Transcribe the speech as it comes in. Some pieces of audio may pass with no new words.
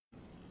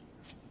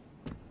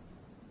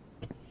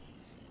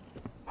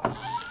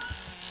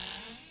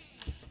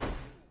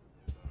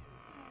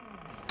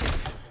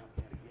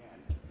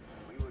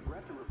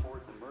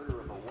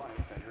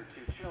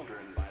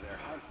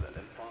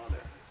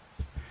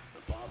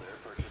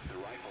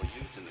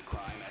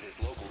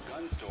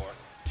gun store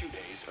 2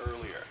 days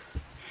earlier.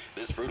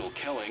 This brutal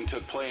killing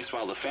took place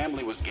while the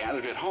family was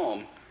gathered at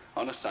home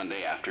on a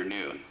Sunday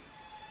afternoon.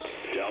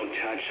 Don't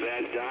touch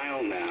that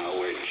dial now.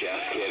 We're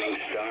just getting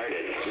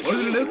started. What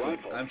is it, Oakland?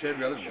 I'm Chad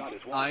Rutherford.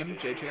 I'm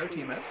JJ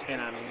Artemis.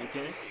 And I'm Andy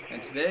Kinney.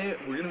 And today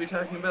we're going to be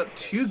talking about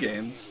two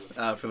games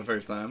for the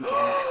first time.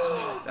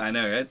 I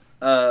know, right?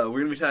 We're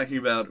going to be talking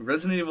about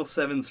Resident Evil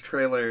 7's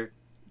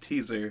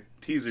teaser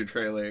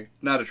trailer.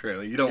 Not a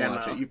trailer. You don't Demo.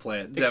 watch it. You play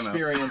it. Demo.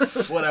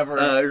 Experience, whatever.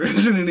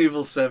 Resident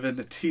Evil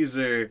 7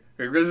 teaser,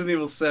 or Resident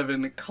Evil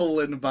 7 :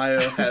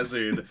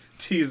 Biohazard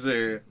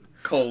teaser :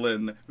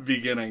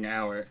 beginning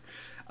hour.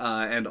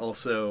 And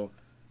also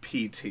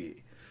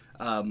PT.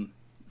 And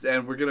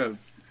we're going to,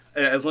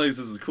 as long as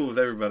this is cool with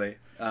everybody,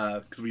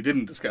 because we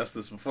didn't discuss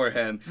this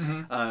beforehand,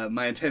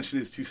 my intention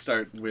is to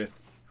start with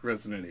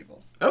Resident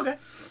Evil. Okay.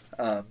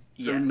 So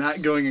we're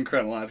not going in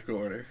chronological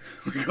order.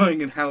 We're going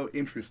in how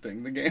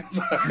interesting the games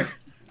are.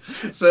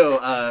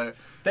 So,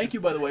 Thank you,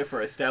 by the way,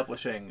 for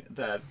establishing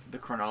that the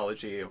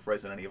chronology of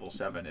Resident Evil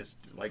 7 is,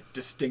 like,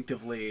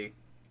 distinctively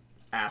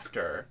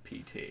after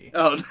PT.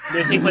 oh,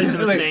 They take place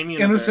in the same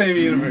universe. In the same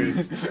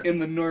universe. In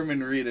the Norman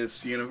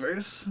Reedus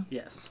universe.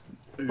 Yes.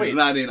 Who's Wait.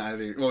 not in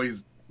either. Well,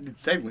 he's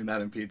technically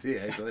not in PT,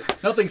 actually.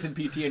 Nothing's in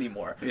PT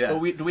anymore. Yeah.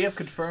 But do we have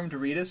confirmed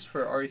Reedus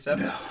for RE7?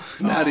 No,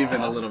 not even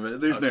a little bit.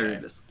 There's no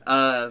Okay.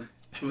 Reedus.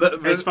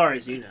 But As far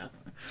as you know.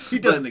 He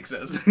doesn't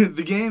exist.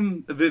 the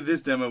game,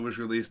 this demo was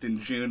released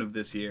in June of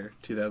this year,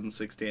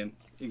 2016,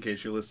 in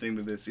case you're listening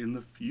to this in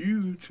the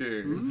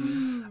future.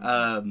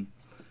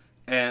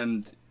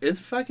 And it's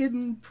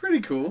fucking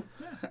pretty cool,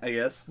 I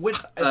guess. Which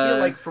I feel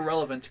like, for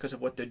relevance, because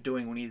of what they're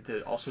doing, we need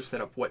to also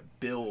set up what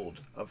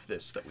build of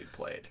this that we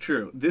played.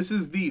 True. This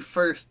is the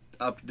first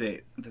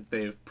update that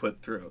they've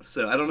put through.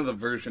 So I don't know the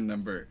version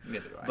number.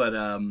 Neither do I. But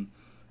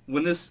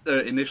when this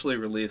initially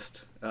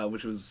released,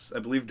 which was, I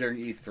believe, during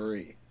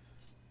E3.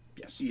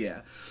 Yes.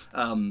 Yeah.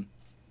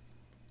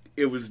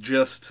 It was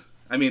just,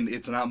 I mean,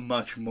 it's not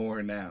much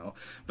more now,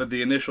 but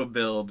the initial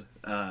build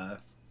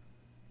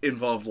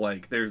involved,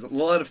 like, there's a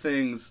lot of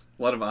things,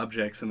 a lot of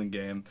objects in the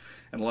game,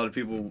 and a lot of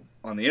people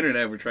on the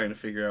internet were trying to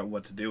figure out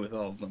what to do with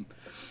all of them.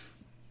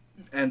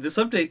 And this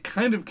update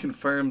kind of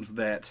confirms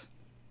that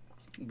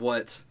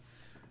what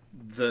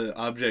the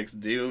objects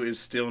do is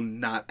still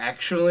not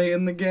actually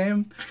in the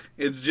game.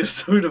 It's just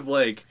sort of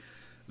like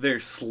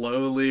they're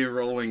slowly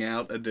rolling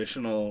out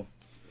additional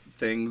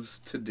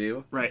things to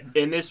do. Right.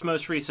 In this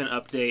most recent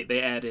update,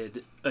 they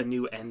added a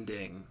new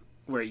ending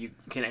where you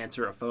can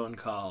answer a phone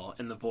call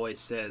and the voice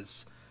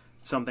says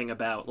something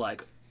about,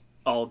 like,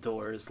 all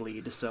doors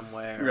lead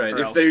somewhere. Right. or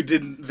If else they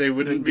didn't, they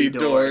wouldn't be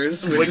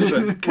doors, which is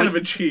a, kind of a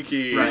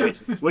cheeky. Right.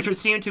 Which would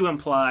seem to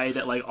imply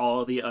that, like,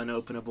 all the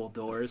unopenable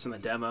doors in the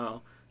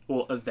demo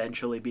will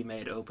eventually be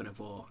made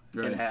openable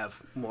Right. and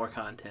have more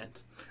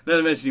content. Not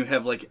to mention you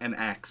have, like, an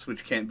axe,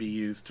 which can't be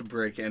used to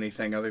break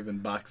anything other than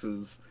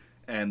boxes,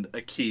 and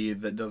a key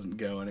that doesn't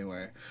go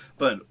anywhere.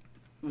 But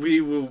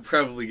we will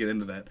probably get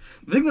into that.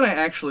 The thing that I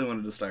actually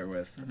wanted to start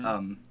with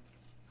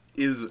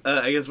is,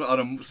 I guess,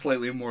 on a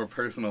slightly more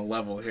personal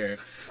level here,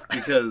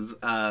 because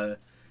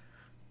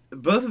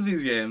both of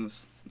these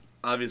games,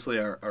 obviously,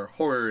 are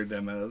horror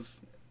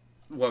demos.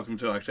 Welcome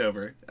to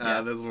October.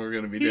 That's what we're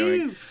going to be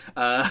doing.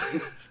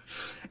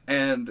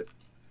 And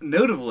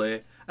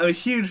notably, I'm a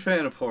huge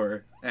fan of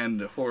horror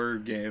and horror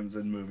games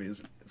and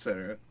movies,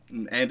 etc.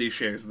 And Andy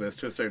shares this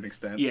to a certain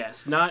extent.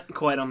 Yes, not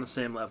quite on the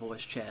same level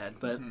as Chad,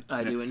 but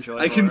I do enjoy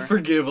I can horror.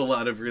 forgive a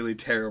lot of really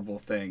terrible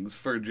things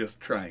for just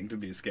trying to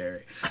be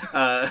scary.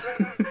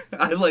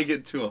 I like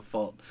it to a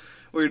fault.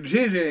 Where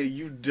JJ,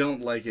 you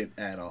don't like it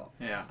at all.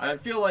 Yeah, I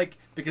feel like,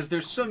 because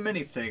there's so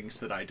many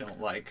things that I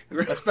don't like,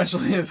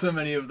 especially in so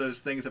many of those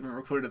things that have been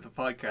recorded at the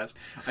podcast,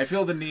 I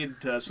feel the need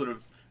to sort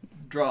of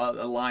draw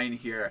a line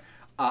here.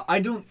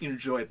 I don't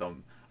enjoy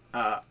them.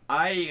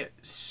 I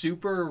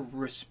super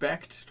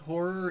respect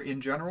horror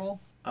in general,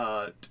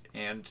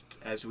 and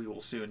as we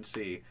will soon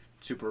see,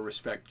 super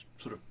respect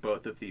sort of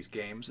both of these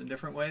games in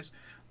different ways,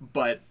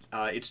 but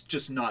it's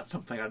just not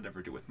something I'd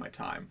ever do with my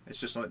time.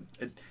 It's just not...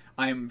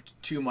 I'm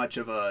too much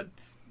of a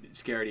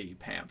scaredy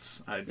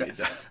pants.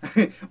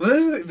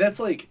 Well, that's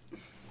like...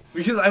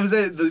 Because I was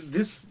at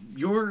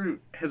your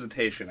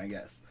hesitation, I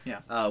guess,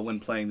 when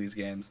playing these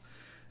games,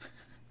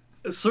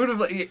 sort of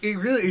like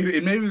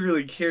it made me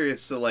really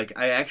curious. So, like,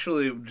 I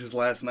actually just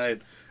last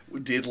night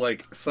did,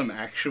 like, some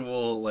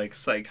actual, like,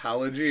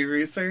 psychology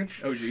research.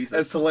 Oh, Jesus.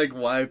 As to, like,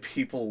 why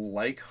people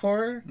like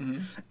horror.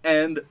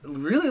 And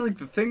really, like,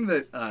 the thing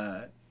that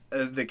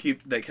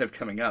that kept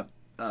coming up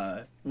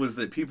was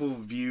that people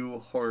view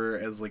horror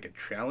as, like, a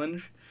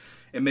challenge.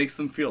 It makes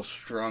them feel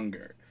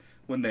stronger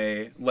when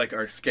they, like,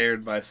 are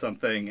scared by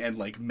something and,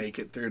 like, make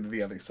it through to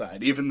the other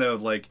side, even though,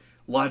 like,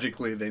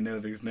 logically they know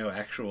there's no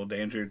actual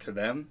danger to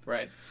them.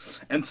 Right.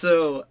 And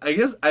so I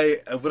guess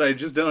what I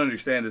just don't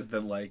understand is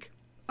that, like,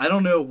 I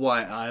don't know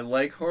why I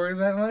like horror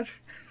that much,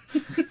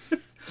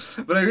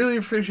 but I really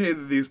appreciate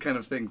that these kind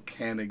of things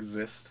can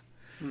exist.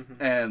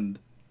 And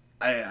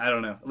I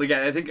don't know. Like,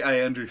 I think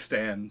I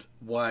understand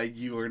why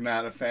you are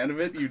not a fan of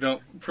it. You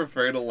don't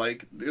prefer to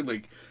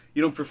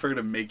you don't prefer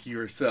to make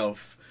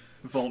yourself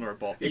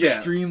vulnerable. Yeah.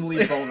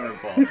 Extremely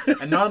vulnerable.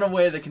 And not in a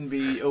way that can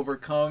be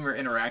overcome or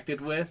interacted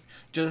with.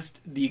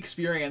 Just the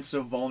experience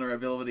of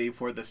vulnerability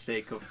for the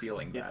sake of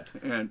feeling that.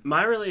 And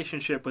My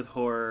relationship with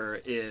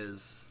horror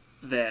is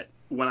that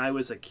when I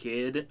was a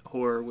kid,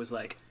 horror was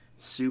like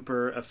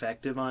super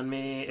effective on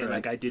me, and Right.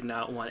 like I did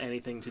not want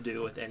anything to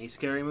do with any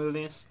scary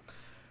movies.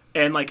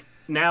 And like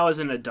now as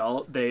an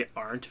adult, they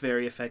aren't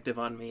very effective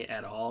on me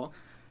at all.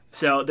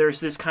 So there's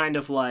this kind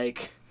of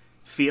like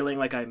feeling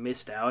like I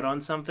missed out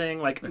on something.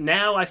 Like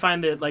now I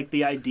find that like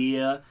the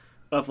idea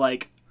of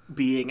like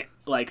being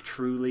like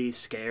truly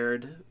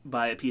scared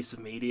by a piece of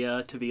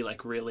media to be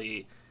like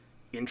really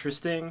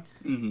interesting.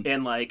 Mhm.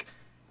 And like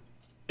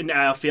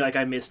now I feel like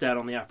I missed out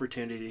on the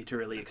opportunity to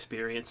really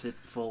experience it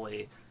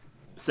fully.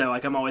 So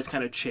like I'm always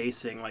kind of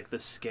chasing like the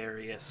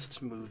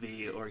scariest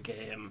movie or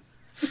game.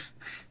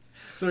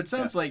 So it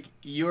sounds like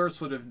you're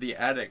sort of the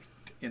addict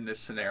in this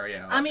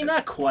scenario. I mean,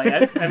 not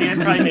quite. I mean, I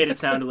probably made it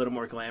sound a little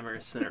more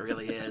glamorous than it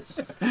really is.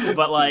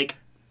 But like,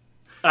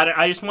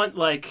 I just want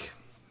like,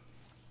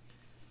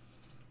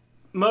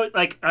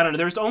 I don't know.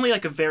 There's only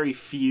like a very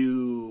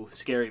few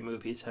scary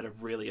movies that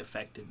have really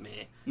affected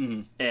me,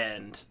 Mhm.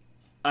 and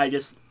I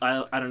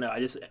don't know. I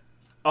just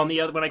on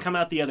the other when I come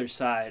out the other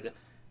side,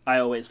 I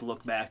always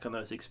look back on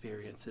those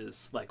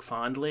experiences like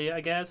fondly,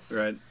 I guess.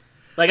 right.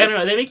 Like I don't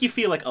know. They make you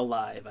feel like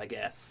alive, I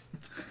guess.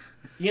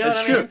 You know It's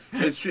what I true.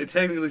 mean? It's true.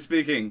 Technically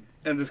speaking,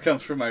 and this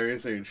comes from my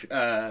research,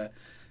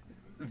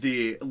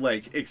 the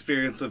like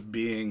experience of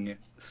being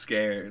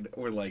scared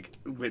or like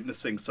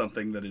witnessing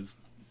something that is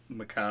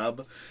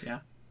macabre Yeah.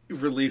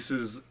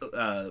 releases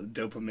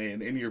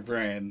dopamine in your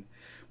brain,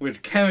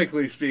 which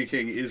chemically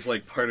speaking is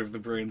like part of the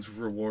brain's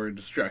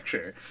reward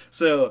structure.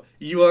 So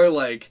you are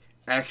like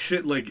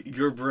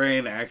your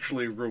brain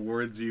actually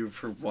rewards you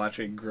for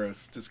watching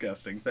gross,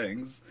 disgusting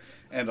things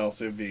and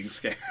also being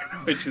scared,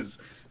 which is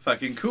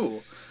fucking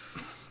cool.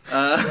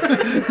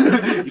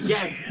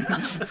 Yeah.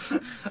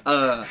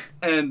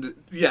 And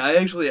yeah,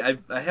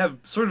 I have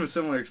sort of a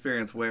similar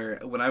experience where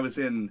when I was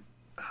in,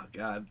 oh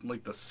god,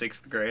 like the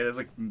 6th grade, I was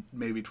like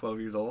maybe 12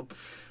 years old,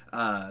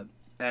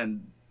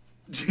 and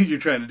you're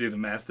trying to do the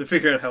math to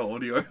figure out how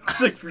old you are in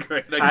 6th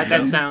grade.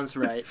 That sounds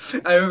right.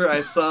 I remember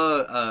I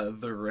saw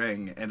The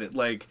Ring, and it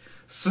like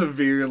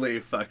severely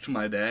fucked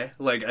my day.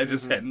 Like I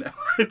just had no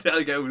idea.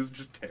 Like I was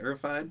just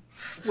terrified.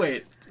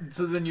 Wait,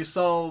 so then you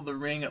saw The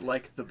Ring at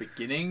like the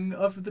beginning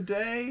of the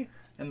day,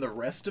 and the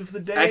rest of the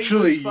day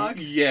Actually, was fucked?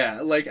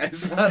 yeah, like I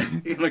saw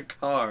it in a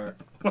car.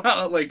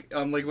 Wow, like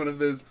on like one of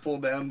those pull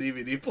down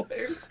DVD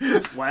players.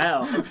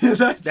 Wow.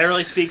 That's- That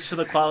really speaks to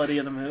the quality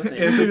of the movie.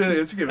 It's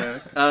a good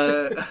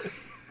movie.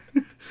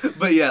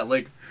 But yeah,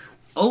 like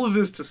all of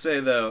this to say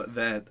though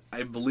that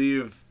I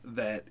believe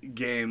that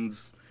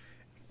games,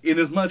 in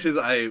as much as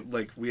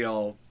we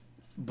all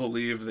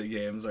believe that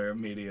games are a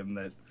medium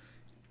that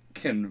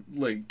can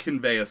like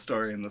convey a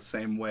story in the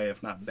same way,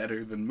 if not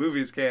better, than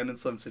movies can in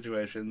some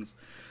situations.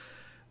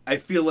 I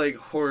feel like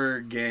horror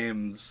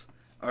games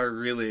are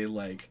really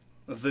like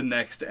the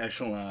next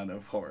echelon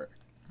of horror.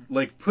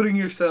 Like putting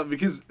yourself,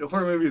 because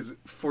horror movies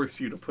force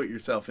you to put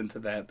yourself into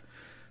that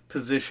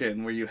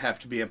position where you have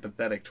to be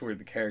empathetic toward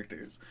the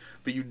characters,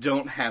 but you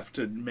don't have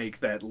to make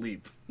that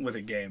leap with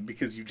a game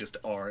because you just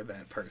are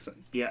that person.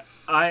 Yeah,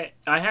 I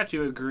have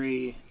to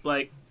agree.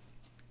 Like,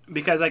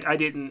 because like I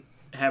didn't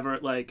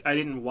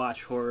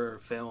watch horror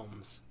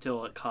films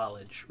till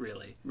college,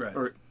 really, Right.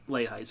 or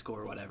late high school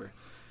or whatever,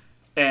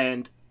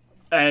 and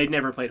I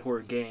never played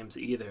horror games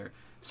either.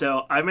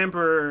 So I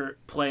remember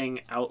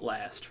playing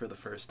Outlast for the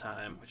first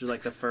time, which is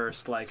like the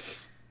first like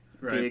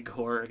Right. big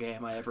horror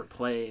game I ever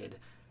played.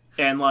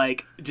 And,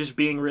 like, just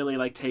being really,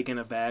 like, taken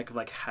aback of,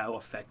 like, how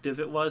effective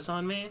it was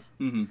on me.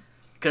 Mm-hmm.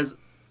 Because,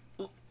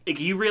 like,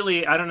 you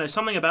really, I don't know,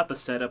 something about the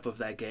setup of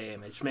that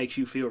game, it just makes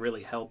you feel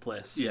really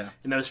helpless. Yeah.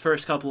 And those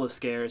first couple of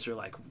scares are,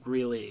 like,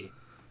 really,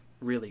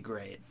 really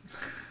great.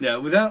 Yeah,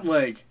 without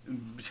like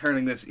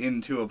turning this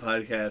into a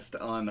podcast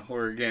on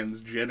horror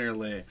games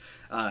generally,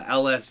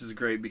 Outlast is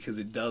great because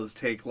it does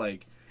take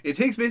it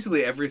takes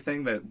basically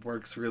everything that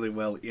works really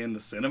well in the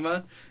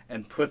cinema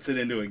and puts it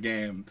into a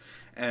game.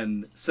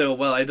 And so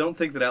while I don't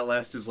think that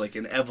Outlast is like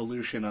an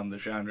evolution on the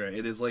genre,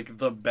 it is like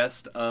the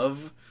best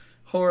of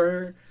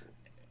horror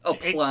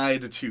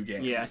applied to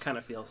games. Yeah, it kind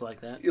of feels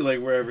like that. Like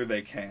wherever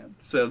they can.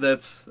 So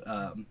that's,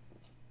 I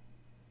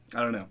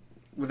don't know.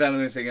 Without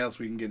anything else,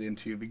 we can get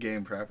into the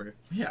game proper.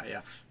 Yeah,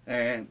 yeah.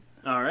 And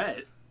All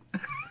right.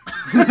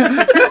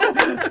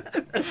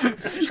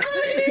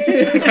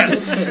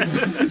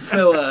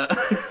 so,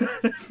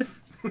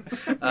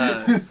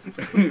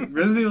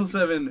 Resident Evil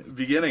 7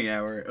 Beginning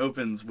Hour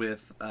opens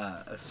with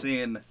a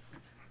scene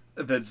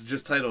that's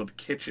just titled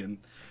Kitchen.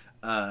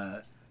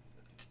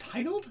 It's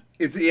titled?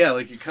 It's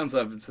like it comes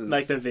up. It says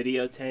Like the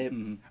videotape,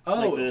 Mhm.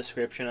 like the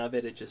description of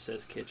it, it just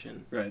says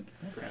kitchen, right.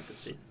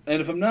 parentheses.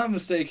 And if I'm not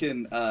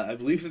mistaken, I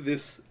believe that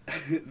this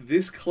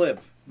this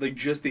clip, like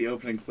just the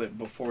opening clip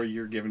before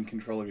you're given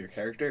control of your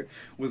character,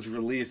 was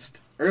released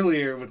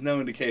earlier with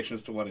no indication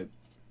as to what it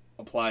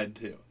applied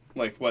to,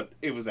 like what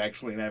it was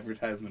actually an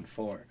advertisement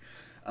for,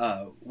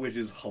 which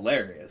is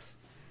hilarious.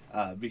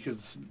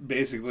 Because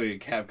basically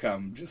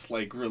Capcom just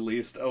like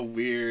released a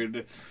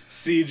weird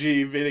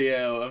CG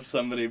video of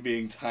somebody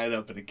being tied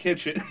up in a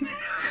kitchen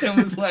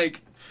and was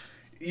like,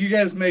 you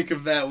guys make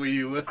of that what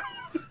you will.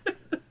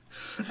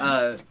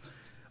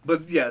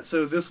 But yeah,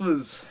 so this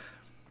was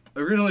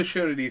originally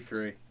shown at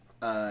E3,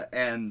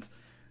 and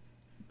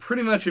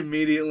pretty much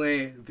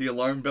immediately the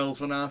alarm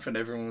bells went off and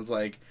everyone was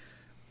like,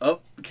 oh,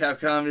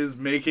 Capcom is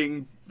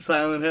making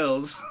Silent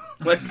Hills.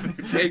 Like,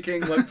 they're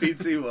taking what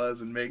PT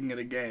was and making it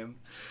a game.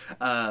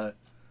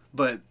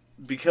 But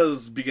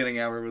because Beginning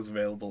Hour was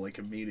available, like,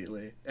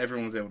 immediately,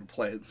 everyone was able to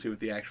play it and see what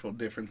the actual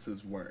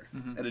differences were.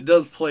 Mm-hmm. And it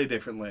does play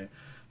differently,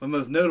 but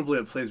most notably,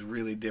 it plays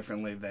really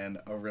differently than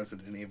a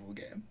Resident Evil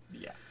game.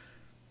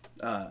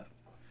 Yeah.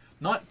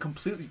 Not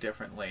completely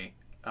differently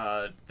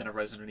than a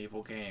Resident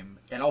Evil game,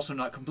 and also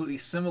not completely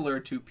similar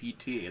to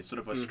PT. It's sort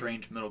of a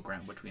strange middle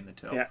ground between the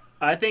two. Yeah,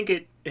 I think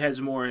it has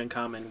more in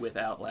common with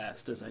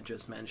Outlast, as I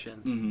just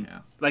mentioned. Mm-hmm. Yeah.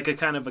 Like a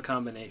kind of a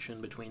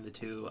combination between the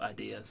two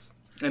ideas.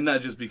 And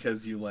not just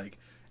because you, like,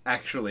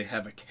 actually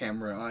have a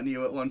camera on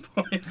you at one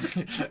point.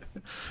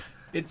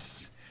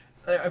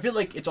 I feel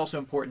like it's also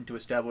important to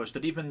establish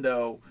that even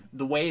though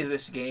the way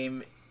this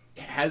game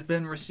has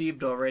been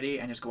received already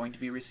and is going to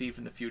be received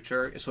in the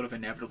future is sort of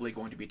inevitably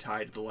going to be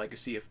tied to the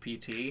legacy of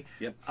PT.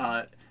 Yep.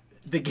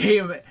 The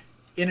game,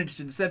 in its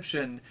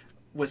inception,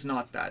 was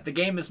not that. The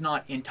game is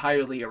not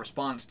entirely a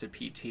response to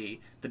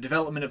PT. The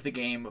development of the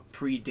game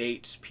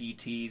predates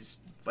PT's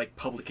like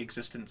public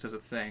existence as a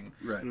thing.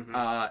 Right.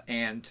 Mm-hmm.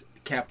 And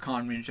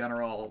Capcom in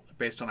general,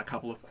 based on a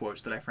couple of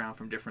quotes that I found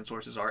from different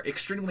sources, are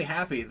extremely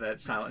happy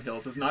that Silent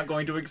Hills is not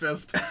going to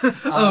exist.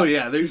 Oh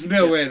yeah, there's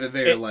no way that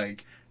they're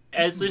like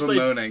As just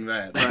bemoaning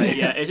that. Right,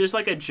 yeah, it's just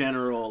like a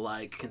general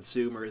like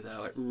consumer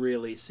though. It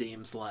really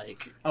seems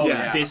like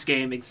this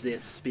game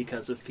exists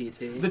because of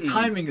PT. The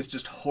timing is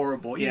just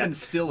horrible, even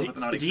still if it's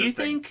not existing. Do you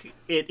think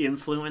it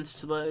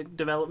influenced the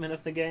development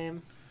of the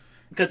game?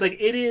 Because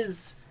like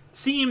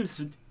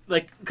seems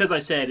like because I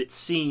said it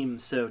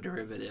seems so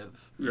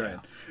derivative. Right.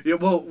 Yeah.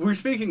 Well, we're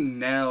speaking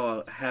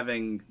now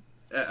having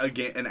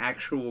an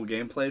actual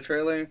gameplay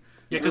trailer.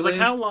 Yeah, because like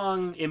how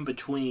long in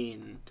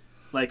between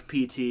like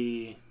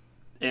PT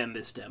and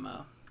this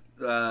demo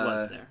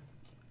was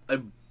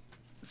there?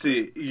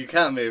 See, you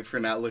caught me for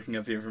not looking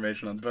up the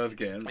information on both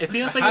games. It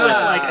feels like it was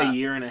like a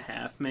year and a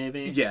half,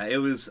 maybe. Yeah, it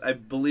was. I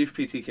believe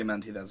PT came out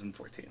in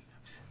 2014.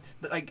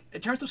 Like in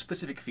terms of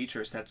specific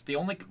feature sets, the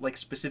only like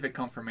specific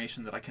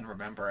confirmation that I can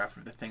remember after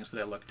the things that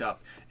I looked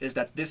up is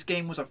that this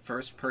game was a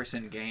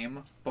first-person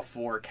game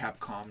before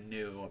Capcom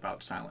knew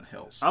about Silent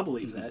Hills. I'll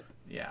believe that.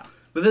 Yeah,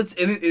 but that's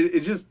and it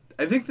just.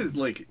 I think that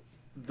like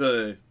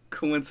the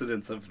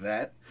coincidence of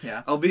that,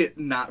 albeit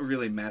not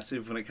really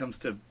massive when it comes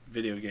to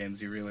video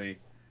games,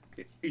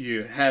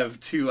 you have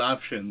two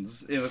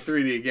options in a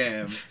 3D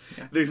game.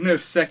 Yeah. There's no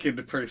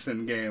second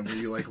person game where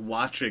you like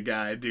watch a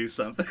guy do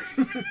something.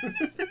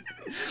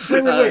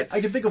 Wait.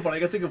 I can think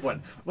of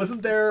one.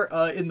 Wasn't there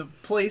in the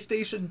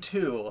PlayStation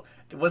 2,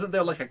 wasn't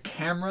there like a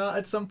camera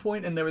at some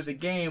point and there was a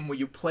game where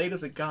you played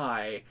as a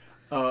guy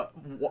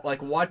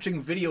like watching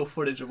video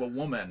footage of a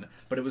woman,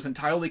 but it was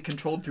entirely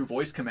controlled through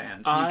voice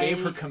commands. You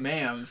gave her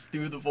commands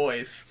through the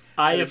voice.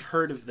 I have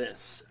heard of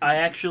this. I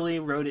actually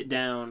wrote it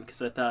down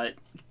because I thought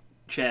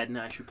Chad and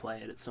I should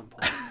play it at some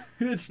point.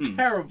 It's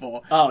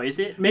terrible. Oh, is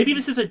it? Maybe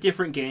this is a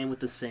different game with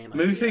the same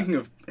idea. Maybe thinking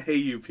of Hey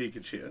You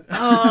Pikachu.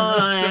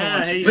 Oh,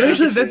 yeah. Hey, but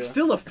actually, that's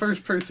still a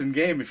first-person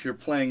game if you're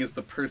playing as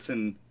the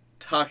person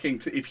talking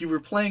to... If you were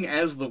playing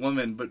as the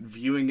woman, but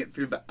viewing it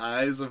through the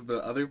eyes of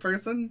the other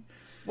person...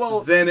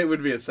 Well, then it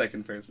would be a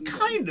second person.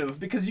 Kind of,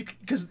 because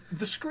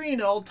the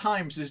screen at all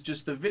times is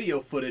just the video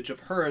footage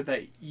of her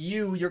that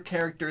your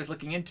character is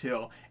looking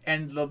into,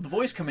 and the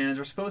voice commands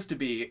are supposed to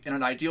be, in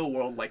an ideal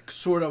world, like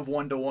sort of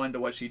one-to-one to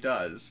what she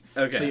does.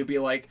 Okay. So you'd be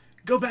like,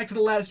 go back to the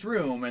last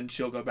room, and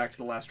she'll go back to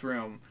the last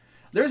room.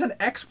 There's an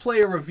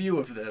X-Player review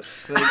of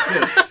this that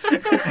exists.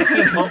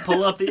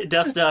 Pull up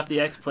dust off the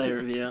X-Player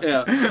review.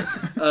 Yeah.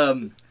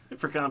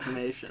 For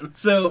confirmation.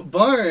 So,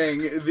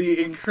 barring the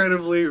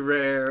incredibly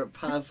rare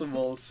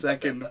possible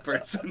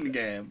second-person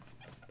game,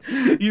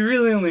 you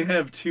really only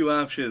have two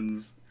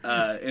options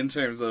in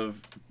terms of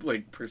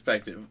like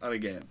perspective on a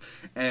game.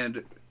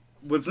 And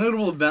what's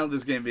notable about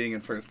this game being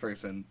in first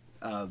person,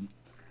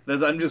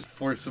 that's I'm just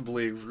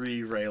forcibly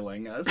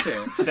re-railing us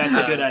here. That's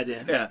a good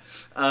idea. Yeah.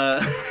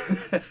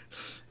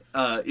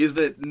 Is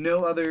that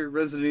no other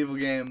Resident Evil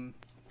game.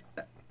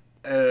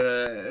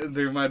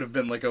 There might have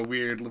been like a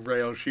weird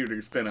rail shooter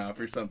spin-off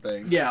or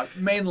something. Yeah,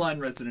 mainline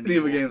Resident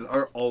Evil games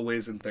are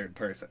always in third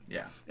person.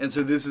 Yeah. And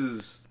so this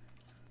is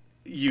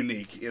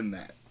unique in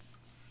that.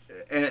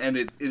 And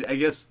it I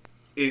guess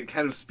it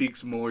kind of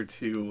speaks more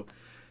to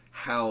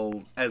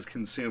how, as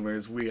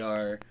consumers, we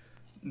are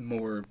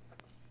more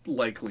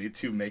likely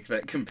to make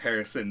that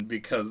comparison,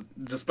 because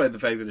despite the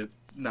fact that it's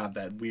not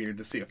that weird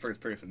to see a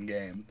first-person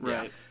game,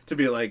 Right. to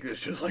be like,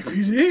 it's just like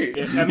PT.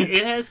 I mean,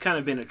 it has kind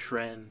of been a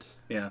trend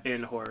Yeah.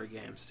 in horror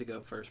games to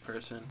go first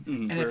person.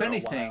 Mhm. And if for a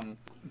anything,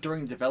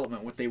 during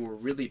development, what they were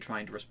really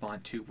trying to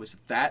respond to was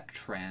that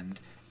trend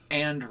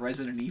and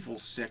Resident Evil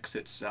 6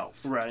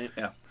 itself. Right.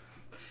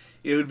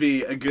 It would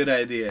be a good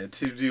idea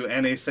to do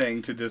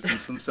anything to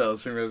distance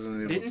themselves from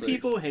Resident Evil 6. Didn't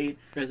people hate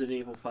Resident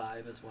Evil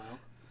 5 as well?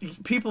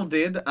 People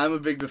did. I'm a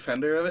big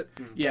defender of it.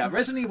 Yeah,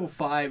 Resident Evil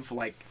 5,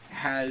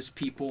 has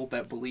people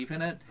that believe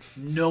in it.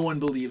 No one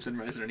believes in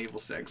Resident Evil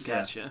 6.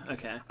 Gotcha.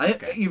 Okay. I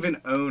Okay.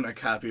 even own a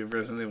copy of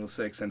Resident Evil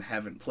 6 and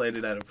haven't played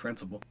it out of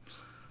principle.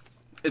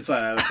 It's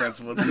not out of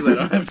principle because I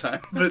don't have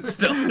time, but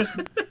still.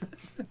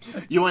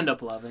 You end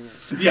up loving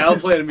it. Yeah, I'll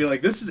play it and be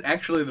like, this is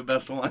actually the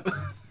best one.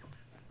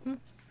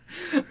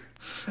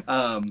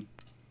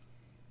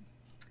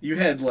 You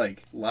had,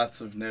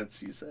 lots of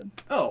notes, you said.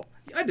 Oh,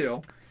 I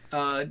do.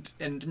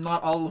 And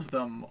not all of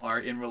them are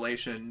in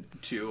relation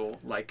to,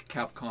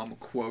 Capcom,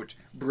 quote,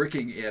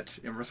 bricking it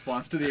in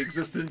response to the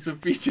existence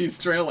of PT's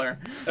trailer,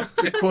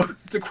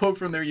 to quote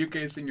from their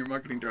UK senior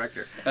marketing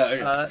director.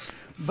 Okay.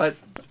 But,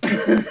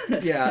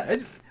 yeah,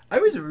 I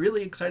was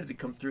really excited to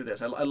come through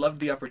this. I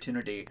loved the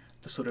opportunity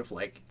to sort of,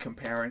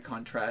 compare and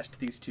contrast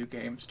these two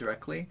games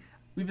directly.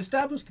 We've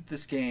established that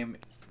this game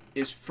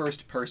is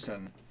first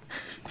person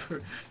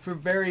for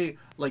very,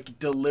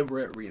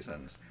 deliberate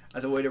reasons,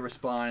 as a way to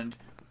respond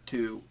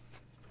to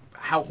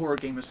how horror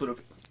games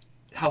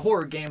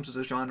as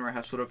a genre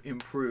have sort of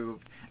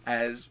improved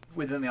as,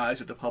 within the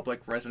eyes of the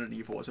public, Resident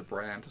Evil as a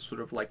brand has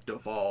sort of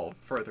devolved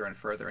further and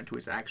further into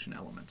its action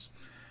elements.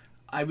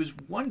 I was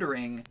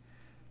wondering,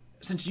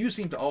 since you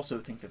seem to also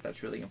think that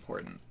that's really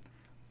important,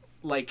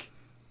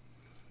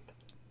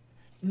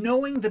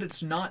 knowing that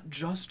it's not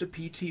just a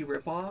PT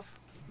ripoff,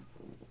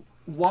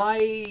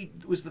 why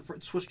was the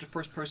switch to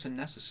first person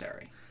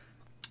necessary?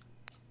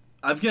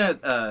 I've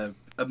got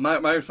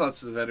my response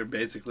to that are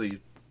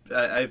basically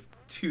I have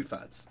two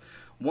thoughts.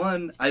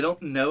 One, I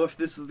don't know if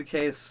this is the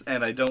case,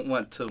 and I don't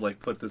want to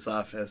put this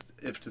off as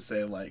if to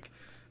say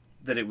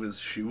that it was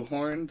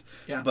shoehorned.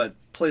 Yeah. But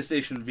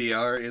PlayStation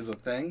VR is a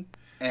thing,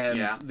 and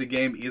Yeah. the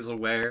game was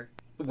aware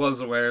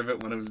of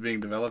it when it was being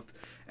developed,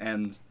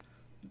 and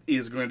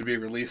is going to be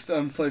released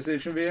on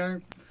PlayStation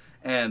VR.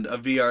 And a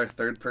VR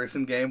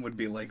third-person game would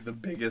be the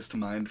biggest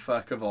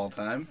mindfuck of all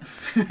time,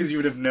 because you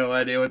would have no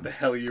idea what the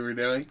hell you were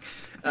doing,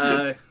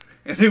 and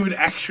it would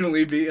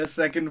actually be a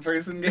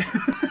second-person game.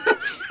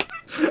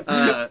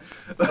 But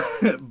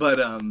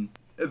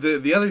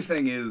the other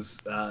thing is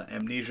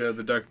Amnesia: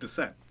 The Dark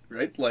Descent,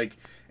 right?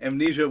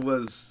 Amnesia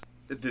was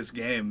this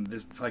game,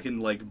 this fucking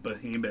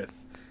behemoth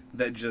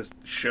that just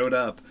showed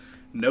up.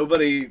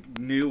 Nobody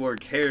knew or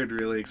cared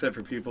really, except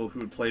for people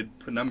who had played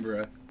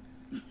Penumbra.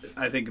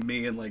 I think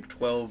me and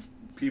 12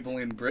 people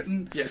in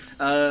Britain. Yes.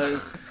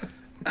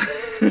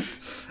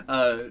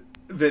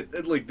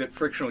 That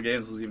frictional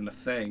games was even a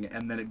thing,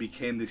 and then it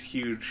became this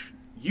huge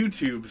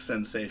YouTube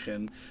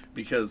sensation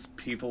because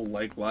people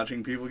like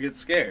watching people get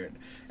scared,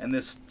 and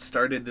this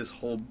started this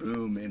whole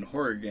boom in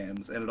horror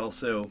games, and it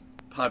also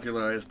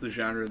popularized the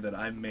genre that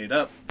I made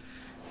up,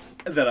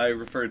 that I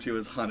refer to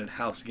as haunted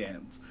house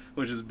games,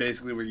 which is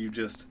basically where you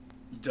just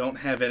don't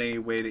have any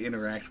way to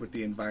interact with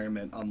the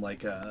environment on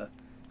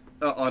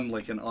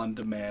an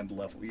on-demand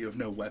level. You have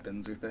no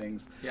weapons or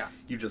things. Yeah.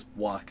 You just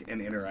walk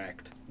and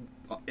interact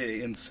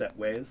in set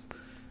ways.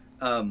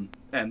 And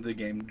the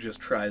game just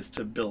tries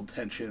to build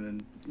tension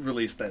and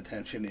release that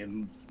tension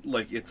in,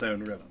 its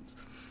own rhythms.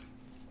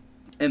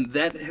 And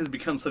that has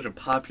become such a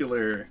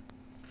popular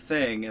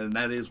thing, and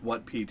that is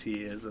what PT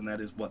is, and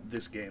that is what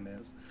this game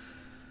is.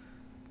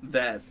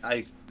 And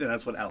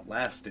that's what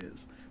Outlast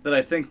is. That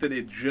I think that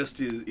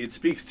it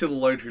speaks to the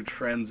larger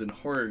trends in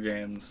horror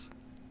games,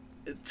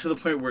 to the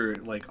point where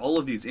all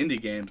of these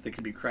indie games that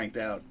could be cranked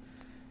out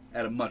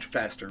at a much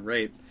faster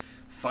rate,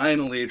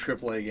 finally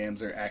AAA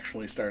games are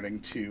actually starting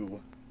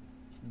to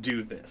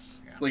do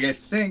this. Yeah. I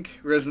think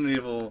Resident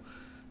Evil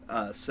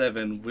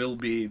 7 will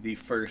be the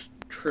first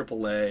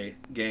AAA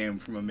game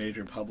from a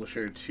major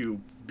publisher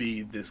to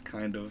be this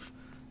kind of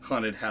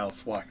haunted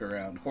house walk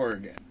around horror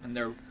game. And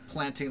they're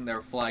planting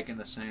their flag in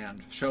the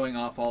sand, showing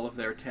off all of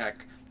their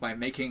tech by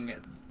making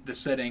the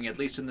setting, at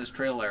least in this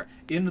trailer,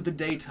 in the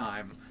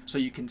daytime, so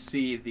you can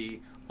see the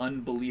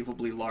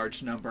unbelievably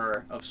large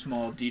number of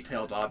small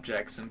detailed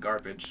objects and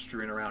garbage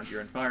strewn around your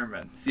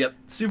environment. Yep,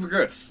 super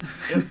gross.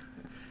 Is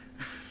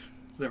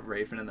that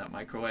raven in that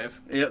microwave?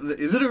 Yep.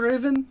 Is it a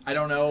raven? I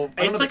don't know.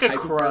 I don't It's know like the a type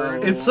of crow.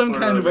 bird. It's some or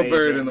kind of a bird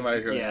raven. in the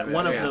microwave. Yeah,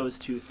 one of Yeah. those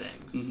two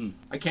things. Mm-hmm.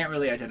 I can't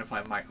really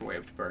identify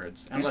microwaved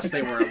birds unless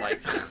they were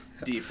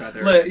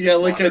defeathered.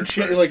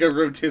 Like a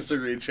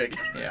rotisserie chicken.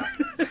 Yeah.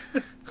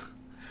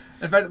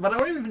 In fact, but I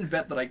wouldn't even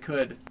bet that I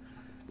could.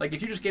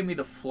 If you just gave me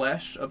the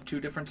flesh of two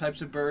different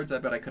types of birds, I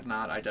bet I could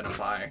not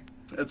identify.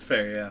 That's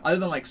fair, yeah.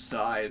 Other than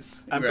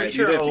size. I'm Right, pretty you'd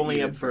sure have to only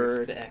eat a it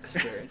first. bird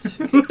expert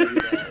could do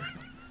that.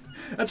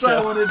 That's why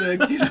I wanted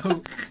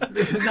to,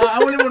 I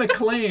wouldn't want to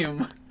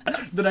claim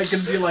that I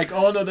can be like,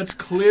 oh no, that's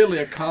clearly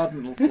a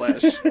cardinal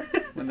flesh,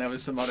 when that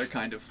was some other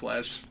kind of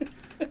flesh.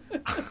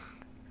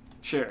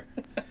 Sure.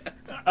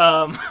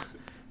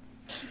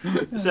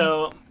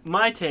 So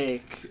my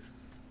take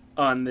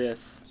on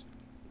this,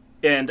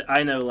 and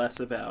I know less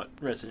about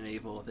Resident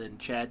Evil than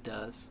Chad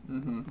does,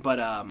 but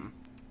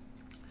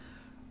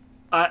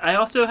I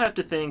also have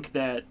to think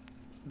that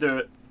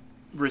the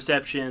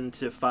reception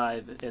to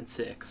 5 and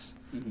 6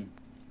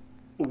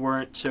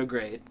 weren't so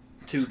great.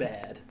 Too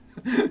bad.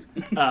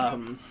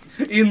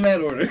 In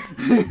that order.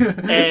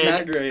 And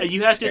Not great.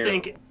 You have to Terrible.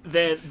 think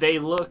that they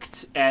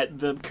looked at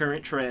the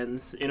current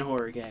trends in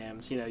horror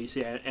games. You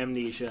see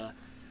Amnesia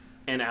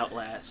and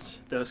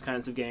Outlast. Those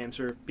kinds of games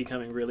were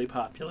becoming really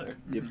popular.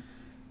 Yep.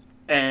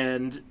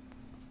 And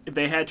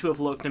they had to have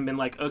looked and been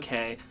like,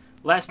 okay,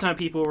 last time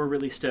people were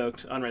really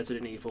stoked on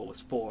Resident Evil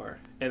was 4,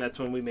 and that's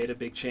when we made a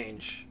big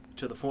change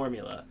to the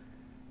formula.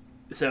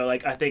 So, I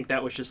think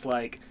that was just,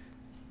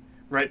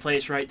 right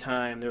place, right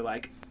time. They're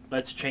like,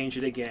 let's change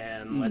it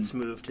again. Let's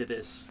move to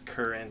this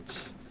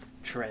current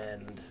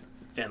trend,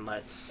 and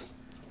let's,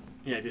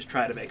 just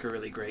try to make a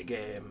really great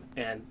game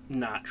and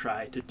not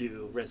try to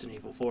do Resident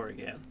Evil 4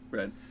 again.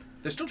 Right.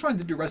 They're still trying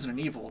to do Resident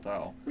Evil,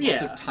 though. Yeah.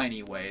 Lots of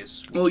tiny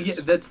ways. Well, yeah,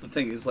 that's the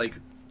thing, is,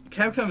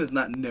 Capcom is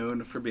not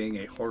known for being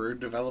a horror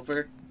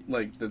developer.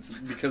 That's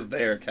because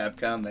they are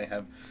Capcom. They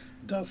have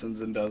dozens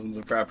and dozens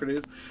of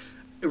properties.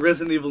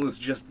 Resident Evil is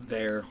just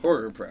their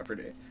horror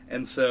property.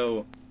 And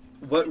so,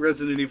 what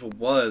Resident Evil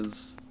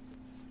was,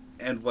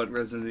 and what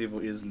Resident Evil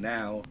is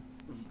now,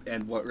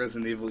 and what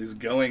Resident Evil is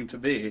going to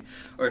be,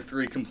 are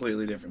 3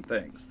 completely different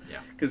things. Yeah.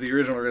 Because the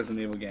original Resident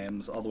Evil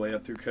games, all the way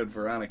up through Code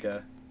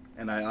Veronica,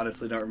 and I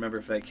honestly don't remember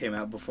if that came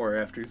out before or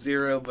after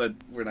 0, but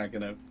we're not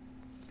going to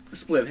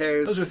split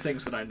hairs. Those are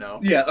things that I know.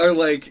 Yeah, are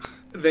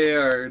they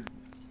are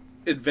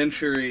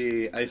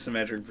adventure-y,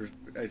 isometric,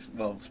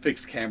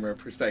 fixed camera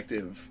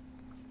perspective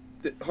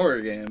horror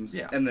games,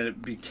 Yeah. and then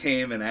it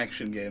became an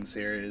action game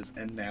series,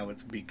 and now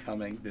it's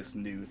becoming this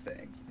new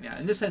thing. Yeah,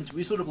 in this sense,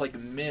 we sort of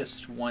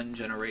missed one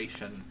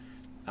generation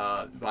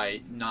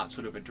by not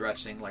sort of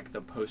addressing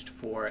the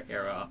post-4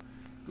 era.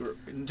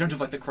 In terms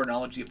of the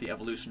chronology of the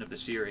evolution of the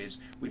series,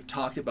 we've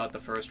talked about the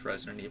first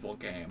Resident Evil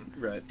game,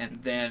 Right. and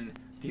then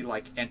the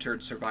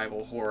entered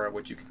survival horror,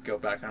 which you could go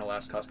back on a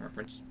Last Custom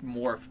Reference,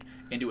 morphed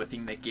into a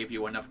thing that gave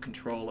you enough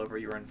control over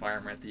your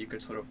environment that you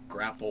could sort of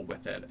grapple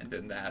with it, and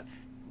then that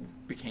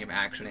became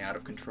action out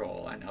of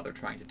control, and now they're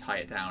trying to tie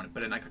it down,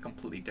 but in a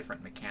completely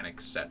different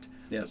mechanics set.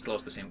 Yeah. That still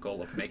has the same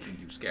goal of making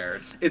you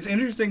scared. It's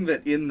interesting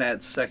that in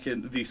that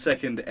the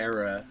second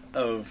era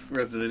of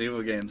Resident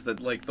Evil games, that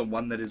the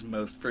one that is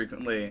most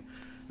frequently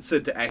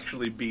said to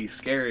actually be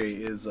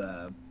scary is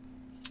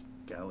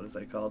what is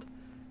that called?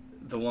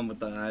 The one with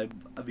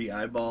the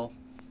eyeball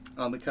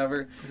on the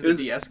cover. Is it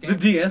the DS game? The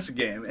DS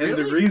game. And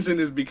the Really? reason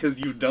is because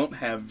you don't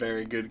have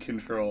very good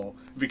control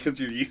because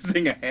you're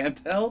using a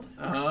handheld.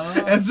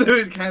 Oh. And so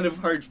it kind of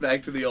harks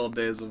back to the old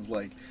days of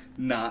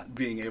not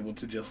being able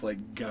to just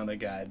gun a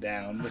guy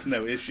down with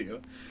no issue.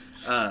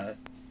 Yeah,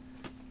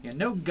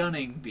 no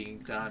gunning being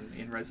done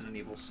in Resident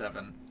Evil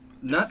 7.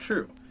 Not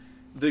true.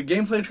 The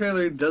gameplay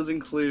trailer does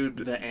include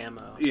The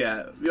ammo.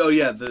 Yeah. Oh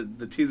yeah,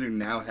 the teaser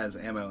now has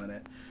ammo in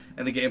it.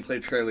 And the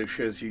gameplay trailer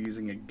shows you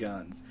using a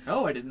gun.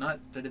 Oh, I did not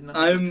see the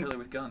trailer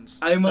with guns.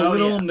 I'm a Oh,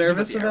 little yeah.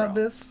 nervous With the about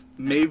arrow. this.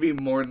 Maybe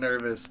more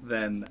nervous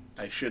than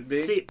I should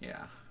be. See,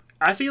 Yeah.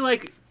 I feel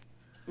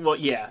well,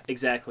 yeah,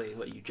 exactly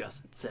what you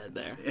just said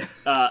there.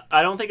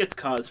 I don't think it's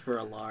cause for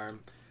alarm.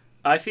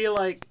 I feel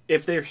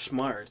if they're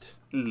smart,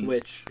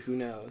 which who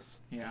knows,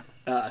 Yeah.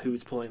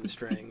 who's pulling the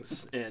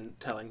strings and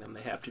telling them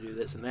they have to do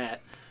this and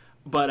that.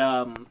 But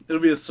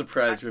It'll be a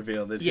surprise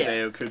reveal that Yeah.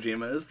 Hideo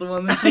Kojima is the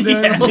one that's been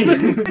doing the whole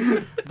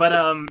thing. but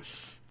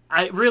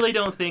I really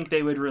don't think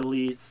they would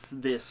release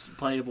this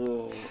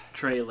playable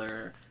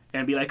trailer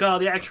and be like, oh,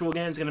 the actual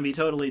game's going to be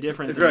totally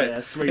different than Right.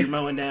 this, where you're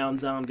mowing down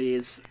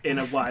zombies in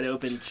a wide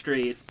open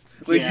street.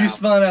 You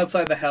spawn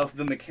outside the house,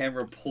 then the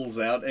camera pulls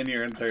out, and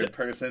you're in third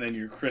person, and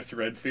you're Chris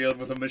Redfield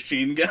with a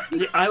machine gun.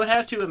 Yeah, I would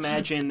have to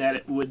imagine that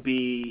it would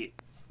be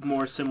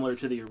more similar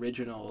to the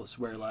originals,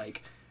 where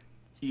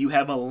you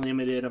have a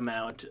limited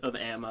amount of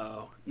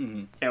ammo,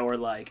 or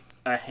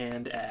a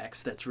hand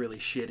axe that's really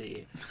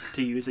shitty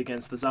to use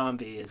against the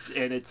zombies,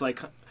 and it's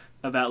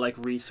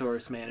about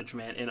resource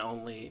management and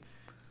only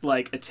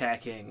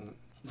attacking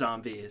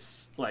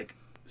zombies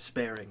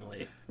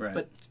sparingly. Right.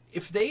 But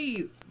if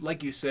they,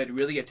 like you said,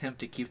 really attempt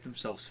to keep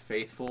themselves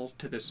faithful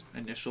to this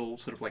initial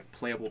sort of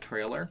playable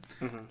trailer,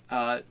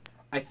 I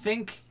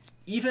think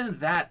even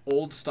that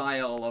old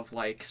style of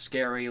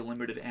scary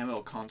limited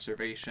ammo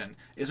conservation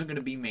isn't going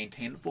to be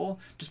maintainable,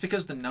 just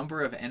because the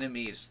number of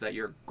enemies that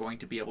you're going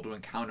to be able to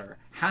encounter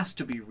has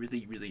to be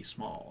really, really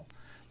small.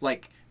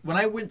 When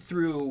I went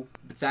through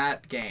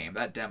that game,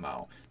 that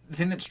demo, the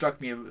thing that struck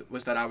me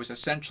was that I was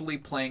essentially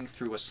playing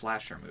through a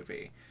slasher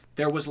movie.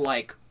 There was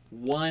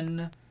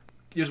one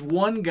there's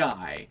one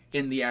guy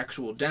in the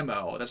actual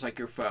demo that's like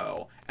your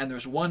foe, and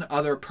there's one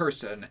other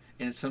person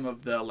in some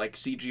of the like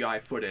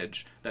CGI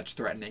footage that's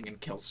threatening and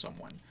kills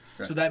someone.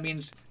 Right. So that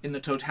means in the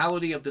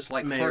totality of this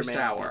like May first or may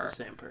not be hour, the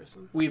same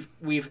person.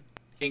 we've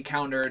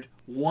encountered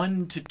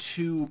 1 to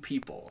 2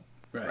 people.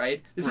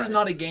 Right? This is Right.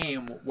 not a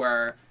game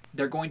where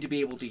they're going to be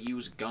able to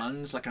use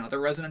guns like another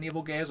Resident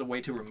Evil game as a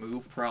way to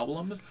remove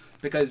problems,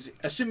 because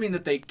assuming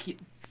that they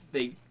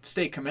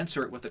stay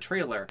commensurate with the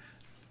trailer,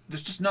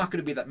 there's just not going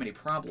to be that many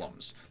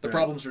problems. The Right.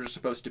 problems are just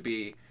supposed to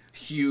be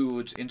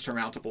huge,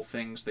 insurmountable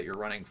things that you're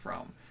running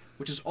from,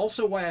 which is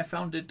also why I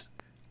found it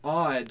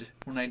odd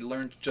when I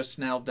learned just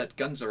now that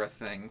guns are a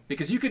thing,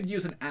 because you could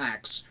use an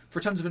axe for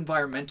tons of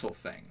environmental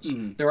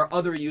things. There are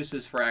other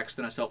uses for axe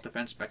than a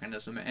self-defense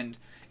mechanism, and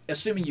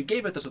assuming you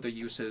gave it those other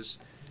uses,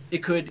 it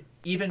could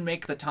even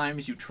make the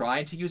times you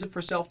tried to use it for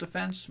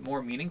self-defense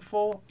more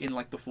meaningful in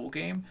like the full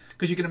game,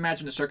 because you can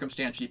imagine a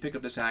circumstance where you pick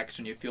up this axe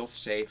and you feel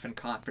safe and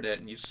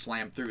confident and you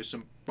slam through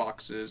some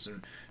boxes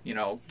and, you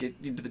know, get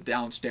into the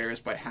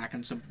downstairs by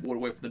hacking some wood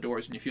away from the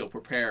doors and you feel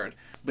prepared,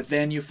 but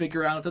then you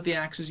figure out that the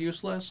axe is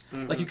useless.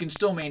 Like, you can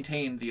still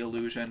maintain the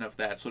illusion of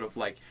that sort of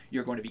like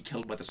you're going to be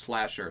killed by the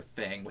slasher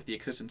thing with the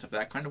existence of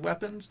that kind of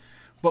weapons,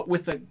 but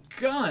with a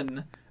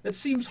gun that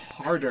seems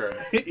harder.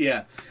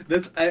 Yeah,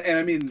 and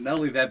I mean, not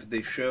only that, but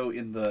they show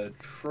in the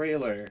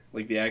trailer,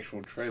 like the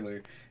actual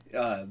trailer,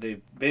 they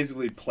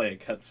basically play a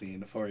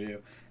cutscene for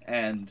you,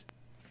 and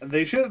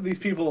they show that these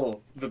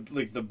people, the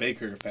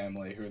Baker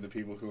family, who are the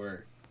people who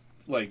are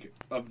like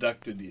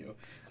abducted you,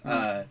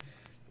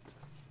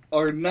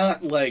 are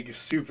not like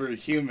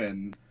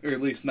superhuman, or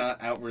at least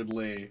not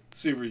outwardly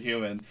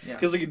superhuman. Yeah.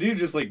 Because like a dude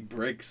just like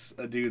breaks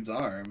a dude's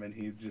arm, and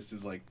he just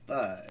is like,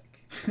 fuck.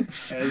 And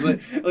it's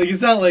like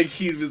it's not like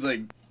he was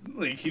like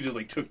he just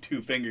like took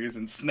 2 fingers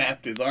and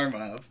snapped his arm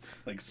off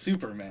like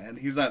Superman.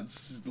 He's not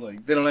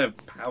like, they don't have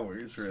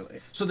powers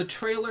really. So the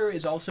trailer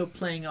is also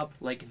playing up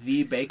like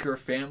the Baker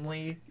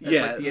family as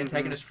Yeah, like the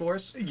antagonist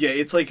force. Yeah,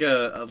 it's like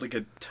a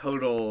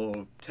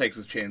total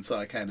Texas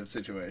Chainsaw kind of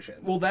situation.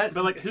 Well, that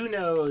But like, who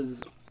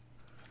knows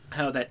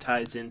how that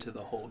ties into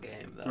the whole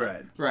game, though?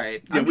 Right.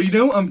 right. Yeah, I'm we just-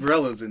 know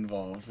Umbrella's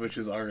involved, which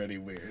is already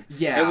weird.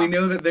 Yeah. And we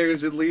know that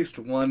there's at least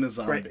one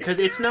zombie. Right, because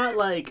it's not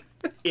like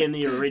in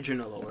the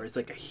original where it's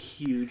like a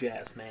huge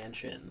ass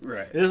mansion.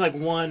 Right. There's like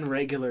one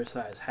regular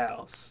size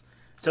house.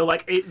 So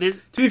like this.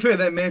 To be fair,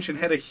 that mansion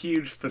had a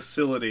huge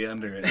facility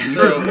under it,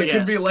 so True, it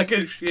could be yes. like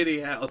a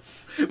shitty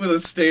house with a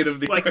state of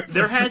the art Like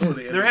there has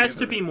facility there has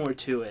to underneath be more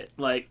to it.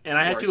 Like, and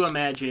I have to course.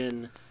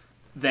 imagine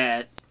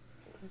that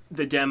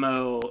the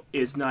demo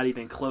is not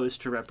even close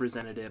to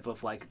representative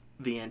of like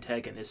the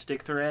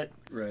antagonistic threat.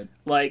 it. Right.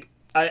 Like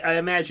I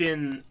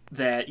imagine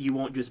that you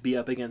won't just be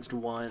up against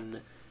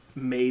one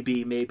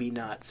maybe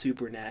not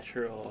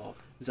supernatural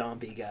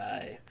zombie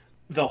guy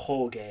the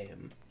whole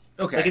game.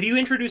 Okay. Like if you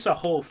introduce a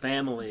whole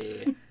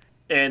family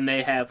and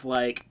they have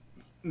like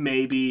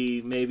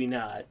maybe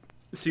not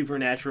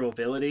supernatural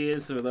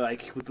abilities, or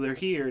like they're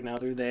here, now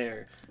they're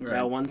there. Right.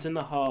 Now one's in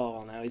the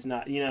hall, now he's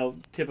not,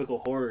 typical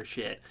horror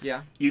shit.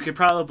 yeah. You could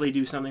probably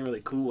do something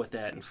really cool with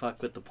that and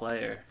fuck with the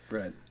player.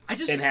 Right. I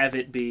just And have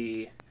it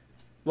be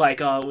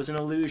like, oh, it was an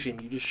illusion,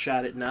 you just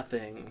shot at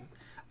nothing.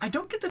 I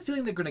don't get the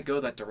feeling they're going to go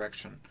that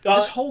direction. Uh,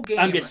 This whole game,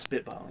 I'm just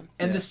spitballing.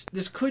 and Yeah.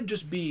 this could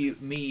just be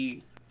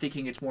me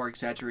thinking it's more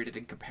exaggerated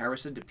in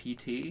comparison to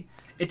PT.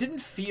 It didn't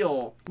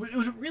feel. It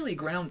was really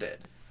grounded.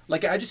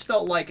 Like, I just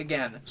felt like,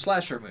 again,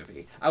 slasher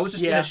movie. I was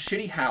just in Yeah. a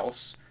shitty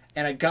house,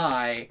 and a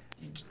guy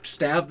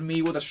stabbed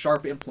me with a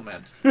sharp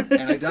implement, and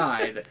I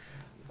died.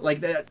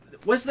 Like that.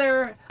 Was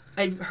there?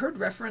 I heard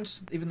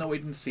reference, even though we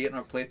didn't see it in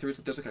our playthroughs,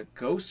 that there's like a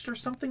ghost or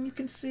something you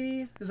can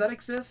see. Does that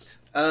exist?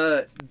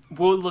 We'll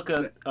look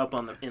up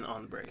on the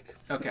break.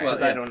 Okay. Well, Because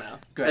yeah. I don't know.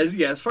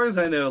 Good. As far as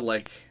I know,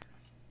 like,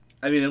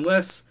 I mean,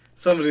 unless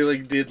somebody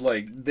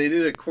they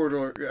did a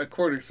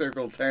quarter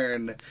circle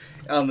turn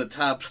on the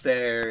top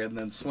stair and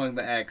then swung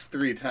the axe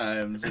 3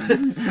 times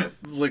and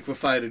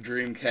liquefied a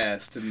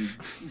Dreamcast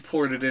and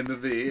poured it into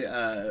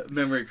the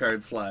memory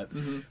card slot,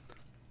 and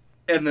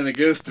then a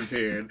ghost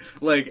appeared.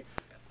 Like,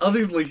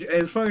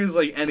 as far as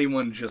like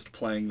anyone just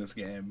playing this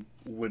game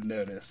would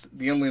notice,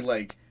 the only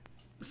like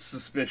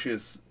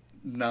suspicious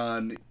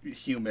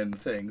non-human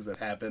things that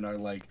happen are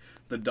like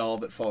the doll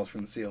that falls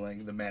from the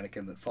ceiling, the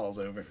mannequin that falls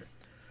over.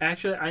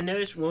 Actually, I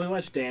noticed when we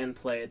watched Dan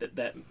play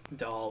that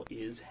doll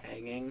is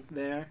hanging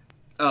there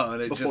Oh,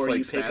 and it before just like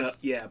you pick snaps. up.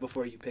 Yeah,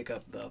 before you pick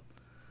up the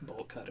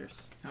bolt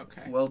cutters.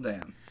 Okay. Well,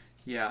 damn.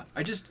 Yeah,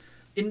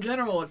 in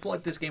general, it felt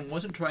like this game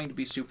wasn't trying to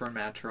be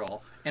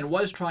supernatural, and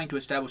was trying to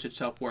establish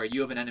itself where you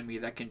have an enemy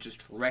that can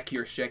just wreck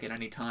your shit at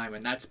any time,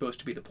 and that's supposed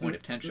to be the point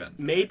of tension.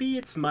 Maybe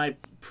it's my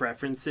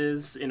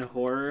preferences in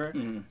horror,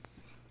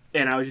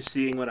 and I was just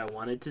seeing what I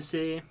wanted to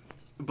see.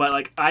 But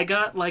like, I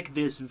got like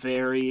this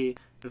very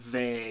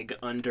vague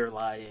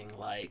underlying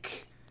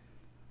like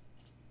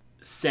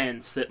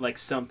sense that like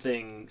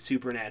something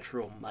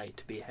supernatural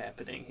might be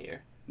happening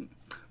here.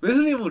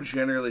 Resident Evil,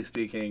 generally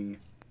speaking,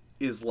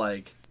 is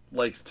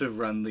likes to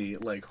run the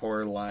like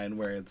horror line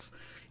where it's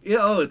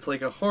it's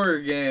like a horror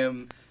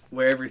game,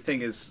 where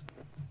everything it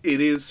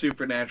is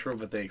supernatural,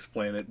 but they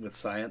explain it with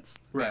science.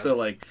 Right. So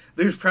like,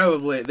 they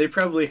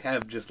probably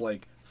have just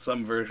like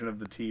some version of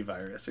the T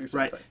virus or something.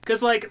 Right.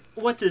 Because like,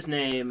 what's his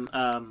name?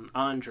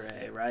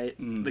 Andre, right?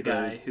 The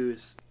guy right.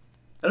 who's.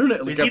 I don't know.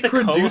 Is Like he a the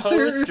producer co-host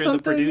or or the something?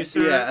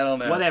 producer? Yeah, I don't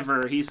know.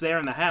 Whatever. He's there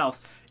in the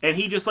house, and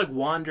he just like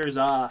wanders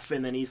off,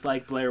 and then he's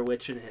like Blair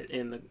Witch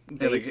in the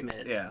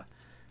basement. Yeah.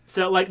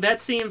 So like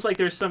that seems like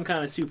there's some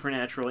kind of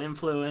supernatural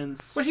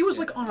influence. But he was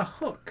like on a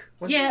hook.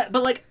 wasn't Yeah,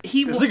 but like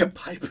he It was like a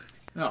pipe.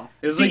 No.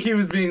 It was See- like he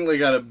was being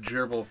like on a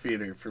gerbil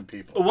feeder for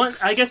people. One,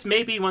 I guess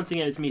maybe once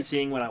again it's me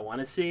seeing what I want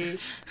to see,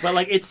 but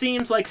like it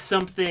seems like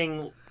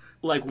something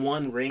like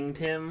one ringed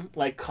him,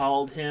 like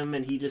called him,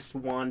 and he just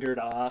wandered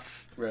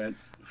off. Right.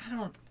 I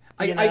don't.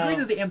 You I agree know.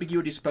 that the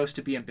ambiguity is supposed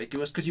to be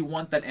ambiguous because you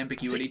want that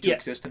ambiguity to yeah.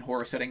 exist in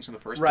horror settings in the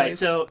first Right. place.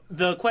 So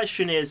the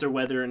question is, or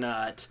whether or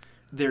not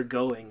they're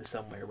going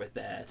somewhere with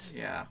that,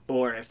 Yeah.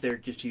 or if they're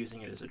just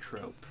using it as a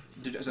trope.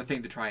 As a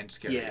thing to try and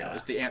scare you. Yeah.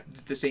 It's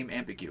the same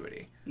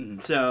ambiguity.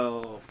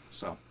 So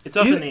So. it's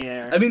up in the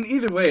air. I mean,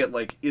 either way, it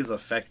like is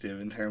effective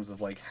in terms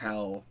of like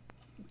how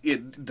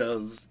it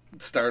does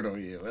startle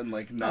you and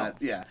like not.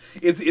 Yeah,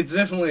 it's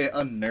definitely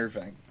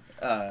unnerving.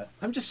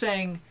 I'm just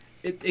saying,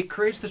 it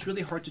creates this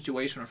really hard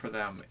situation for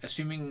them,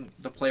 assuming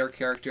the player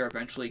character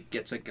eventually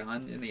gets a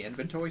gun in the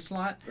inventory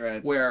slot.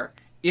 Right. Where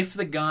if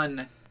the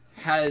gun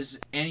has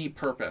any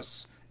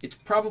purpose, it's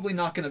probably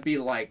not going to be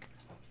like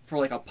for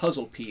like a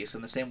puzzle piece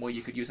in the same way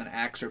you could use an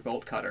axe or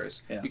bolt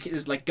cutters. Yeah.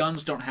 It's like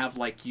guns don't have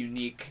like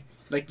unique,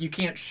 like you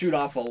can't shoot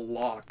off a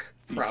lock.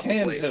 Probably.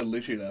 You can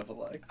totally shoot off a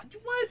leg.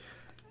 What?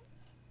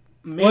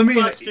 Well, I mean,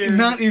 Mythbusters-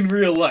 not in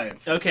real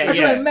life. Okay. That's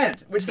yes. what I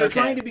meant. Which they're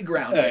Okay. trying to be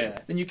grounded. Oh, yeah.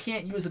 Then you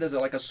can't use it as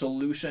a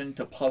solution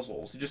to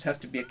puzzles. It just has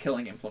to be a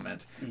killing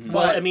implement. Mm-hmm.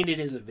 Well, But I mean, it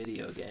is a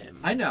video game.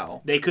 I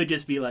know. They could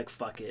just be like,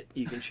 "Fuck it,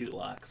 you can shoot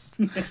locks."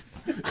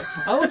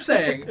 All I'm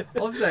saying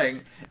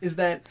is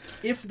that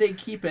if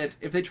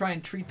they try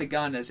and treat the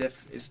gun as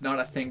if it's not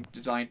a thing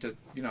designed to,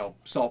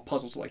 solve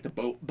puzzles like the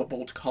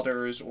bolt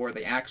cutters or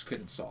the axe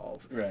couldn't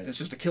solve. Right. And it's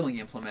just a killing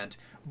implement.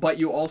 But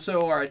you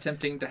also are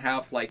attempting to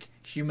have like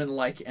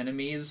human-like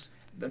enemies,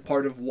 that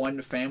part of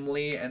one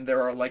family, and there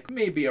are like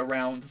maybe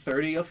around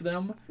 30 of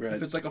them. Right.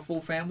 If it's like a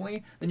full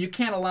family, then you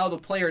can't allow the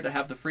player to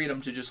have the freedom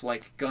to just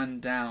like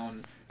gun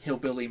down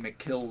Hillbilly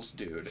McKill's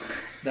dude.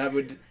 That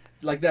would.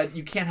 Like that,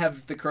 you can't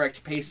have the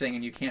correct pacing,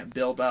 and you can't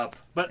build up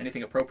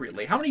anything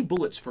appropriately. How many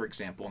bullets, for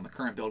example, in the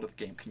current build of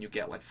the game can you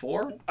get? Like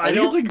 4? I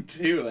think it's like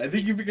 2. I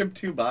think you pick up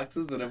 2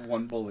 boxes that have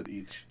 1 bullet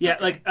each. Yeah,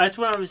 like that's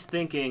what I was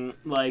thinking.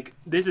 Like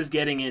this is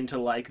getting into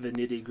like the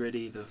nitty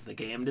gritty of the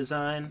game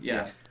design.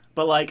 Yeah.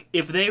 But like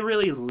if they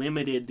really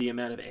limited the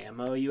amount of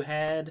ammo you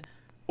had,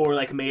 or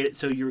like made it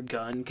so your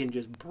gun can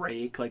just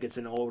break, like it's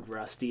an old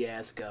rusty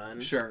ass gun.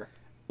 Sure.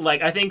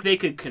 Like I think they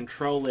could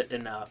control it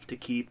enough to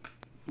keep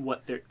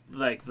what they're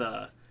like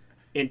the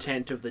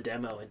intent of the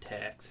demo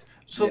intact.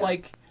 So, Yeah.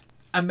 like,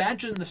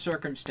 imagine the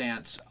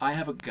circumstance: I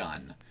have a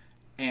gun,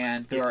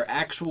 and there are Yes.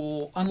 actual,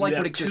 You unlike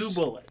have what exists.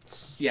 2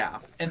 bullets, Yeah,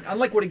 and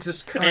unlike what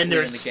exists currently and in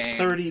there's the game.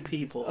 30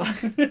 people.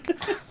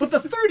 But the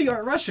 30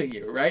 aren't rushing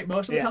you, right?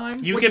 Most of the Yeah.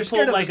 time, You what can you're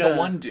scared pull, of is like, the a-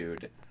 one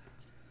dude.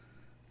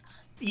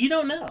 You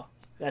don't know.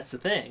 That's the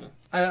thing.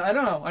 I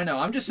don't know. I know.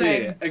 I'm just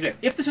saying. Yeah, okay.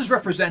 If this is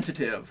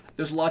representative,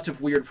 there's lots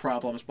of weird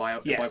problems by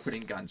Yes.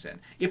 putting guns in.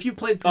 If you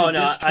played through Oh,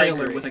 no, this I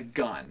trailer agree. with a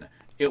gun,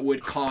 it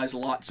would cause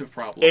lots of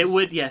problems. It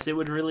would, yes, it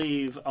would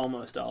relieve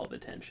almost all the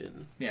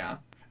tension. Yeah.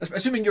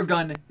 Assuming your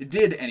gun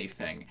did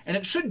anything, and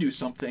it should do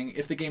something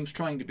if the game's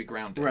trying to be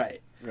grounded.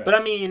 Right. Right. But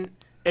I mean,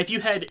 if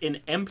you had an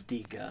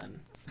empty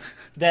gun,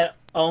 that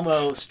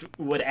almost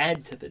would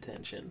add to the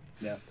tension.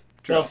 Yeah.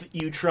 Of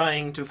you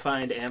trying to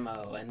find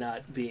ammo and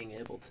not being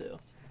able to.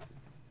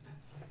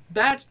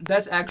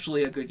 That's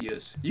actually a good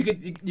use. You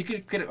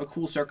could get a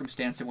cool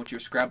circumstance in which you're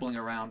scrabbling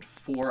around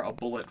for a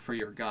bullet for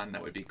your gun.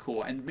 That would be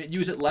cool, and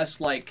use it less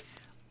like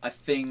a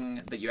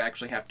thing that you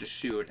actually have to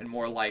shoot, and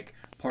more like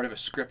part of a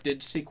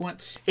scripted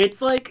sequence.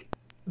 It's like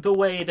the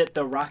way that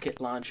the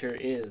rocket launcher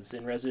is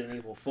in Resident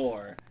Evil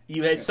 4.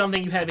 You had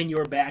something you have in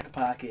your back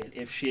pocket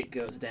if shit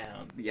goes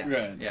down.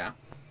 Yes. Right. Yeah.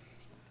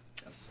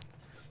 Yes.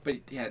 But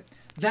yeah,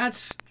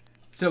 that's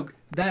so.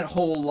 That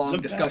whole long The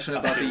discussion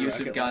back about the pocket use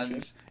of rocket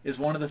guns is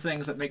one of the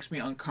things that makes me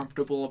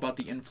uncomfortable about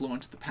the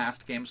influence of the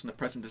past games and the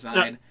present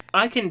design.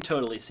 I can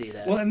totally see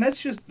that. Well, and that's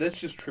just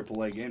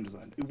AAA game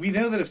design. We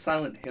know that if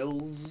Silent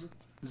Hills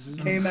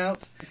came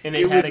out, and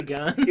it had a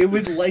gun. it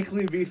would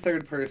likely be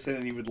third person,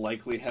 and you would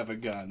likely have a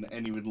gun,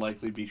 and you would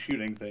likely be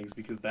shooting things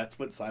because that's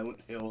what Silent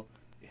Hill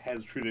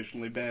has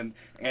traditionally been,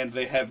 and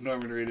they have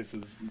Norman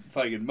Reedus'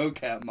 fucking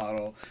mocap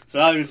model,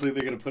 so obviously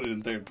they're going to put it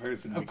in third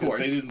person Of because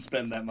course. they didn't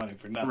spend that money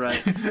for nothing.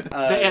 Right.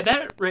 Uh,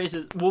 that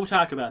raises... We'll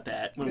talk about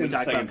that when we in the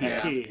talk about second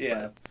half, PT.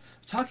 yeah.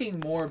 Talking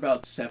more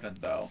about 7,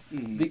 though,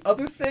 Mhm. the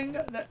other thing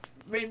that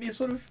made me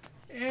sort of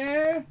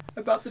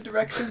about the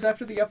directions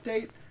after the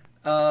update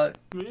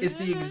is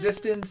the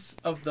existence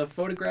of the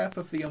photograph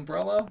of the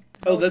umbrella.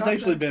 Oh, that's helicopter.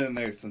 actually been in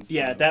there since.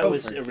 Yeah, the that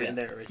first, was yeah. in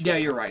there originally. Yeah,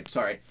 you're right.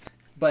 Sorry,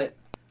 but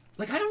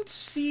like I don't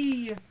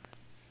see.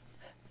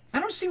 I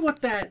don't see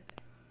what that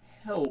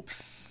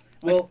helps.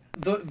 Well,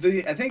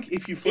 the I think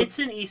if you flip, It's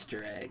an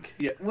Easter egg.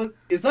 yeah, well,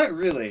 it's not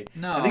really.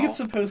 No. I think it's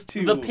supposed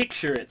to The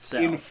picture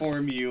itself.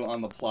 inform you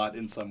on the plot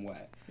in some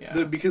way.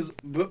 Yeah. Because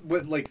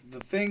what like the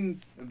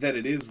thing that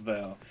it is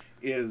though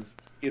is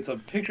it's a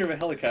picture of a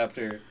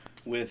helicopter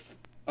with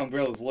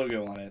Umbrella's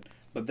logo on it.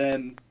 But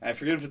then I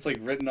forget if it's like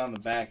written on the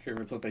back or if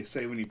it's what they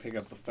say when you pick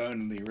up the phone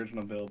in the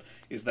original build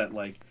is that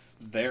like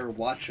they're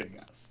watching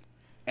us,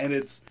 and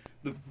it's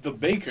the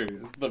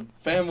Bakers, the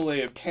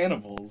family of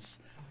cannibals,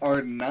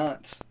 are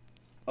not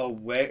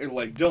aware,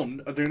 like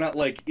they're not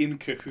like in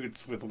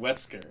cahoots with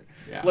Wesker.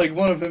 Yeah. Like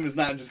one of them is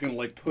not just gonna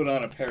like put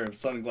on a pair of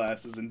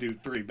sunglasses and do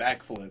 3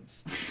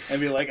 backflips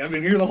and be like, I've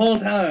been here the whole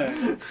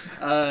time.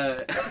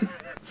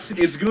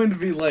 It's going to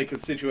be like a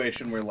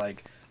situation where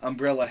like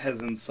Umbrella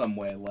has in some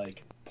way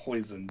like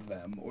poisoned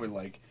them or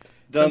like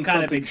done Some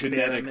kind of something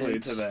genetically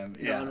experiment to them.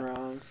 gone Yeah.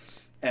 wrong.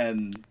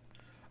 And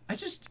I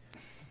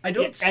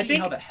don't Yeah, see I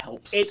think how that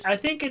helps. I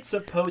think it's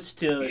supposed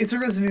to. it's a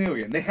Resident Evil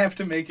game. They have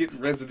to make it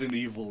Resident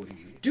Evil-y.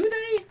 Do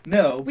they?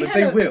 No, We but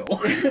had they a- will.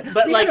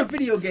 But we like, had a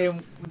video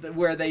game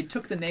where they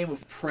took the name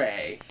of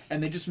Prey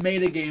and they just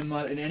made a game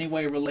not in any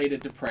way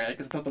related to Prey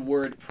because I thought the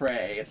word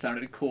Prey it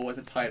sounded cool as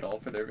a title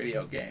for their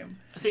video game.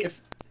 see,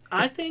 if-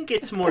 I think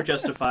it's more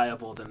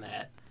justifiable than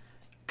that,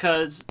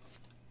 because,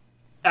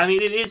 I mean,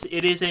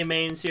 it is a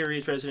main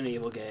series Resident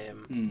Evil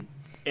game,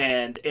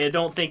 and I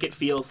don't think it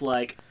feels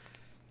like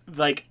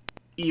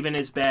even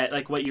as bad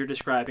like what you're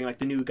describing, like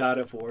the new God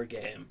of War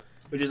game,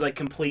 which is like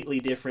completely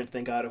different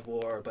than God of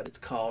War, but it's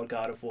called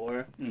God of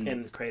War,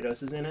 and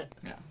Kratos is in it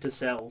to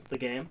sell the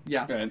game.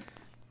 Yeah.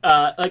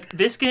 Right. Like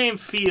this game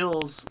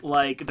feels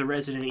like the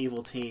Resident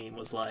Evil team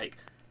was like,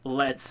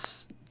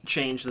 let's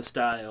change the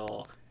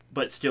style,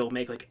 but still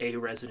make like a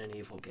Resident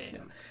Evil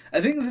game.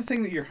 I think the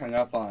thing that you're hung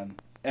up on,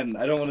 and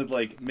I don't want to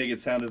like make it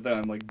sound as though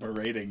I'm like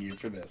berating you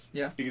for this,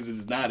 because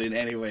it's not in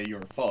any way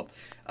your fault.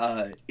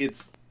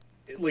 It's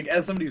like,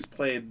 as somebody who's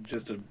played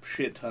just a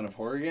shit ton of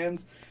horror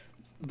games,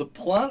 the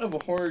plot of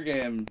a horror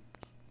game,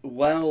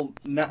 while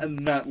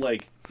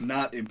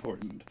not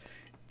important,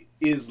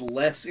 is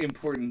less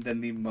important than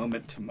the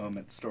moment to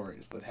moment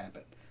stories that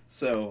happen.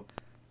 So,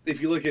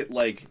 if you look at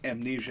like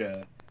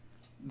Amnesia,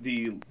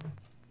 the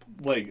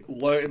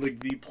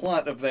the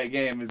plot of that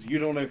game is you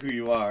don't know who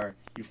you are,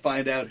 you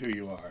find out who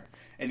you are,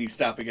 and you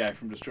stop a guy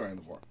from destroying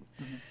the world.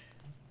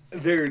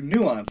 There are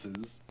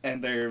nuances,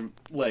 and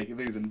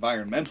there's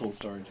environmental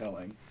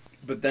storytelling,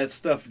 but that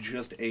stuff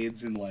just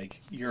aids in like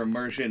your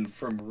immersion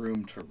from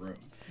room to room.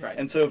 Right.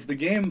 And so if the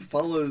game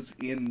follows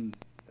in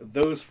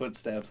those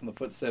footsteps and the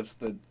footsteps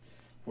that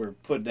were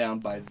put down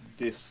by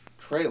this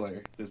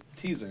trailer, this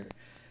teaser,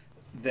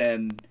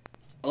 then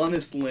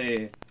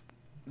honestly,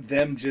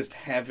 them just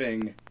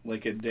having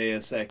like a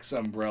Deus Ex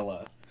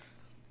Umbrella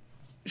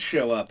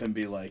show up and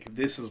be like,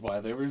 this is why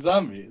there were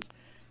zombies,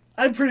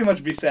 I'd pretty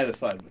much be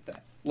satisfied with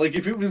that. Like,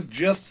 if it was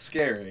just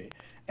scary,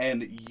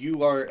 and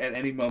you are at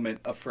any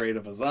moment afraid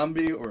of a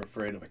zombie, or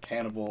afraid of a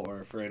cannibal,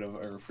 or afraid of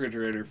a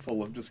refrigerator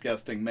full of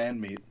disgusting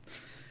man meat,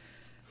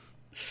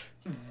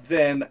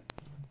 then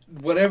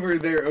whatever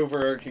their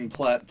overarching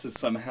plot to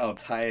somehow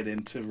tie it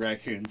into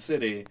Raccoon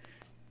City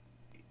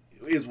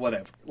is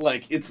whatever.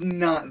 Like, it's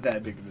not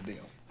that big of a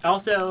deal.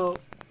 Also,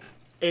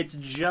 it's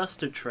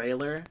just a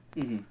trailer.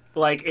 Mm-hmm.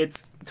 Like,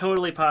 it's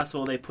totally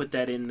possible they put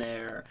that in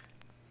there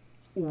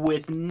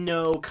with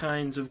no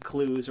kinds of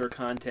clues or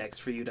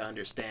context for you to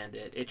understand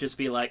it. It just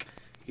be like,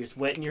 here's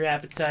whetting your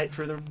appetite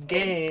for the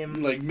game.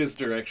 Like,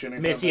 misdirection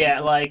or something. Yeah,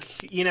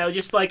 like, you know,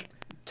 just like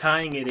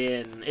tying it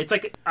in. It's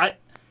like,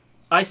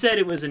 I said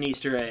it was an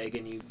Easter egg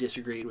and you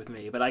disagreed with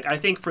me, but like, I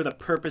think for the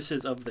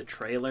purposes of the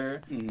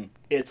trailer,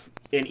 it's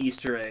an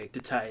Easter egg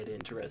to tie it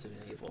into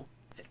Resident Evil.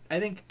 I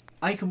think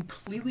I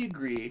completely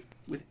agree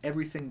with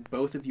everything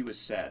both of you have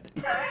said.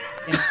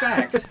 In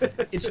fact,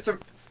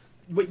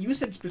 what you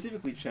said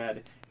specifically,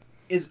 Chad,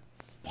 is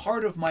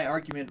part of my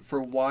argument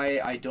for why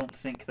I don't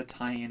think the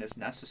tie-in is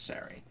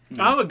necessary.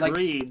 I'll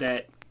agree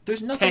that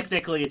there's nothing,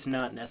 technically it's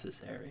not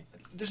necessary.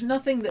 There's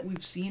nothing that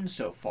we've seen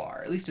so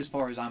far, at least as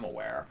far as I'm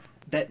aware,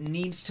 that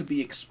needs to be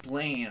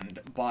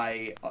explained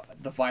by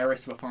the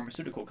virus of a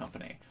pharmaceutical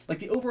company. Like,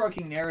 the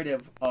overarching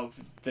narrative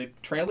of the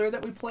trailer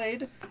that we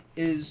played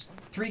is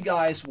 3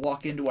 guys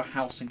walk into a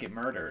house and get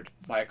murdered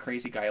by a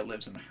crazy guy who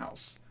lives in the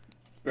house.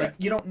 Right. Like,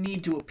 you don't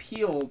need to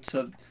appeal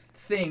to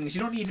things.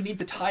 You don't even need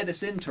to tie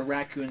this into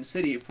Raccoon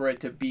City for it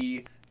to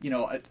be, you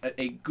know,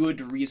 a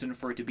good reason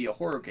for it to be a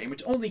horror game.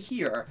 It's only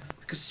here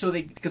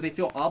because they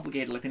feel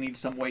obligated, like they need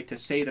some way to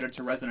say that it's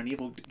a Resident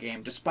Evil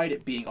game, despite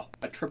it being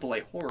a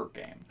AAA horror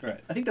game. Right.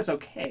 I think that's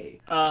okay.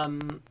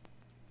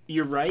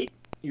 You're right.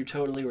 You're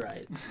totally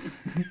right.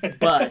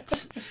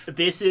 But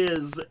this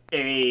is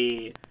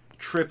a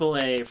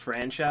AAA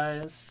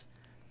franchise,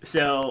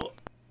 so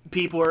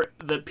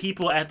the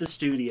people at the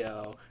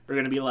studio are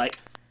going to be like,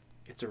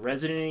 it's a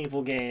Resident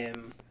Evil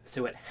game,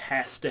 so it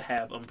has to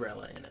have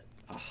Umbrella in it.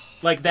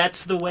 Like,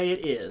 that's the way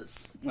it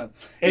is. Well,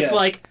 It's yeah.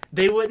 like,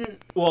 they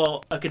wouldn't...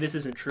 Well, okay, this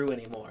isn't true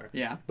anymore.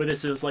 Yeah. But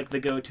this is, like, the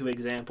go-to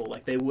example.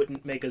 Like, they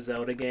wouldn't make a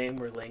Zelda game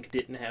where Link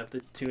didn't have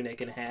the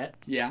tunic and hat,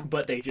 Yeah.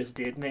 but they just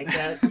did make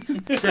that.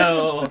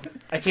 So,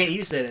 I can't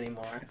use that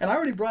anymore. And I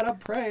already brought up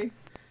Prey.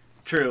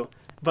 True.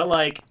 But,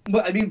 like,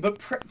 Well, I mean, but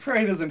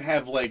Prey doesn't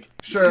have like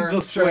Sure,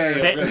 the sway.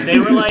 sure. they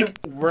were like,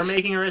 we're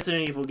making a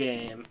Resident Evil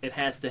game. It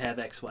has to have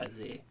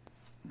XYZ.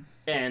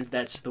 And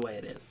that's the way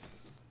it is.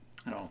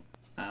 I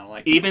don't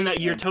like Even though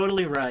you're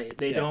totally right,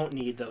 they Yeah. don't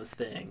need those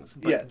things,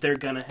 but Yeah. they're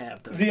gonna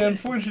have those. The things.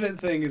 unfortunate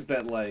thing is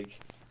that like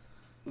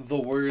the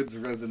words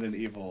Resident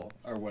Evil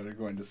are what are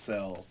going to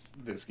sell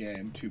this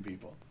game to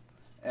people,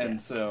 and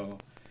Yes. so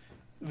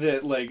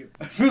that like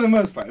for the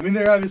most part, I mean,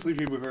 there are obviously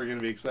people who are going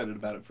to be excited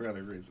about it for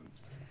other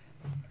reasons,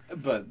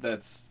 but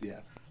that's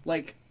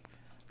like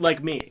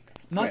like me.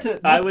 not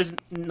Right. to. I was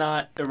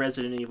not a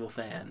Resident Evil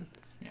fan,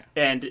 Yeah.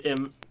 and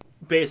am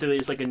basically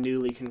just like a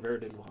newly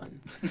converted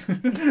one.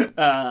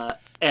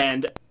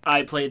 And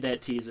I played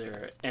that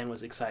teaser and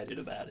was excited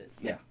about it.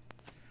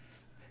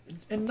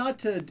 And not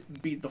to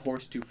beat the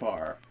horse too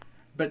far,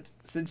 but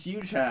since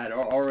you, Chad,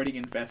 are already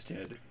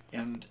invested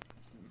in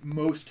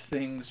most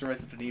things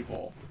Resident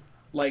Evil,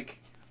 like,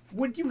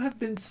 would you have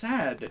been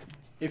sad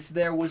if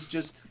there was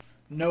just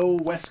no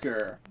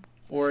Wesker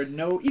or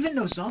even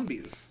no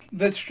zombies?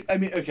 I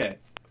mean, okay,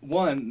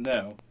 one,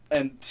 no,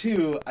 and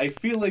two, I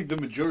feel like the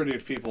majority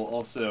of people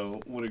also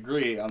would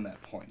agree on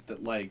that point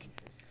that like.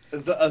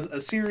 A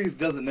series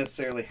doesn't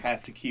necessarily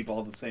have to keep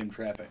all the same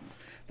trappings.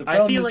 The I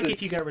problem feel is like that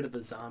if you got rid of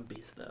the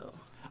zombies, though,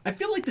 I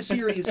feel like the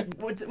series. What's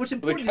Well, they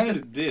important is kind that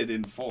of did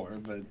in 4,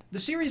 but the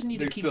series need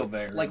to they're keep still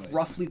there, like really.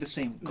 roughly the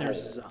same goal.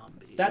 there's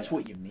zombies. That's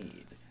what you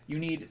need. You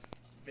need,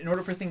 in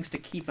order for things to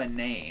keep a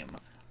name,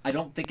 I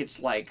don't think it's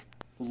like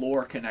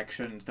lore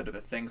connections that are the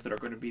things that are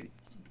going to be.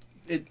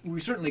 We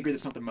certainly agree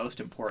that's not the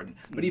most important,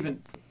 but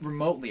even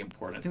remotely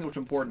important. I think what's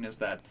important is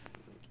that,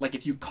 like,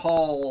 if you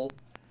call,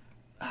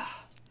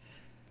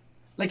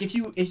 like if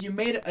you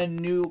made a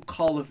new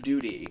Call of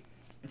Duty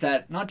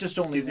that not just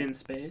only is in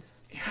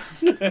space.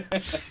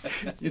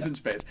 is in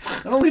space,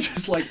 not only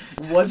just like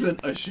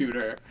wasn't a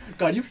shooter.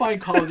 God, you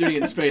find Call of Duty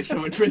in space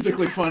so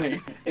intrinsically funny.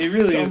 it really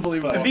It's is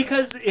unbelievable. fun.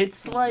 Because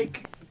it's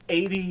like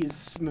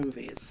 80s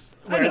movies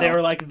I where they know.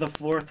 were like the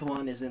fourth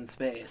one is in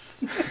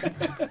space.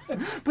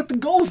 But the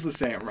goal's the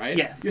same, right?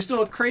 Yes. You're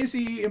still a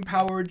crazy,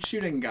 empowered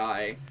shooting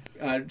guy,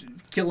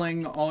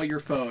 killing all your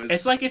foes.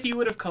 It's like if you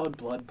would have called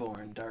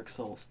Bloodborne Dark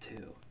Souls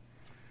 2.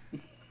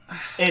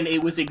 And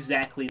it was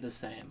exactly the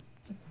same.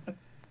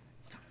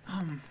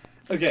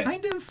 Okay.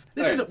 kind of.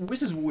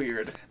 This is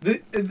weird.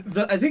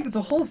 I think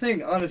the whole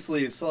thing,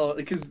 honestly, is solid,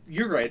 because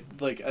you're right.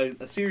 Like,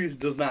 a series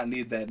does not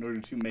need that in order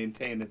to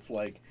maintain its,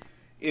 like,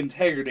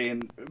 integrity,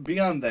 and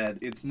beyond that,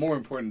 it's more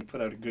important to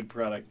put out a good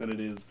product than it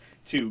is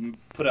to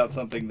put out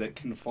something that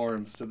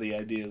conforms to the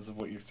ideas of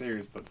what your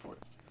series put forth.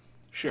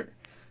 Sure.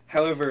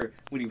 However,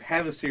 when you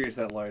have a series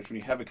that large, when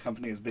you have a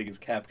company as big as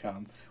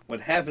Capcom, what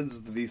happens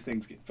is that these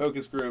things get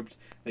focus grouped,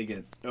 they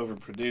get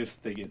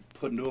overproduced, they get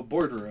put into a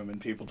boardroom,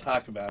 and people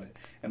talk about it.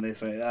 And they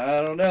say,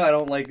 I don't know, I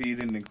don't like that you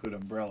didn't include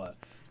Umbrella.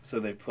 So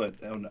they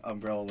put an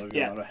Umbrella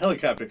logo on a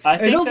helicopter. I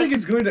don't think that's-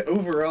 it's going to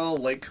overall,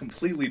 like,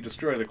 completely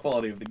destroy the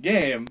quality of the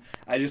game.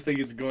 I just think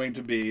it's going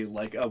to be,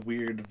 like, a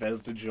weird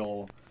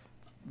vestigial,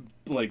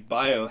 like,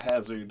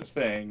 biohazard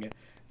thing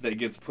that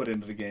gets put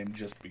into the game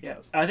just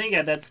because. I think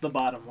that's the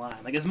bottom line.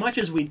 Like, as much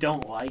as we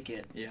don't like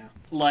it, Yeah.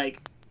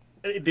 like,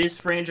 this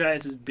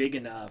franchise is big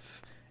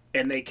enough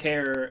and they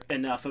care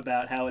enough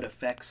about how it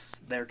affects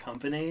their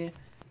company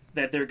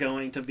that they're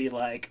going to be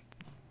like,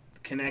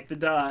 connect the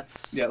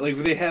dots. Yeah, like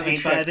they have a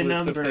Paint by the checklist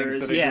of things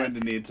numbers, that are yeah. going to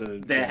need to.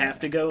 They have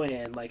to go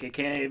in. Like, it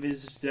can't, if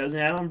it doesn't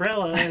have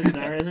Umbrella, it's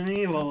not Resident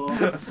Evil.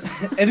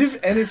 and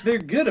if they're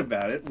good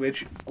about it,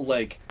 which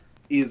like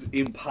is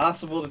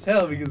impossible to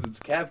tell because it's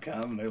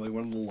Capcom and they're like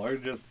one of the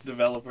largest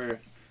developer,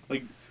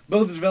 like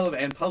both develop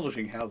and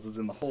publishing houses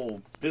in the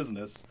whole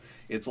business.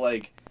 It's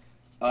like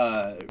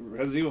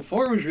Resident Evil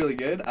 4 was really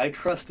good. I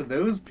trust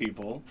those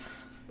people.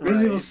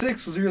 Resident Evil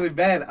 6 was really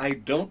bad. I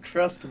don't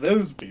trust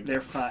those people.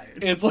 They're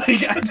fired. It's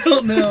like, I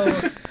don't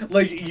know.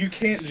 Like, you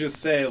can't just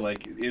say,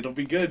 like, it'll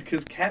be good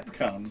because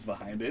Capcom's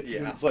behind it.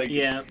 Yeah. It's like,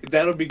 Yeah.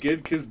 that'll be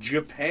good because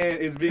Japan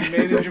is being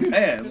made in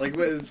Japan. Like,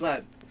 it's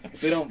not,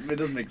 it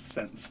doesn't make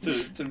sense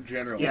to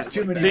generalize. Yeah. It's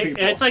too many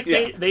people. It's like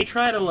Yeah. they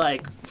try to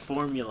like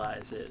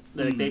formalize it.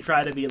 Like they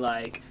try to be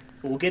like,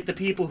 we'll get the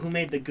people who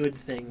made the good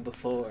thing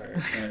before,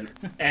 Right.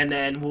 and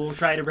then we'll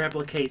try to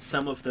replicate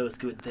some of those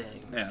good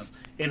things,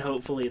 Yeah. and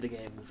hopefully the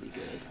game will be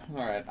good.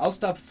 All right, I'll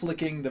stop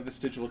flicking the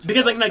vestigial.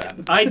 Because tails like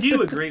then. I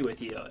do agree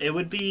with you. It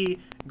would be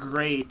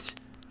great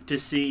to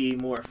see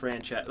more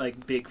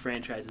big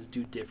franchises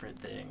do different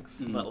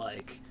things, but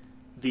like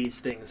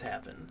these things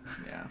happen.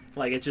 Yeah.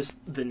 Like it's just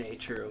the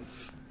nature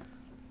of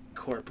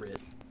corporate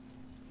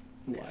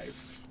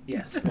Life.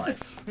 Yes,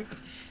 life.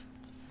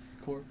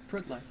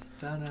 Corporate life.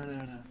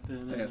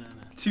 Da-na-na-na.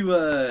 To,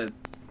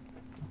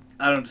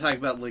 I don't know, talk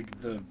about, like,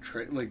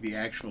 the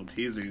actual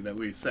teaser that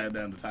we sat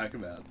down to talk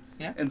about.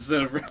 Yeah.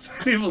 instead of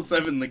Resident Evil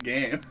 7 the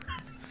game.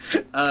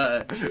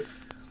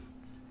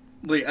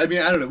 Like, I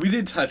mean, I don't know. We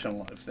did touch on a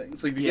lot of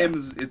things. Like, the game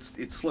is,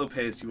 it's slow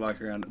paced. You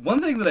walk around.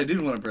 One thing that I did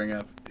want to bring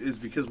up is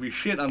because we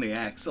shit on the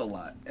axe a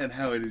lot and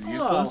how it is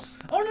useless.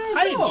 Oh no!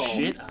 I didn't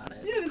shit on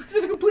it. Yeah, it's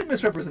a complete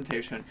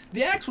misrepresentation.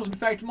 The axe was, in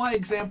fact, my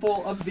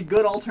example of the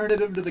good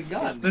alternative to the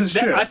gun. That's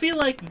true. I feel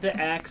like the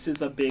axe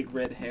is a big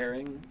red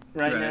herring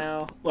right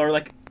now, or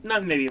like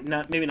maybe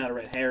not a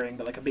red herring,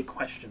 but like a big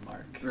question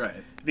mark. Right.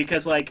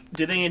 Because like,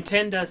 do they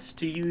intend us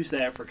to use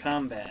that for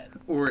combat?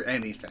 Or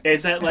anything.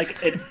 Is that like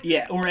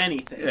or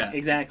anything? Yeah.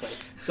 Exactly.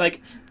 It's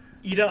like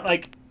you don't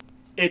like.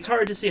 It's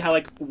hard to see how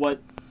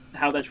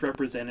how that's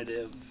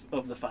representative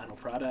of the final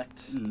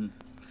product. Mm.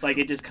 Like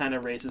it just kind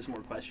of raises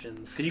more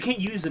questions because you can't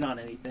use it on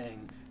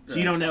anything, so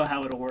you Right. don't know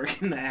how it'll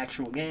work in the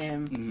actual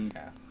game. Mhm.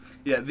 Yeah.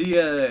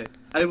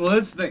 Yeah, well,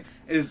 that's the thing,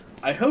 is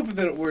I hope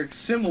that it works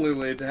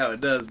similarly to how it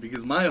does,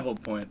 because my whole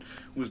point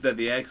was that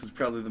the axe is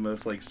probably the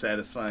most, like,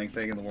 satisfying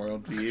thing in the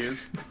world to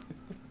use.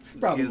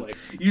 Probably.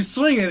 Because you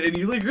swing it, and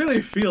you, like, really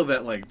feel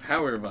that, like,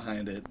 power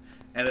behind it,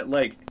 and it,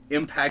 like,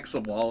 impacts a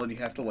wall, and you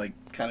have to, like,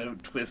 kind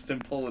of twist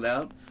and pull it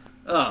out.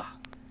 Oh,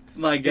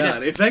 my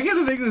God. If that kind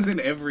of thing was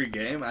in every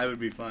game, I would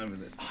be fine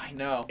with it. I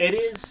know. It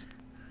is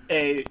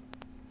a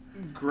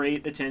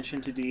great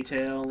attention to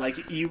detail. Like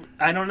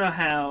I don't know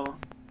how.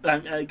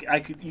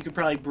 You could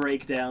probably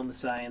break down the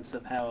science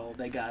of how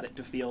they got it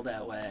to feel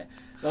that way.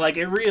 But like,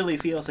 it really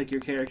feels like your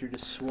character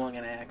just swung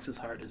an axe as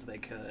hard as they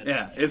could.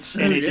 Yeah, it's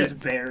so and it good. just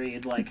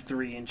buried like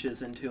 3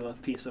 inches into a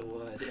piece of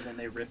wood, and then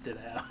they ripped it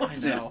out. I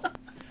know.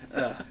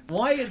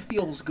 Why it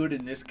feels good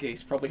in this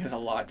case probably has a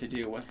lot to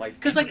do with like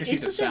Because like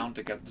intricacies of sound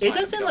to get it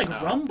doesn't like know.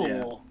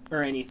 rumble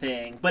or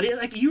anything, but it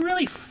like you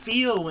really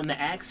feel when the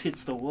axe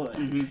hits the wood.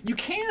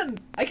 Mm-hmm.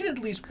 I can at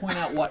least point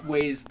out what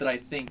ways that I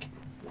think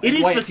It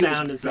is why the it feels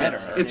sound design.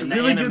 better. It's and the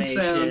really good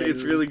sound, animation.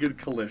 it's really good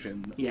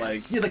collision. Yes.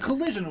 Like, Yeah, the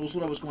collision was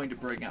what I was going to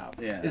bring up.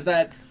 Yeah. Is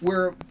that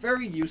we're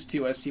very used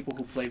to, as people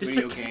who play Does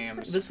video the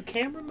games, Does the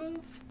camera move?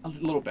 a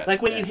little bit.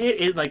 Like when Yeah. you hit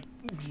it, like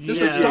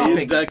Just yeah, the stopping.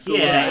 It ducks a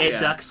Yeah, lot, it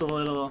ducks a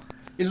little.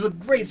 It's a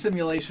great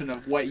simulation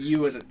of what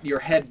you as your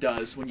head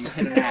does when you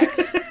hit an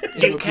axe. into Yeah, a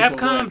piece of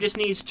Capcom wood. just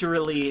needs to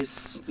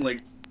release Like,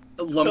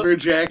 a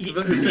lumberjack you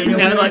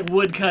simulator. know, like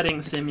wood cutting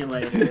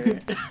simulator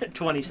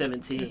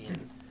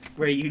 2017,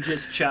 where you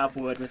just chop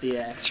wood with the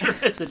axe for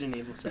Resident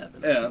Evil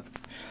 7. Yeah.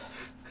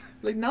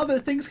 Like now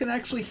that things can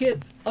actually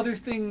hit other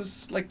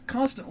things like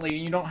constantly,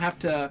 and you don't have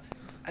to.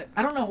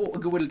 I don't know a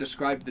good way to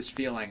describe this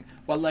feeling,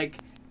 but like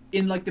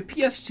in like the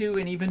PS2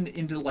 and even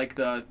into like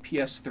the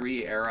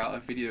PS3 era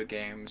of video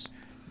games,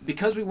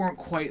 because we weren't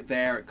quite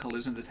there at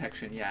collision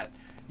detection yet,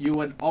 you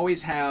would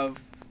always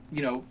have,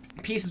 you know,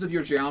 pieces of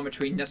your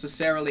geometry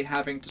necessarily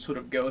having to sort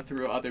of go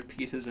through other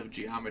pieces of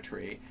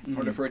geometry in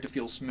order for it to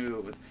feel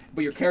smooth,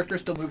 but your character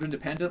still moved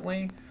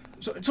independently.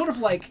 So it's sort of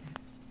like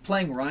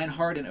playing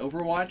Reinhardt in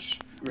Overwatch,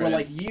 where Right.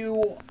 like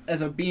you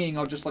as a being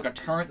are just like a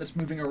turret that's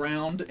moving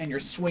around, and you're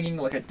swinging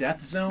like a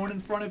death zone in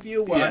front of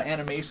you, while Yeah.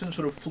 animation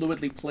sort of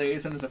fluidly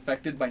plays and is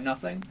affected by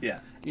nothing. Yeah.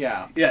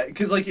 Yeah. Yeah,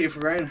 because, like, if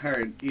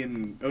Reinhardt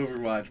in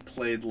Overwatch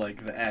played,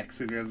 like, the axe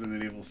in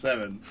Resident Evil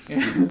 7,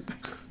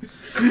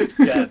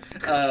 yeah,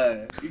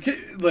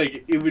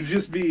 like, it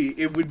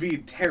would be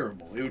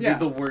terrible. It would Yeah. be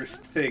the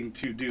worst thing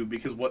to do,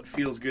 because what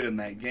feels good in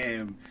that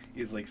game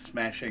is, like,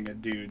 smashing a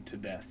dude to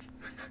death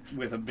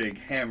with a big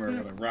hammer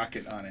with a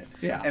rocket on it.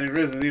 Yeah. And in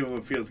Resident Evil,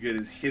 what feels good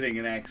is hitting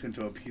an axe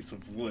into a piece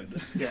of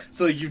wood. Yeah.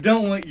 So, like, you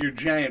don't want your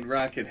giant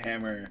rocket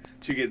hammer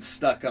to get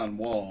stuck on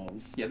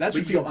walls. Yeah, that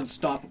should But you- feel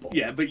unstoppable.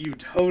 Yeah, but you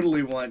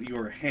totally want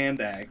your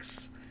hand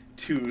axe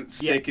to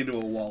stick into a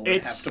wall and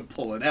It's- have to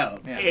pull it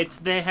out. Yeah.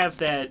 They have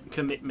that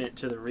commitment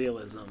to the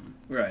realism,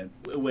 Right.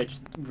 which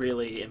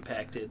really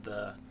impacted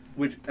the.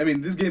 Which, I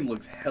mean, this game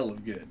looks hella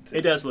good. Too.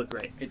 It does look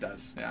great. It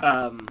does.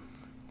 Yeah.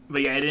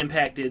 But yeah, it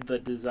impacted the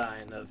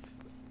design of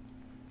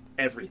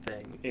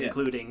everything, Yeah.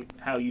 including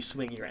how you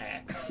swing your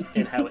axe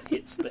and how it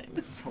hits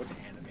things. So it's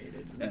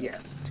animated. Yeah.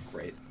 Yes. It's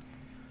great.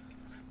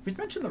 We've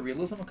mentioned the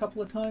realism a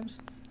couple of times.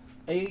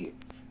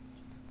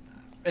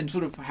 And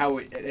sort of how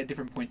at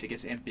different points it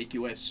gets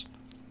ambiguous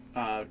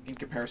in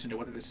comparison to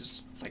whether this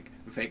is like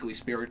vaguely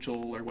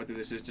spiritual or whether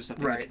this is just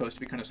something that's Right. supposed to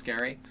be kind of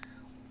scary.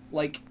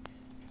 Like,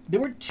 there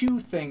were two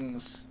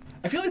things.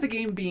 I feel like the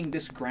game being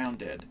this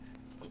grounded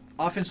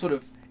often sort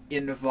of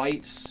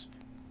invites.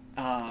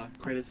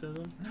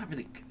 Criticism, Not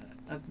really.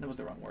 That was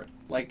the wrong word.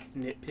 Like,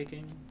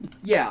 nitpicking.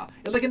 yeah,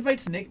 it like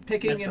invites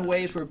nitpicking That's in fine.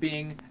 ways where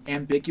being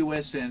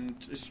ambiguous and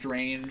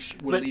strange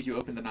would But- leave you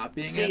open to not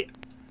being See, it.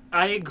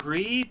 I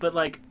agree, but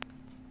like,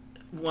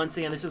 once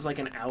again, this is like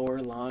an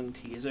hour-long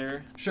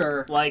teaser.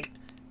 Sure, Like,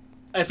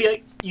 I feel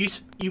like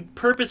you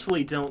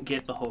purposefully don't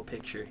get the whole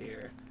picture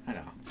here. I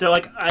know. So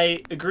like,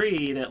 I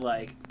agree that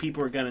like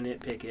people are gonna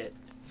nitpick it,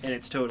 and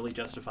it's totally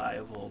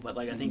justifiable. But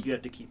like, I think you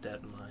have to keep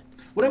that in mind.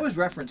 What I was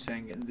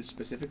referencing in this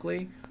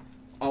specifically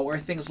are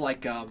things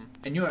like,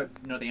 and you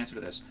know the answer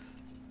to this.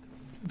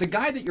 the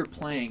guy that you're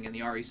playing in the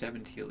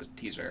RE7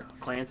 teaser,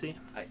 Clancy.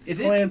 is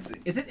Clancy.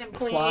 it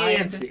implied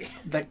Clancy.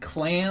 that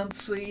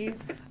Clancy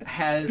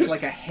has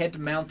like a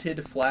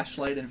head-mounted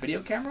flashlight and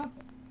video camera?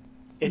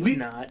 It's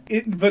not.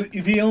 But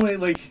the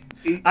only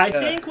I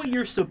think what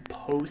you're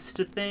supposed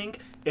to think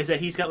is that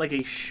he's got like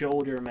a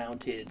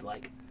shoulder-mounted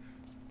like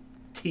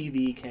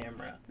TV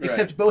camera.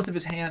 Except both of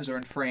his hands are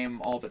in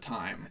frame all the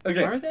time.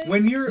 Okay, Are they?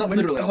 when you're Not when,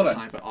 literally all hold the on.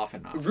 time, but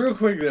often enough. Real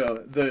quick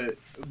though,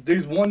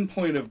 there's one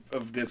point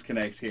of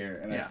disconnect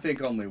here, and I Yeah.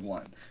 think only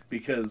one,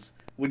 because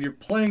when you're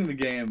playing the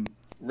game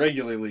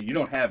regularly, you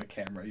don't have a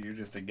camera. You're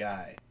just a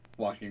guy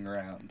walking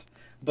around.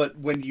 But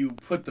when you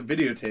put the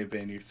videotape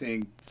in, you're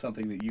seeing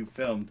something that you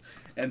filmed,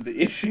 and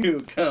the issue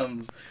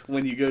comes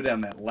when you go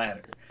down that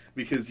ladder,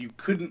 because you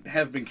couldn't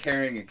have been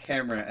carrying a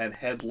camera at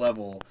head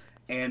level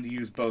and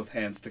use both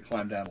hands to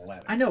climb down a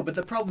ladder. I know, but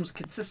the problem's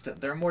consistent.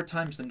 There are more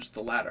times than just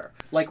the ladder.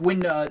 Like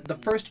when the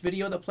first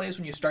video that plays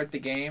when you start the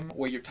game,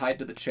 where you're tied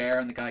to the chair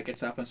and the guy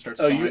gets up and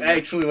starts. Oh, sawing you it.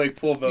 actually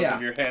pull both Yeah.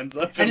 of your hands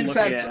up, And in look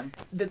fact, at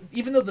it.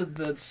 even though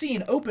the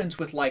scene opens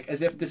with like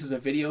as if this is a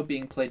video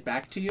being played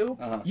back to you,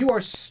 Uh-huh. you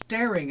are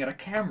staring at a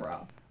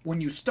camera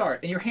when you start,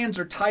 and your hands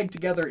are tied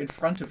together in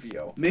front of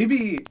you.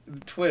 Maybe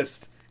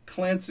twist.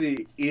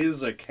 Clancy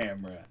is a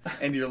camera,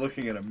 and you're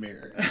looking at a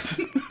mirror.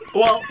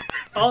 Well,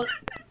 lol.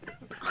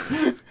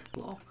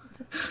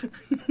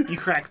 You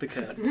cracked the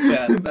code.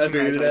 Yeah, I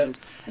figured it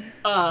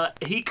out.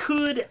 He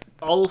could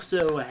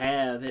also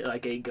have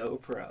like a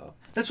GoPro.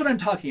 That's what I'm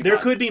talking There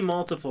about. could be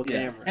multiple Yeah.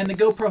 cameras. And the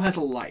GoPro has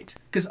a light,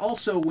 because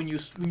also when you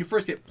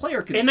first get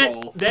player And that-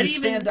 control, that you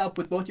even- stand up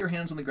with both your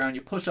hands on the ground,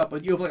 you push up,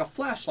 and you have like a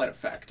flashlight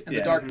effect in Yeah.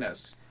 the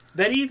darkness.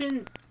 That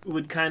even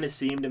would kind of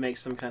seem to make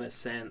some kind of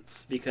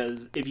sense,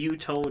 because if you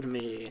told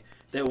me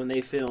that when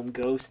they film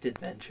Ghost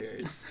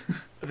Adventures,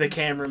 the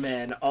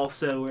cameramen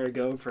also wear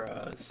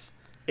GoPros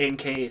in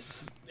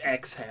case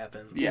X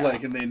happens. Yeah.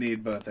 Like, and they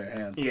need both their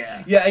hands.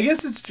 Yeah. Yeah, I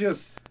guess it's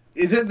just...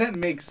 that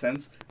makes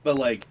sense, but,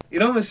 like,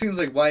 it almost seems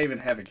like why even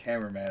have a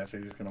cameraman if they're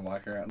just gonna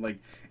walk around? Like,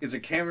 is a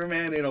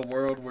cameraman in a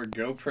world where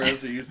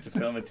GoPros are used to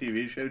film a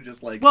TV show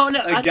just like Well,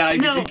 no, a guy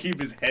no. who can keep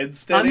his head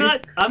steady?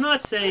 I'm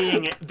not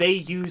saying they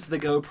use the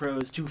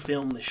GoPros to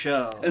film the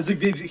show. It's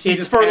like he It's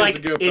just for has like a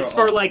GoPro it's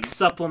for on. like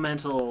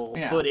supplemental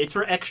Yeah. footage. It's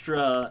for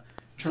extra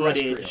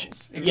footage.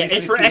 Terrestrials. In Yeah, case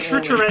it's they for see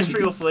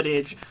extraterrestrial aliens.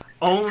 footage.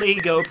 Only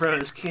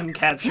GoPros can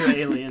capture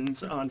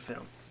aliens on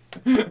film.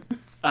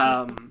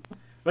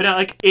 But no,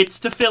 like it's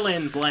to fill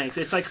in blanks.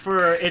 It's like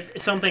for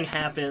if something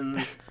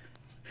happens,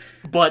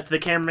 but the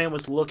cameraman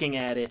was looking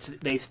at it,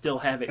 they still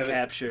have it Have it-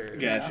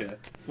 captured. Gotcha.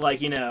 Like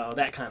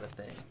that kind of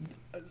thing.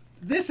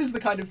 This is the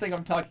kind of thing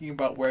I'm talking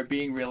about, where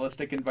being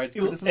realistic invites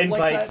criticism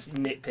Invites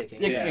like that.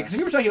 nitpicking. Yeah, Yeah. because if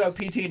we were talking about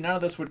PT, none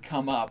of this would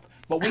come up.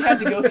 But we had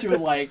to go through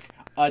like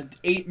a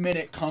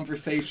 8-minute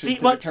conversation See,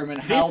 to well, determine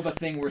how this- the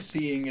thing we're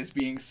seeing is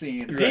being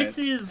seen. Right. This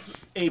is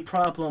a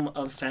problem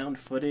of found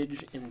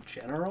footage in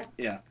general.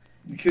 Yeah,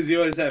 because you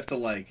always have to,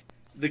 like,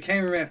 the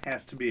cameraman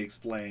has to be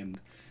explained,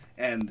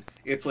 and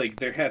it's like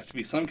there has to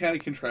be some kind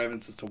of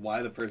contrivance as to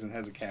why the person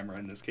has a camera.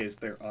 In this case,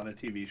 they're on a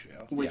TV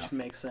show. Which Yeah.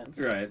 makes sense.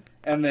 Right.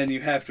 And then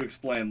you have to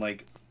explain,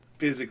 like,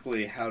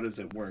 physically how does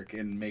it work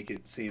and make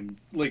it seem,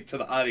 like, to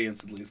the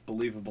audience at least,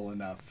 believable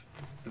enough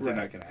that they're Right.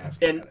 not going to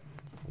ask And- about it.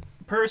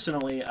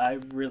 Personally, I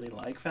really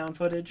like found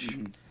footage,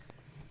 Mhm.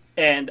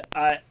 and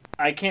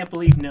I can't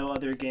believe no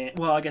other game.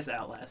 Well, I guess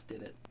Outlast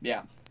did it,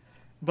 Yeah.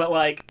 but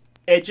like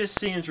it just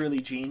seems really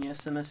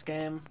genius in this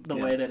game, the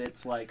Yeah. way that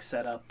it's like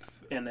set up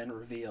and then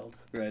revealed.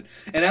 Right.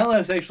 And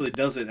Outlast actually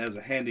does it as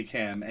a handy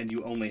cam, and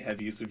you only have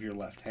use of your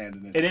left hand.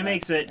 And And it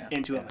makes it Yeah.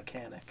 into a Yeah.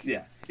 mechanic.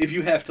 Yeah. If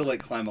you have to, like,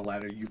 climb a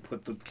ladder, you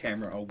put the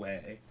camera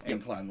away and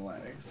Yep. climb the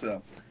ladder.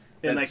 So,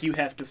 And like that's- you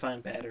have to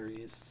find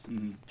batteries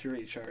Mhm. to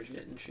recharge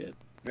it and shit.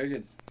 Very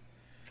good.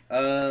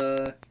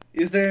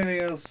 Is there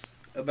anything else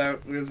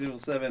about Resident Evil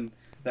 7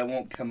 that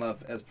won't come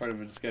up as part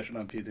of a discussion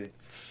on PT?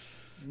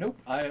 Nope.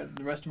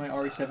 The rest of my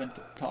RE7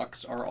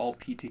 talks are all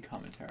PT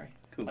commentary.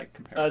 Cool. Like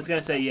comparisons. I was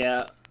gonna say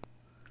yeah.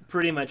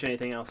 Pretty much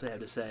anything else I have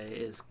to say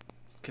is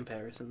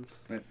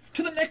comparisons.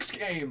 To the next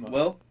game!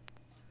 Well,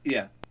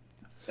 yeah,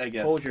 I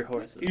guess. Hold your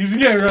horses. You just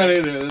get right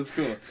into it. That's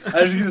cool.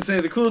 I was gonna say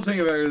the cool thing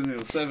about Resident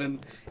Evil 7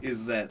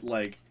 is that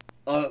like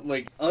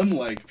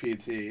unlike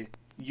PT,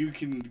 you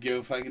can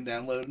go fucking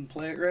download and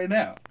play it right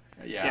now.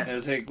 Yeah. Yes.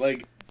 It'll take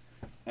like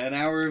an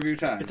hour of your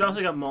time. It's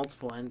also got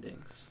multiple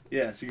endings.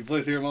 Yeah, so you can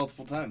play through it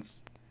multiple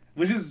times,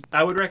 which is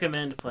I would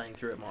recommend playing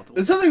through it multiple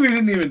it's something we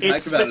didn't even talk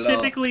It's about at all.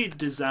 specifically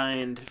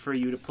designed for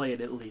you to play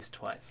it at least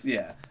twice.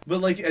 Yeah,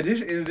 but like in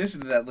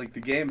addition to that, like the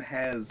game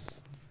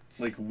has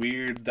like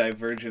weird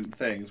divergent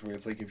things where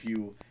it's like if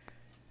you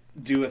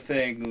do a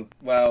thing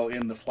while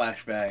in the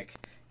flashback,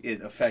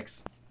 it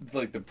affects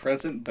like the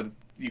present, but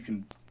you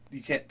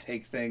can't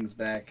take things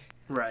back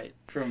Right.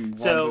 from one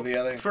So, to the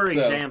other. for So-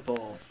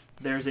 example,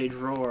 there's a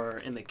drawer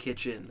in the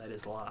kitchen that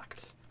is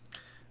locked.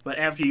 But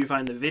after you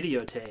find the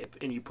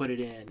videotape and you put it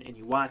in and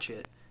you watch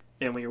it,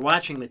 and when you're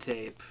watching the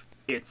tape,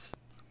 it's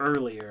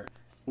earlier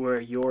where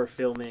you're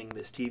filming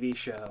this TV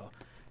show.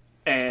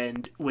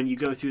 And when you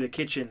go through the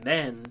kitchen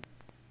then,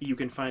 you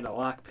can find a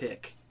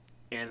lockpick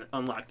and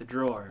unlock the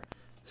drawer.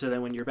 So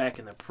then when you're back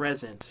in the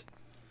present,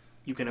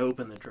 you can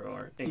open the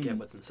drawer and get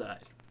what's inside.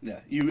 Yeah,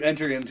 you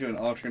enter into an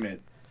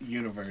alternate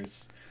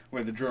universe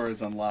where the drawer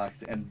is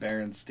unlocked and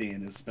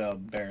Berenstein is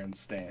spelled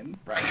Berenstain.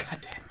 Right. God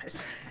damn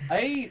it.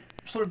 I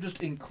sort of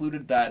just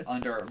included that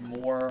under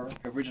more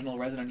original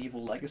Resident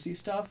Evil Legacy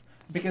stuff,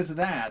 because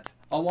that,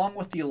 along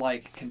with the,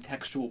 like,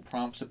 contextual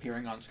prompts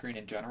appearing on screen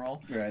in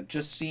general, Right.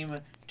 just seem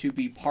to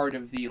be part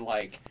of the,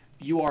 like,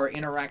 you are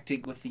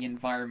interacting with the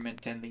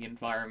environment and the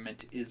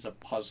environment is a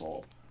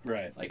puzzle.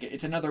 Right. Like,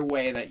 it's another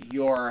way that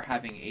you're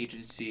having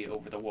agency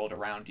over the world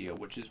around you,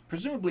 which is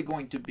presumably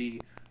going to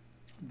be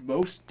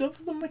most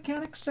of the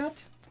mechanic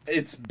set.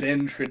 It's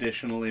been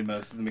traditionally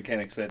most of the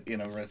mechanics set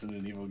in a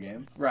Resident Evil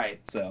game.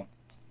 Right. So,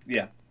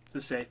 yeah. It's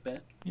a safe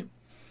bet.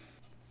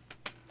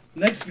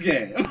 Next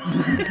game.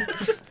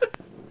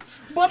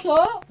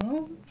 Butler!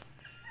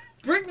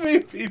 Bring me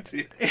a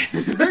PT.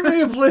 Bring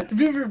me a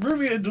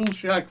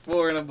DualShock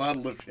 4 and a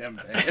bottle of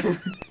champagne.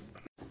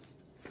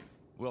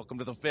 Welcome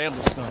to the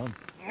family, son.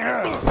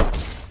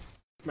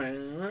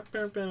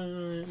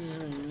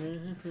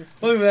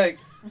 We'll be back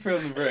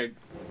from the break.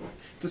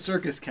 It's a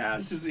circus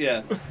cast. This is,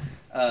 yeah.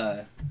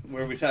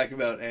 Where we talk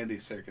about Andy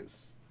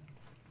Serkis.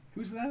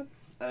 Who's that?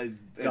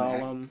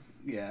 Gollum.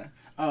 Yeah.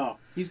 Oh,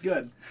 he's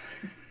good.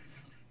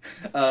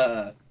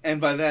 And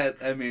by that,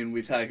 I mean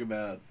we talk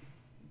about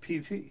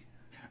PT.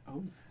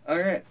 Oh.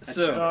 Alright,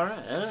 so...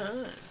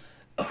 Alright.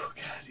 Oh,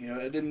 God, you know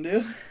what I didn't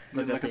do?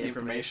 Look at the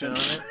information. on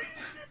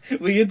it.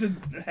 We get to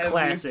have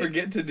Classic. we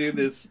forget to do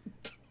this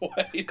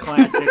twice.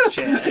 Classic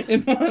Chad.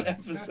 In one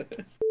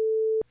episode.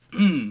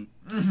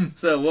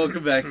 So,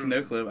 welcome back to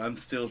No Clip. I'm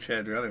still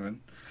Chad Rutherman.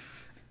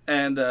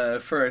 And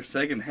for our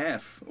second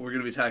half, we're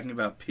going to be talking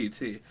about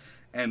PT.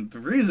 And the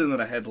reason that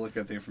I had to look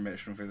up the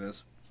information for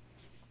this,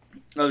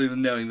 other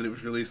than knowing that it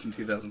was released in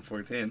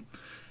 2014,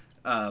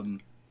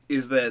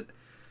 is that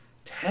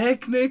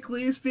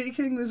technically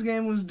speaking, this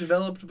game was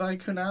developed by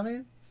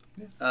Konami.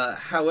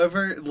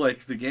 However,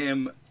 like, the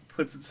game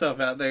puts itself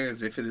out there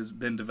as if it has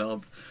been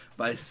developed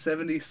by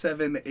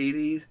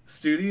 7780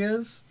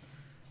 Studios.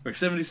 Or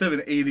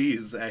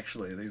 7780s,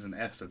 actually. There's an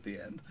S at the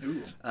end.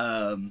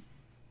 Ooh.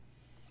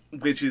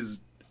 Which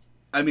is,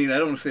 I mean, I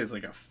don't want to say it's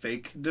like a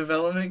fake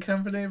development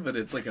company, but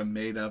it's like a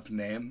made-up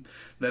name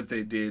that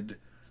they did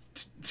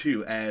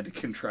to add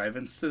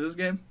contrivance to this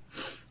game.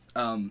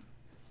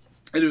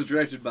 It was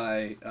directed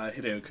by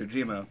Hideo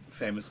Kojima,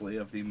 famously,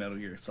 of the Metal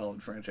Gear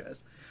Solid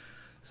franchise.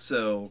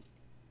 So,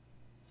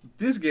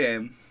 this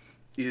game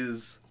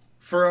is,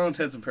 for all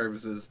intents and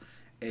purposes,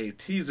 a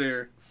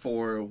teaser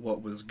for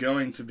what was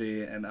going to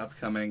be an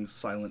upcoming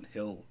Silent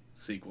Hill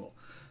sequel,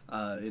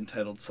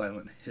 entitled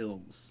Silent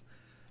Hills.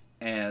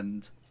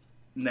 And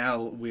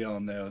now we all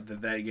know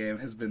that that game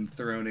has been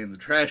thrown in the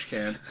trash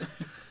can.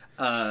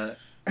 But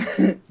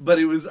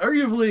it was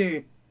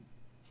arguably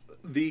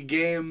the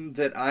game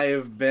that I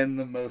have been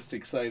the most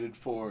excited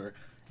for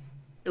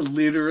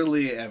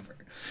literally ever.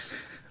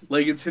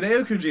 Like, it's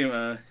Hideo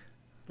Kojima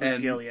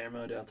and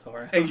Guillermo del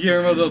Toro. and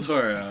Guillermo del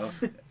Toro.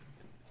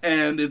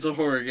 And it's a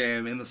horror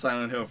game in the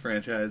Silent Hill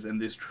franchise,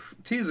 and this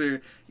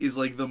teaser is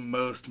like the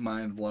most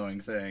mind-blowing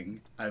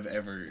thing I've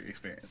ever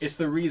experienced. It's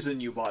the reason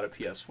you bought a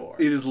PS4.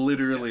 It is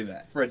literally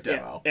that. For a Yeah.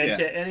 demo. And Yeah.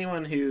 to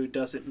anyone who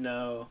doesn't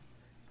know,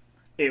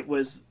 it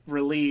was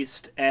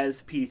released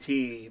as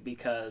PT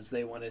because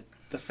they wanted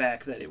the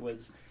fact that it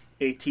was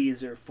a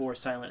teaser for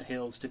Silent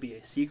Hills to be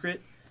a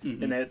secret,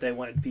 and that they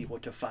wanted people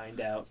to find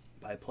out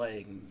by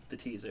playing the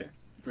teaser.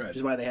 Right. Which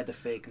is why they had the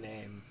fake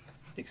name,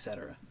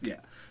 etc. Yeah.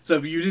 So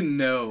if you didn't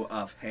know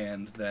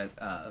offhand that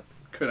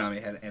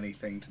Konami had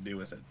anything to do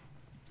with it.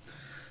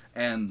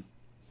 And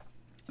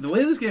the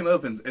way this game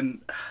opens,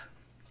 and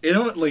you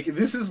know, like,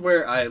 this is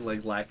where I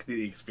like lack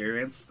the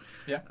experience.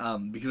 Yeah.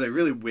 Because I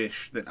really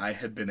wish that I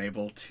had been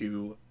able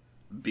to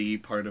be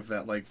part of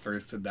that, like,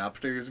 first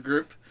adopters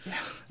group. Yeah.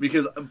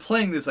 Because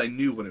playing this, I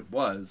knew what it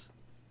was.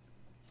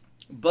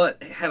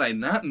 But had I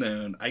not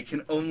known, I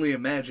can only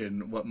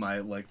imagine what my,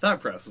 like,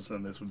 thought process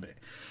on this would be.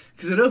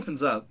 Because it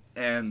opens up,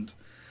 and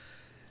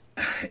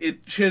it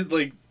should,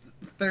 like,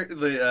 the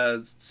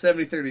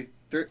 70-30...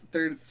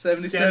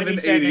 77,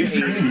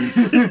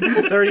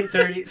 80s. 30,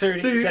 30,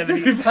 30,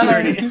 70,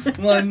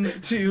 30. 1,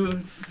 2,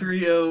 3,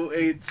 0,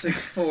 8,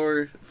 6,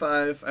 4,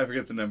 5. I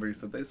forget the numbers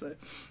that they say.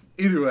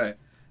 Either way,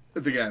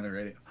 the guy on the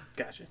radio.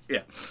 Gotcha.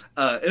 Yeah.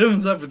 It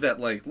opens up with that,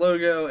 like,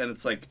 logo, and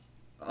it's, like,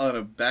 on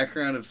a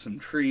background of some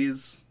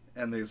trees,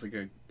 and there's, like,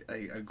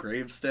 a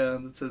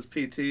gravestone that says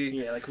PT.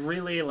 Yeah, like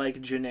really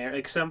like generic.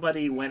 Like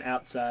somebody went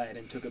outside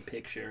and took a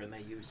picture and they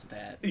used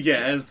that. Yeah,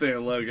 as their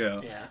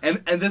logo. Yeah.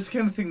 And this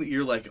kind of thing that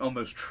you're, like,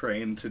 almost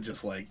trained to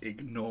just, like,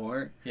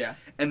 ignore. Yeah.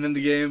 And then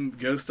the game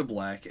goes to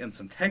black and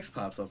some text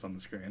pops up on the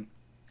screen.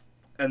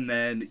 And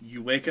then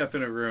you wake up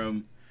in a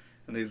room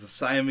and there's a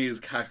Siamese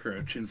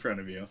cockroach in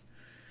front of you.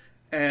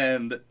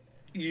 And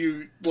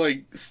you,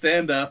 like,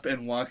 stand up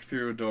and walk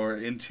through a door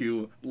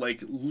into,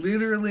 like,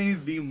 literally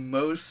the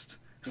most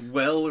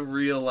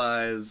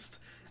well-realized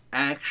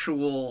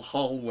actual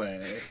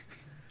hallway.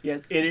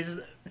 Yes, it is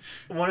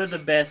one of the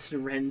best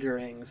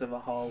renderings of a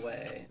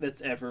hallway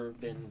that's ever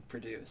been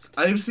produced.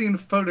 I've seen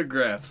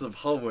photographs of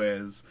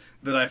hallways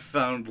that I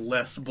found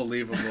less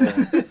believable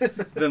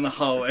than the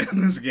hallway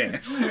in this game.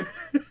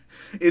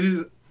 It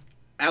is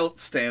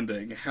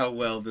outstanding how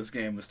well this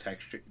game was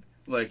textured.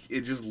 Like,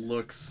 it just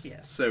looks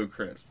so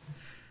crisp.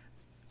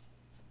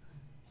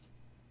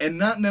 And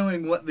not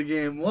knowing what the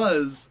game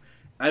was,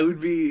 I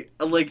would be,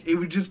 like, it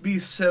would just be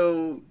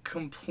so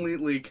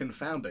completely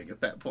confounding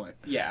at that point.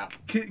 Yeah.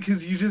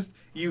 Because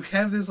you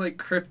have this, like,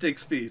 cryptic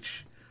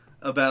speech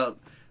about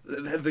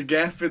the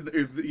gap in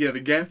the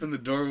gap in the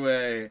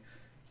doorway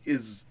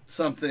is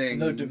something.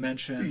 No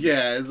dimension.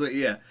 Yeah, it's like,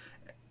 yeah.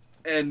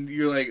 And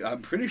you're like,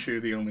 I'm pretty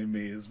sure the only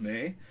me is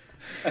me,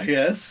 I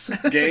guess.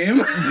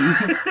 Game.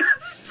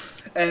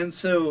 And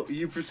so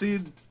you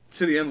proceed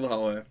to the end of the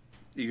hallway,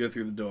 you go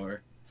through the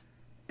door,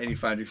 and you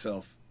find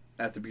yourself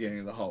at the beginning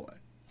of the hallway.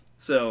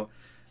 So,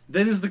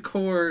 that is the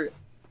core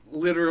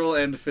literal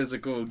and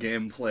physical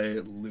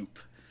gameplay loop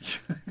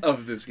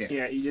of this game.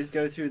 Yeah, you just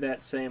go through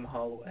that same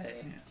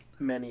hallway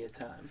many a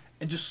time.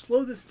 And just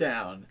slow this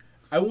down,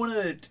 I want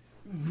to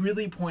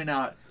really point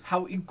out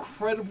how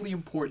incredibly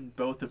important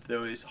both of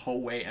those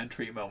hallway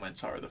entry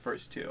moments are, the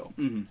first two.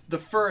 Mm-hmm. The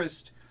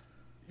first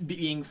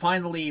being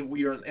finally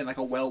you're in like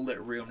a well-lit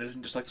room, it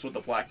isn't just like sort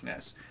of the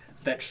blackness,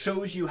 that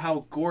shows you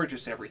how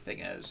gorgeous everything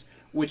is,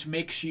 which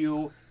makes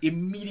you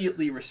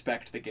immediately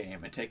respect the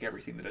game and take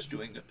everything that it's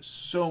doing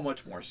so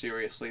much more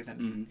seriously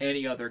than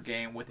any other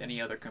game with any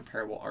other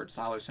comparable art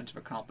style or sense of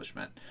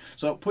accomplishment.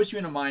 So it puts you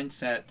in a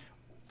mindset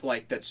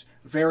like that's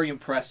very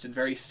impressed and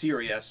very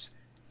serious.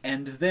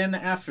 And then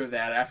after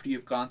that, after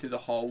you've gone through the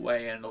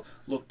hallway and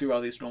looked through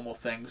all these normal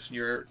things, and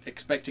you're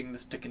expecting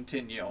this to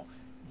continue,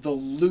 the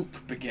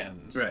loop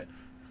begins. Right.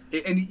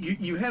 And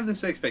you have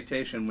this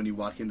expectation when you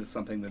walk into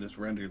something that is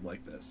rendered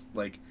like this.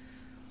 Like,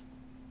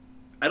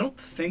 I don't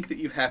think that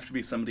you have to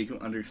be somebody who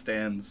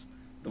understands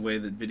the way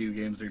that video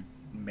games are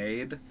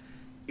made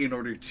in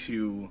order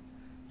to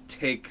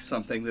take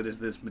something that is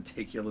this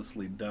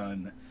meticulously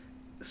done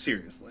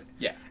seriously.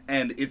 Yeah.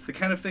 And it's the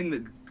kind of thing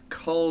that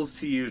calls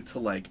to you to,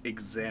 like,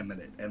 examine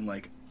it and,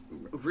 like,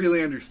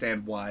 really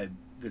understand why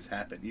this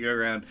happened. You go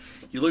around,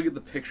 you look at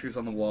the pictures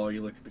on the wall,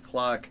 you look at the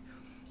clock,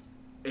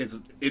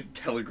 it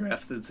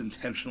telegraphs that it's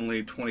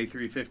intentionally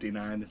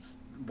 23:59, it's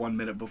 1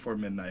 minute before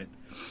midnight.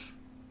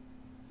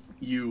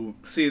 You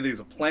see there's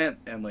a plant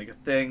and, like, a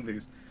thing,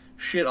 there's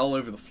shit all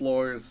over the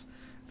floors,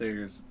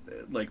 there's,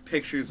 like,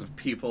 pictures of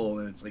people,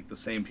 and it's, like, the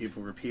same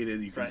people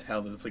repeated, you can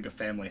tell that it's, like, a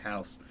family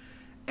house.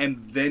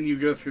 And then you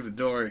go through the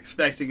door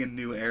expecting a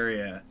new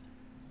area,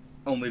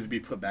 only to be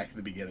put back at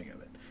the beginning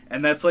of it.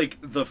 And that's, like,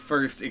 the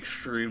first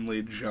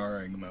extremely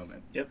jarring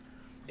moment. Yep.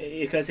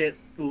 Because it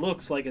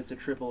looks like it's a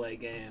AAA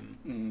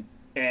game,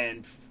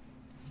 and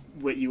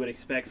what you would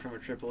expect from a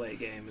AAA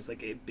game is,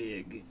 like, a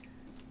big,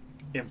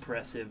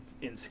 impressive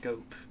in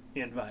scope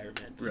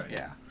environment. Right.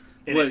 Yeah.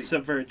 And Well, it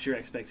subverts your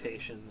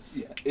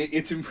expectations. Yeah,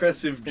 it's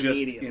impressive just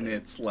Immediately. in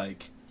its,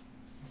 like,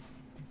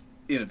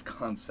 in its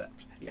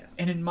concept. Yes.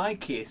 And in my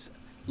case,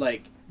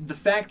 like, the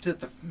fact that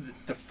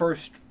the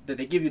first, that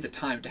they give you the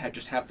time to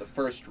just have the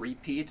first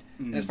repeat,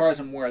 and as far as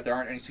I'm aware, there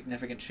aren't any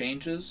significant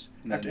changes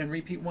in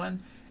repeat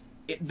one,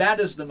 that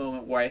is the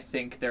moment where I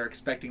think they're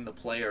expecting the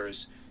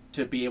players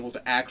to be able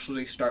to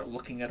actually start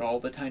looking at all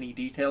the tiny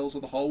details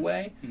of the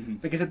hallway.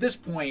 Because at this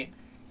point,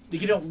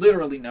 you don't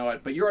literally know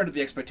it, but you're under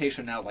the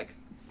expectation now, like,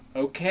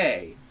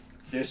 okay,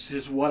 this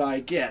is what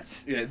I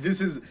get. Yeah,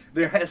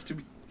 there has to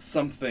be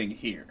something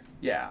here,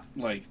 Yeah.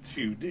 like,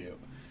 to do.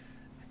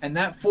 And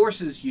that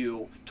forces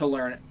you to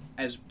learn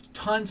as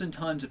tons and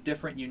tons of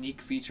different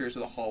unique features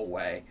of the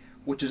hallway,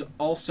 which is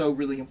also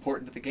really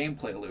important to the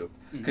gameplay loop,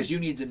 because you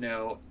need to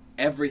know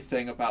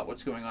everything about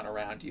what's going on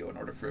around you in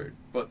order for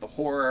both the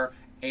horror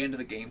and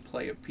the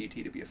gameplay of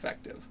PT to be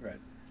effective. Right.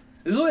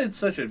 This is why it's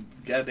such a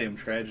goddamn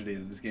tragedy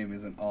that this game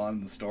isn't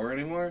on the store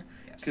anymore.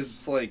 Yes. Because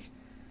it's like,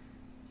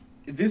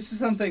 this is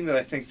something that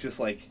I think just,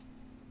 like,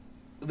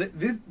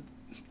 this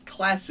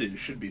classes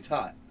should be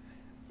taught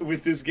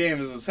with this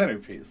game as a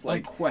centerpiece.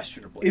 Like,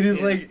 Unquestionably. it is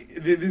like,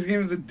 this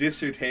game is a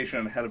dissertation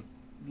on how to,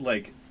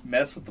 like,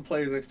 mess with the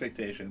player's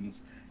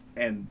expectations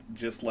and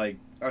just, like,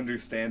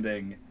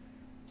 understanding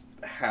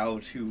how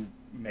to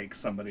make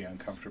somebody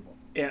uncomfortable.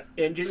 Yeah,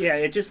 and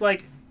it's just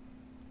like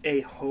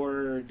a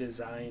horror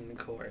design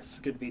course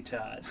could be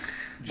taught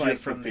like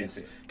Just from for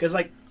this, PC. because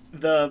like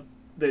the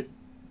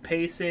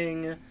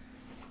pacing,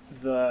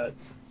 the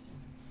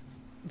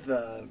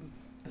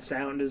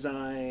sound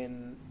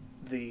design,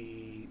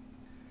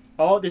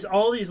 all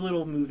these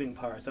little moving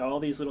parts, all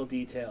these little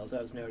details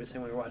I was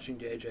noticing when we were watching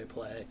JJ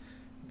play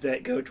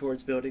that go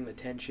towards building the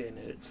tension,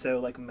 and it's so,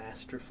 like,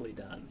 masterfully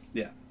done.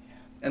 Yeah.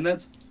 And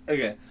that's,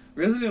 okay,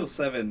 Resident Evil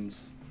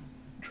 7's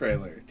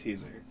trailer,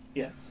 teaser,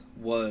 Yes.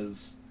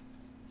 was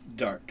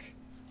dark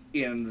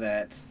in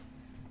that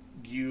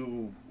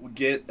you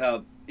get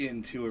up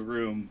into a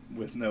room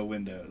with no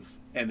windows,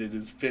 and it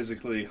is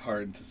physically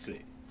hard to see.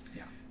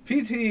 Yeah.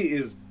 PT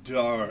is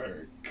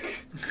dark.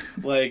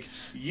 Like,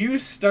 you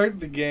start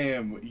the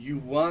game, you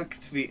walk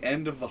to the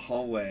end of the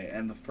hallway,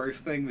 and the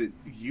first thing that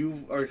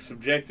you are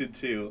subjected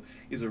to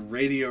is a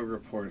radio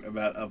report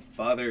about a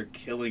father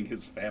killing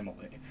his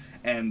family.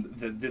 And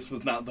that this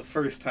was not the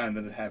first time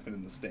that it happened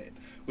in the state.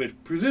 Which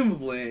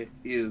presumably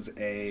is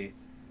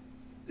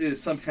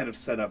some kind of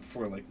setup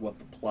for like what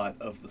the plot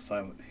of the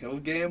Silent Hill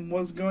game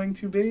was going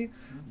to be.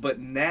 But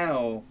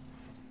now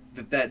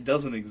that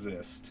doesn't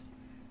exist,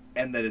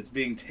 and that it's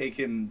being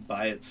taken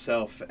by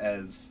itself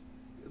as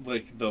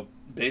like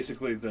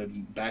basically the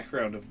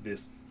background of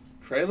this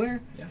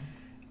trailer,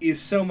 is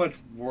so much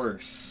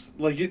worse.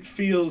 Like, it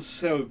feels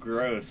so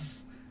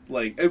gross.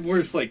 Like,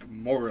 worse, like,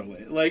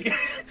 morally. Like,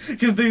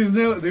 because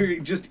there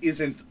just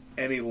isn't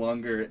any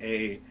longer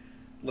a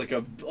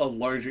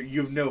larger,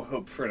 you have no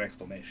hope for an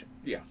explanation.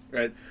 Yeah.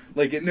 Right?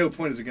 Like, at no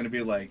point is it going to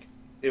be like,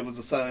 it was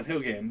a Silent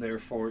Hill game,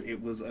 therefore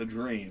it was a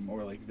dream,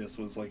 or like, this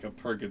was like a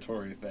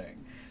purgatory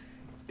thing.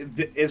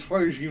 As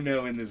far as you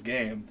know in this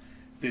game,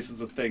 this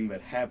is a thing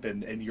that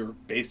happened, and you're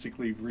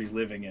basically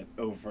reliving it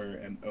over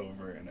and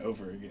over and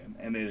over again.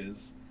 And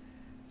it's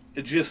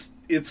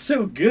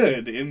so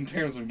good in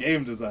terms of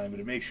game design, but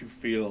it makes you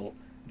feel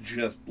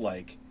just,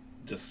 like,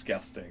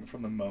 disgusting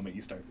from the moment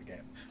you start the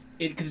game.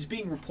 Because it's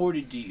being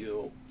reported to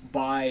you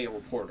by a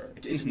reporter.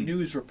 It's a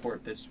news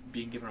report that's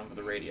being given over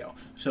the radio.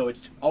 So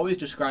it's always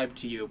described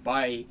to you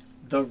by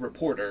the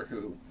reporter,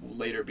 who will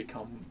later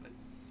become,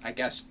 I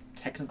guess,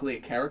 technically a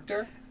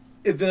character.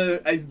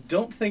 I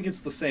don't think it's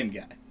the same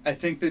guy. I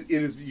think that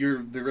it is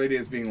the radio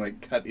is being like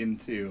cut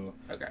into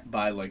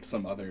by like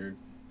some other.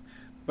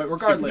 But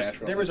regardless,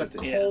 there was a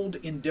cold,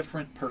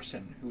 indifferent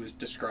person who was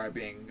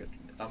describing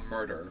a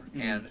murder,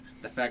 and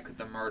the fact that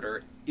the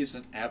murder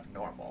isn't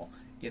abnormal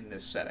in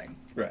this setting.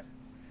 Right.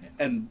 Yeah.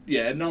 And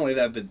not only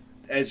that, but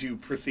as you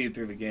proceed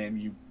through the game,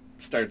 you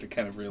start to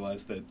kind of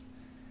realize that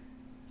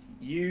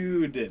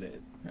you did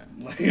it. Yeah.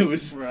 Like, it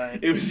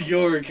was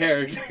your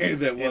character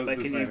that was. But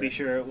can you be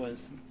sure it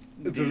was?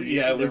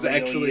 It was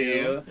actually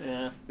you.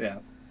 Yeah.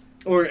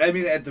 Or, I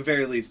mean, at the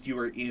very least, you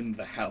were in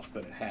the house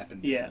that it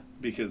happened. Yeah.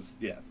 Because,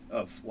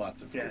 of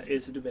lots of reasons. Yeah,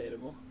 it's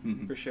debatable,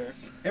 for sure.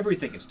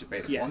 Everything is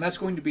debatable. Yes. And that's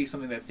going to be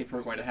something that I think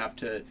we're going to have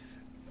to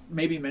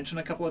maybe mention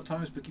a couple of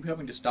times, but keep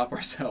having to stop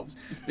ourselves.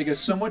 Because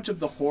so much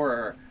of the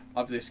horror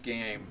of this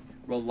game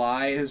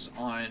relies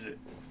on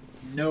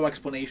no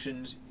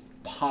explanations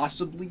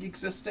possibly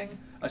existing,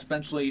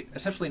 especially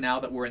now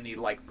that we're in the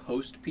like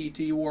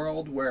post-PT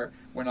world where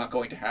we're not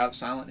going to have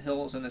Silent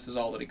Hills and this is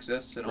all that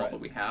exists, and all that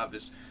we have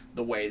is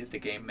the way that the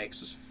game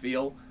makes us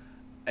feel.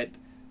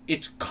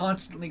 It's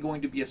constantly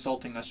going to be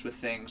assaulting us with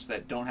things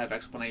that don't have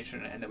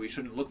explanation, and that we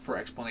shouldn't look for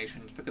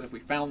explanations, because if we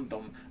found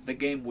them, the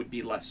game would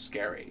be less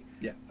scary.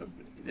 Yeah.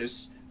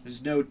 There's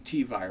no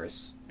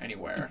T-virus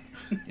anywhere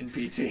in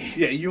PT.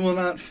 Yeah, you will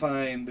not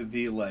find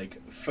the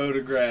like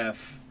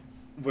photograph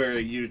where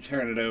you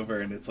turn it over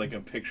and it's like a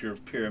picture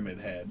of Pyramid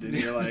Head, and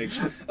you're like,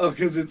 oh,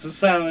 because it's a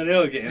Silent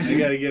Hill game, I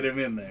gotta get him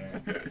in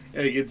there. Like,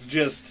 it is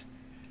just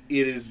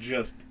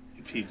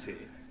PT. Yeah.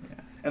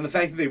 And the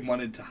fact that they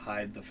wanted to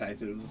hide the fact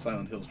that it was a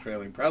Silent Hills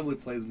trailer probably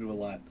plays into a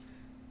lot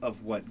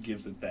of what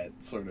gives it that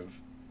sort of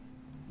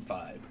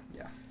vibe.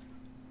 Yeah.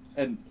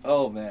 And,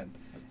 oh man,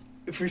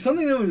 for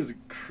something that was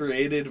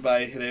created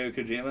by Hideo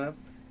Kojima,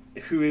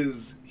 who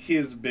is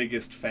his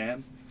biggest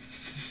fan,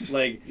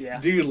 like,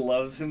 dude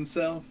loves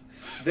himself.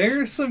 There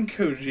are some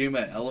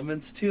Kojima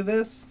elements to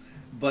this,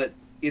 but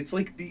it's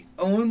like the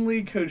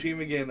only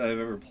Kojima game that I've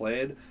ever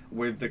played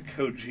where the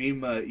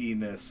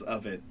Kojima-iness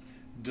of it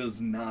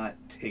does not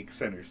take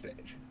center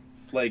stage.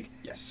 Like,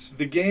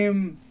 the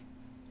game,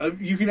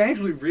 you can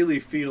actually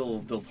really feel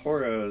Del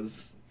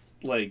Toro's,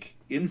 like,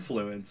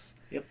 influence.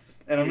 Yep.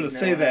 And I'm going to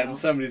say that, and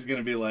somebody's going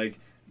to be like,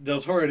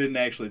 Del Toro didn't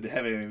actually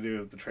have anything to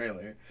do with the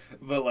trailer.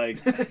 But, like,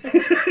 I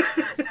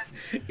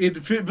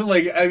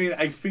mean,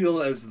 I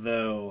feel as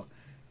though...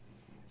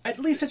 At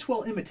least it's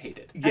well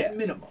imitated, at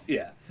minimum.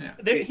 Yeah.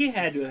 He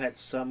had to have had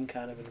some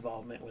kind of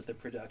involvement with the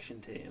production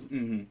team.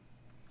 Mm-hmm.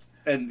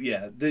 And,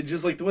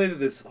 just, like, the way that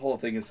this whole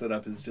thing is set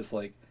up is just,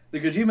 like,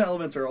 the Kojima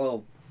elements are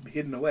all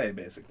hidden away,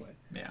 basically.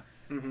 Yeah.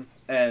 Mm-hmm.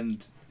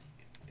 And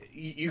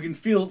you can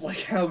feel,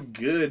 like, how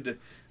good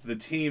the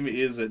team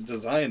is at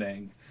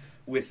designing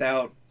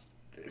without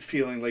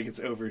feeling like it's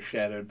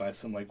overshadowed by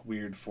some, like,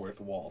 weird fourth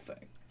wall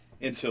thing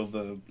until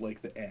the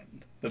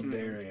end, the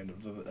very end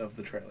of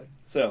the trailer.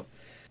 So...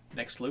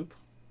 Next loop?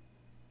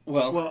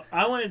 Well,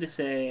 I wanted to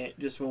say,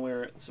 just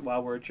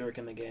while we're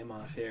jerking the game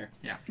off here.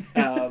 Yeah.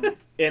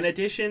 In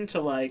addition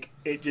to, like,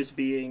 it just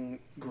being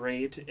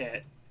great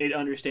it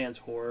understands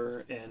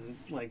horror and,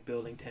 like,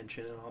 building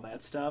tension and all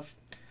that stuff,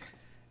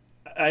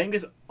 I think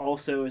this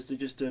also is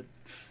just a,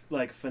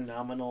 like,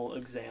 phenomenal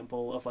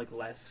example of, like,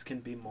 less can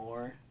be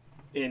more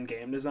in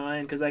game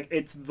design. Because, like,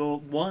 it's the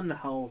one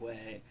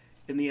hallway,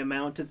 and the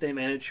amount that they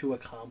manage to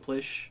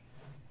accomplish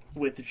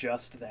with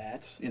just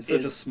that in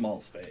such a small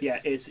space. Yeah,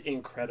 it's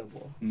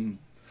incredible. Mm.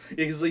 Yeah,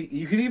 because like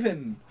you could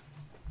even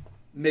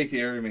make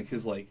the argument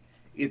because like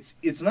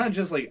it's not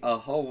just like a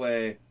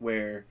hallway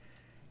where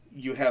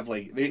you have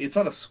like it's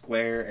not a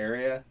square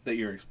area that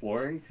you're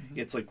exploring.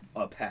 It's like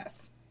a path.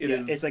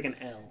 It's like an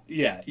L.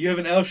 Yeah, you have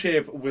an L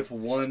shape with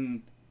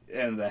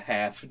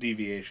 1.5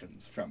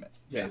 deviations from it,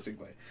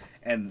 basically,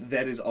 and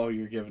that is all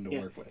you're given to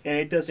work with. And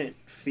it doesn't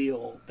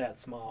feel that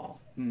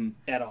small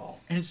at all.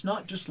 And it's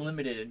not just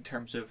limited in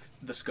terms of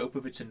the scope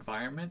of its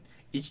environment.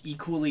 It's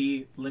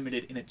equally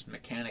limited in its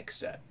mechanic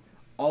set.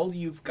 All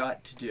you've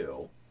got to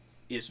do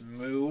is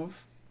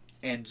move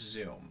and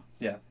zoom.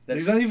 Yeah,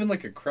 there's not even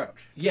like a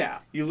crouch. Yeah.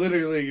 You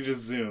literally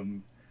just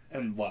zoom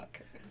and walk.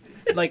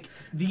 Like,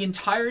 the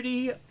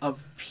entirety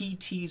of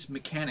PT's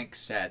mechanic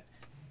set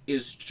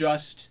is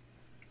just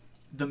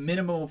the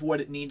minimum of what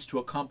it needs to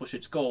accomplish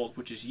its goals,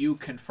 which is you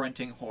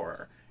confronting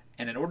horror.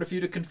 And in order for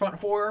you to confront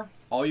horror,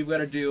 all you've got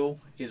to do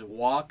is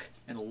walk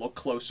and look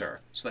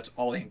closer. So that's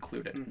all they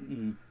included.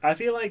 Mm-hmm. I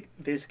feel like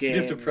this game...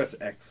 You have to press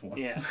X once.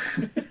 Yeah.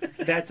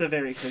 That's a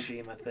very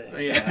Kojima thing.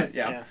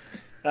 Yeah.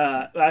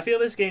 I feel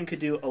this game could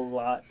do a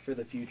lot for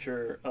the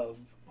future of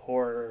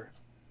horror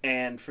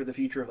and for the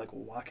future of like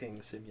walking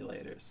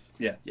simulators.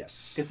 Yeah.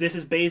 Yes. Because this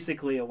is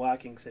basically a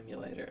walking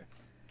simulator,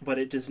 but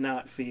it does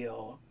not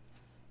feel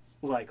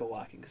like a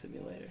walking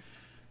simulator.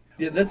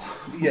 Yeah,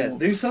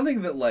 there's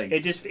something that like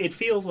It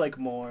feels like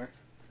more.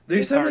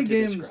 there's It's so hard many to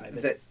games describe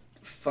it. that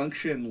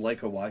function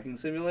like a walking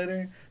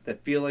simulator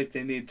that feel like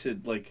they need to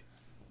like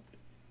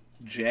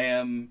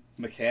jam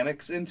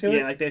mechanics into it.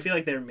 Yeah, like they feel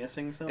like they're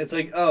missing something. It's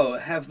like, oh,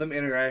 have them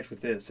interact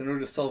with this. In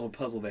order to solve a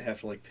puzzle, they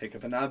have to like pick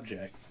up an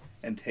object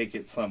and take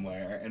it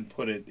somewhere and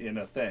put it in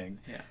a thing.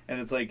 Yeah. And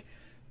it's like,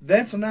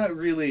 that's not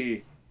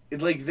really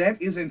like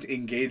that isn't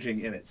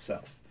engaging in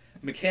itself.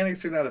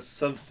 Mechanics are not a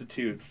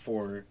substitute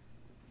for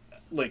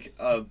like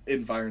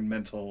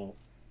environmental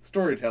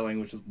storytelling,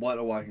 which is what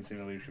a walking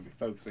simulator should be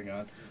focusing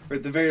on, or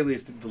at the very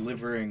least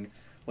delivering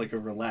like a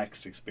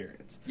relaxed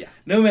experience. Yeah.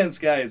 No Man's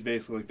Sky is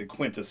basically like the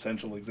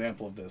quintessential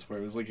example of this, where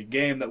it was like a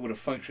game that would have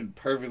functioned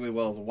perfectly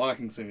well as a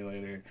walking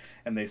simulator,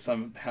 and they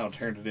somehow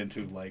turned it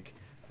into like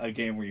a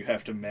game where you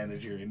have to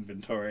manage your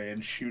inventory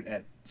and shoot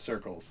at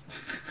circles.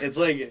 It's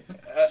like,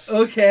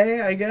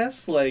 okay, I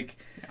guess, like,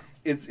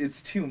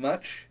 it's too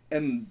much,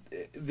 and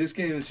this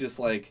game is just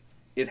like,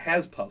 it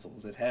has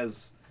puzzles, it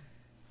has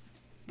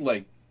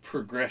like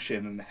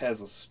progression, and it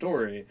has a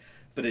story,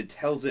 but it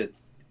tells it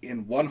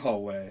in one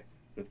hallway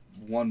with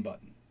one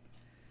button.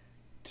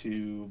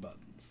 2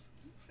 buttons.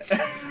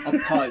 A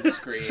pause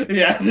screen.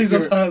 Yeah, there's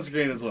a pause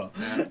screen as well.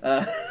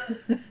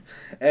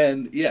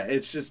 And yeah,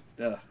 it's just,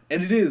 and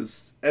it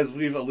is, as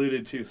we've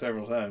alluded to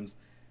several times,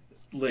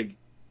 like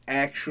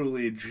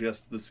actually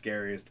just the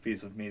scariest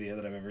piece of media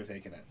that I've ever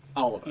taken in.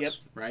 All of us, Yep.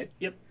 right?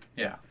 Yep.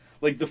 Yeah.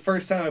 Like the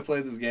first time I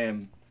played this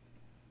game,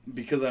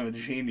 because I'm a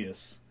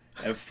genius,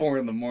 at 4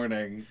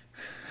 a.m,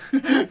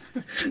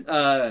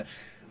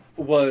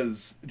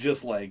 was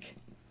just like,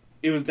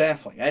 it was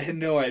baffling. I had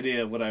no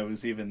idea what I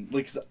was even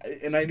like,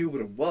 and I knew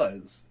what it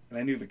was, and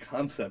I knew the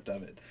concept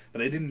of it,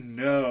 but I didn't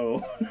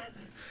know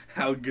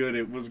how good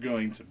it was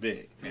going to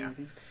be. Yeah.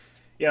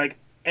 Yeah, like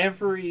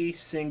every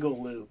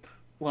single loop,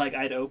 like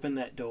I'd open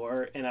that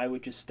door and I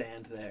would just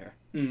stand there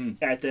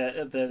at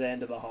the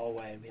end of the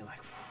hallway and be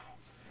like, phew.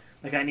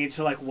 Like I need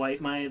to like wipe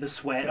the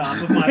sweat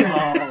off of my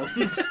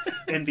palms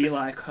and be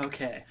like,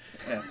 okay,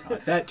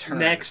 That turn.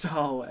 next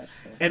hallway.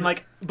 And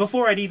like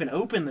before I'd even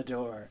open the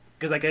door,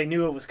 because like I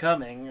knew it was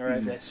coming or I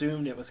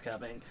assumed it was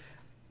coming,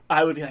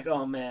 I would be like,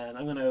 oh man,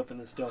 I'm gonna open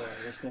this door.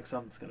 There's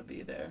something's gonna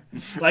be there.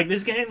 Like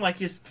this game like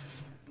just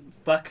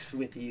fucks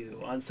with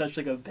you on such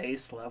like a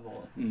base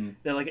level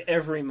that like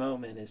every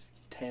moment is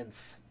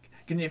tense.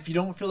 And if you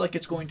don't feel like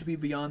it's going to be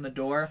beyond the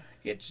door,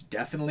 it's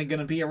definitely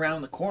going to be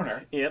around the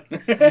corner. Yep.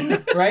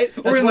 Right?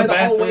 That's in why the the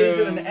hallway is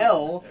in bathroom. an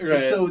L.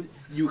 Right. So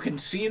you can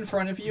see in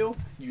front of you,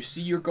 you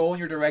see your goal in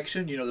your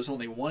direction, you know there's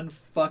only one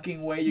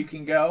fucking way you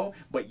can go,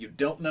 but you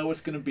don't know what's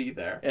going to be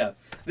there. Yeah.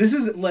 This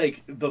is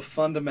like the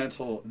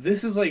fundamental,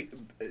 this is like,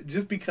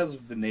 just because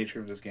of the nature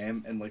of this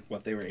game and like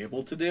what they were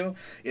able to do,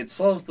 it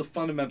solves the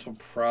fundamental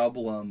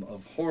problem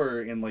of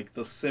horror in like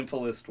the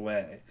simplest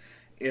way,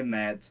 in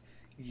that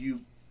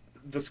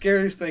the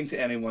scariest thing to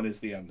anyone is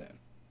the unknown.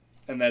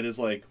 And that is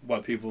like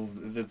what people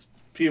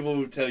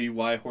who tell you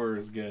why horror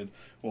is good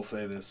will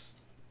say this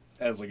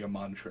as like a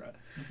mantra.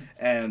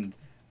 And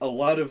a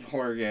lot of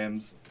horror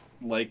games,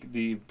 like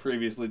the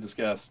previously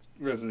discussed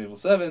Resident Evil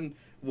 7,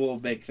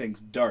 will make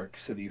things dark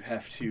so that you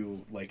have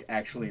to like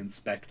actually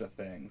inspect a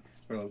thing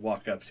or like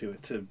walk up to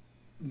it to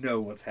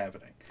know what's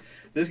happening.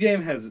 This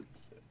game has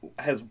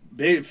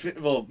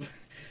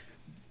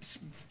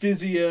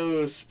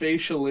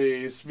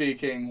physio-spatially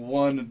speaking,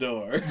 one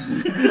door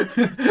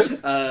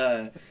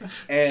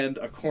and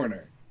a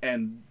corner,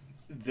 and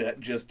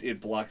that just,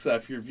 it blocks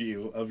off your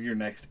view of your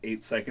next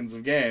 8 seconds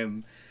of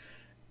game,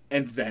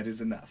 and that is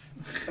enough.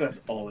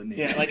 That's all it needs.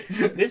 Yeah, like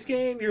this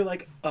game you're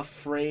like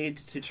afraid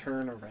to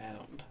turn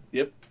around.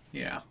 Yep.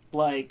 Yeah.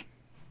 Like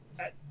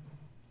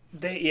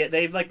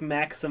they've like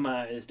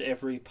maximized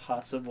every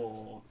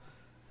possible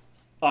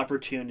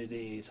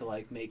opportunity to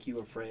like make you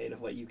afraid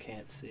of what you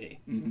can't see.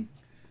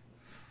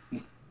 Mm-hmm.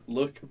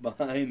 Look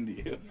behind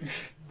you.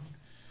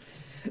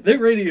 The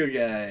radio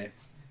guy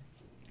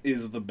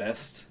is the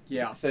best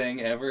Yeah. thing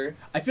ever.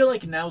 I feel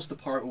like now's the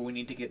part where we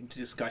need to get into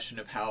discussion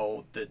of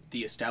how the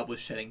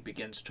established setting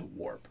begins to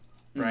warp,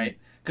 right?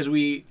 Because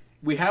we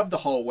have the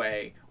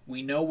hallway,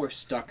 we know we're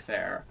stuck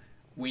there,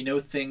 we know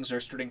things are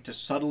starting to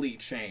subtly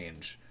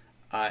change,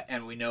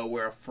 and we know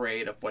we're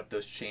afraid of what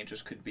those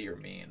changes could be or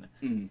mean.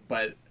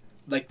 But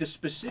like the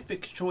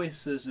specific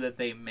choices that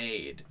they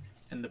made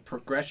and the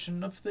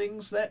progression of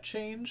things that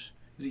change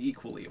is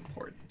equally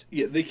important.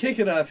 Yeah, they kick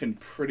it off in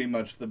pretty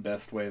much the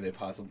best way they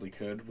possibly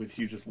could, with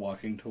you just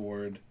walking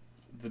toward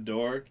the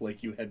door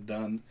like you had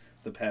done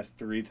the past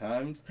 3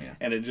 times, Yeah.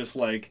 and it just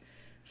like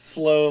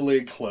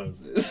slowly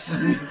closes.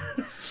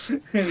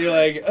 And you're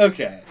like,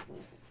 okay,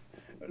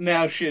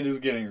 now shit is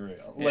getting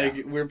real. Yeah.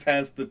 Like, we're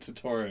past the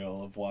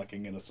tutorial of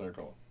walking in a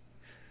circle.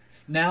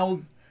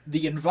 Now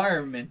the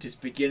environment is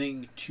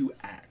beginning to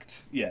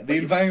act. Yeah, the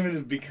environment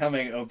is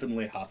becoming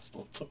openly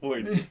hostile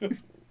toward you.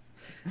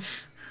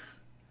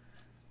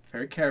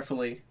 Very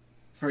carefully,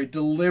 very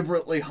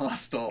deliberately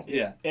hostile.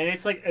 Yeah. And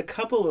it's like a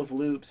couple of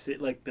loops.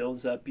 It like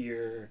builds up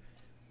your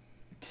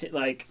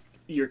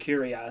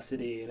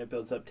curiosity, and it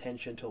builds up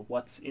tension to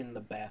what's in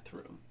the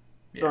bathroom,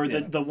 or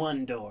Yeah. the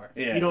one door.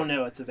 Yeah. You don't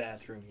know it's a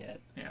bathroom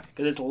yet. Yeah.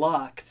 Because it's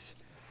locked,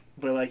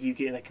 but like you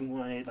get like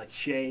one, it like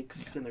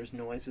shakes and there's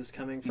noises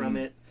coming from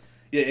it.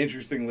 Yeah,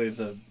 interestingly,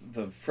 the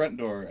front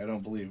door, I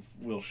don't believe,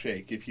 will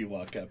shake if you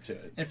walk up to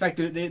it. In fact,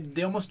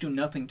 they almost do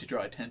nothing to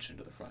draw attention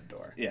to the front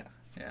door. Yeah.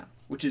 Yeah,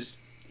 which is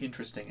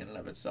interesting in and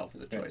of itself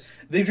as a choice.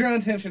 They draw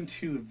attention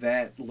to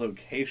that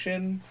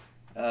location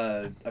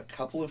a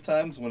couple of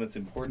times when it's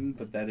important,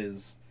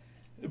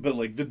 but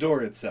like the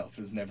door itself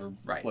is never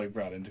Right. like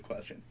brought into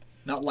question.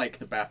 Not like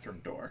the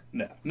bathroom door,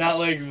 No, not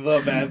like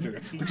the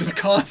bathroom. which is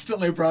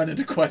constantly brought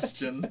into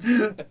question.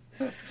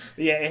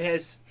 Yeah, it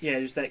has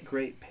just that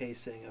great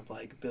pacing of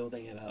like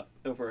building it up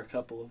over a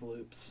couple of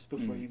loops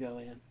before you go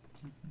in.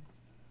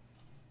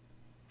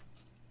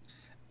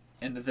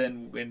 And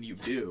then when you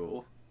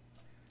do,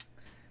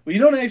 Well, you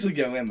don't actually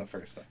go in the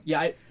first time.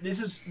 yeah, this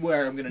is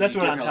where I'm going to That's need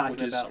what your I'm help, talking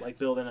which is about, like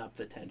building up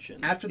the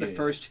tension. after the Yeah.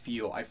 first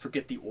few, I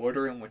forget the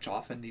order in which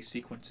often these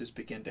sequences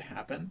begin to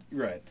happen.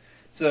 Right.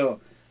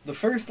 So the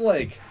first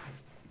like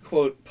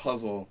quote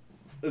puzzle,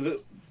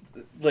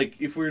 like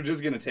if we're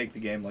just gonna take the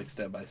game like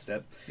step by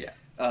step. Yeah.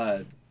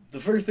 The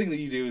first thing that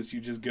you do is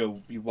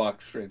you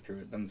walk straight through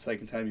it. Then the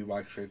second time you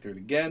walk straight through it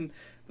again.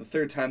 The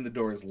third time the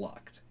door is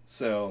locked.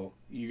 So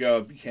you go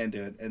up, you can't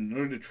do it. And in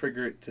order to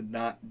trigger it to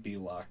not be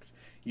locked,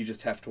 you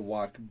just have to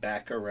walk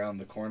back around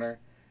the corner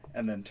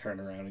and then turn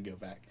around and go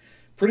back.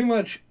 Pretty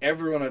much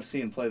everyone I've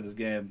seen play this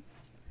game,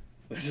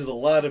 which is a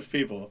lot of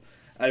people,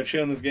 I've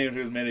shown this game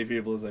to as many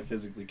people as I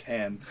physically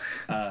can.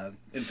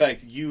 In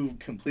fact, you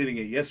completing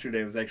it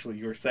yesterday was actually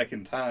your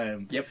second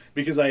time. Yep.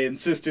 Because I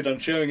insisted on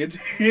showing it to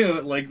you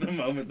at like the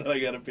moment that I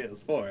got a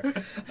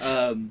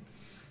PS4.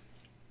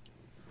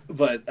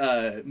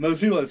 But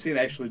most people I've seen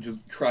actually just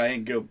try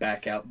and go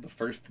back out the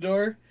first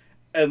door,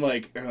 and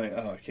like are like,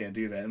 oh, I can't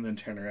do that, and then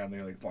turn around. And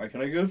they're like, why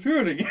can't I go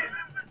through it again?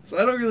 So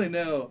I don't really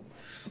know,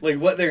 like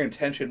what their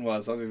intention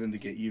was, other than to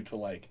get you to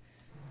like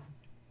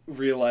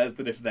realize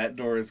that if that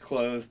door is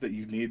closed, that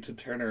you need to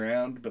turn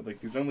around. But like,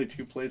 there's only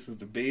 2 places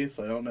to be,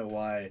 so I don't know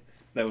why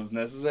that was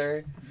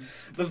necessary.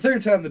 But the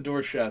third time the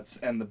door shuts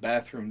and the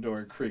bathroom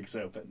door creaks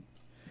open,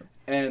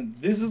 and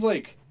this is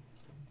like.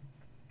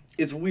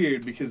 It's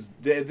weird because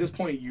at this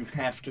point you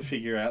have to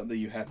figure out that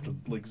you have to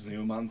like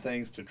zoom on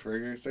things to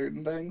trigger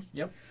certain things.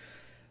 Yep.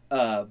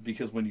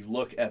 Because when you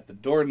look at the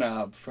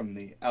doorknob from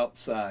the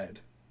outside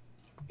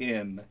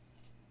in,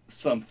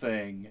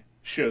 something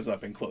shows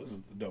up and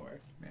closes the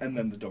door. Yeah. And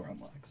then the door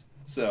unlocks.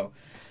 So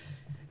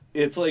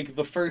it's like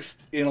the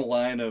first in a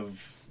line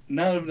of,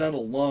 not a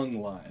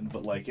long line,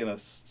 but like in a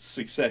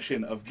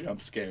succession of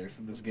jump scares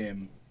that this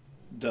game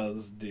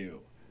does do.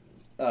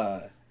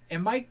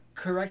 Am I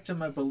correct in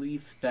my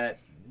belief that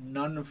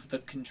none of the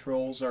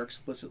controls are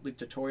explicitly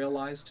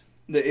tutorialized?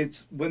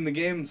 It's when the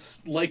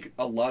games, like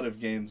a lot of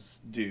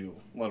games do,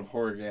 a lot of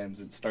horror games,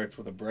 it starts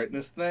with a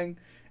brightness thing,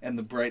 and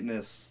the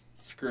brightness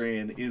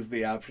screen is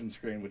the option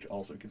screen, which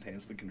also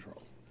contains the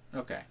controls.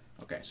 Okay.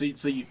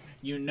 So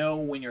you know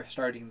when you're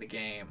starting the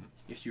game,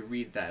 if you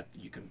read that,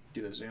 you can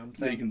do the zoom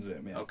thing? You can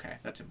zoom, yeah. Okay,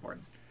 that's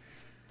important.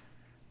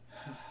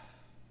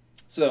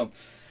 So,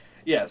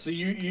 yeah, so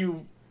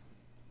you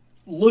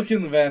look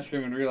in the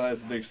bathroom and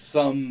realize that there's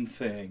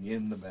something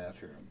in the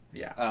bathroom.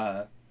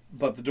 Yeah.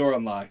 But the door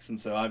unlocks, and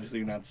so obviously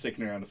you're not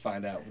sticking around to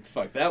find out what the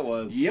fuck that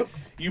was. Yep.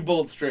 You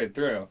bolt straight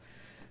through.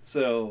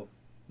 So...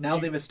 Now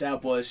they've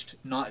established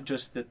not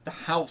just that the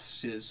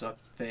house is a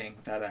thing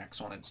that acts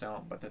on its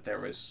own, but that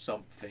there is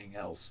something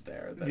else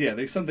there. That, yeah,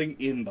 there's something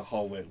in the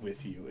hallway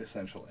with you,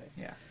 essentially.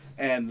 Yeah.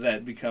 And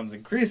that becomes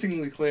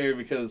increasingly clear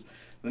because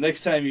the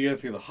next time you go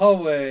through the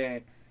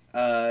hallway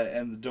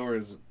and the door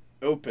is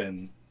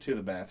open to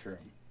the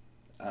bathroom,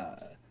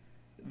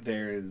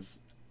 there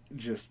is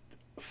just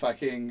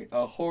fucking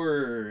a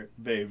horror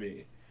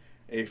baby.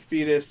 A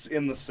fetus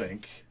in the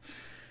sink,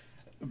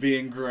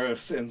 being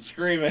gross and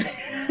screaming.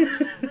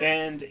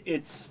 And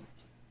it's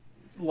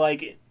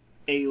like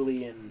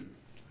alien.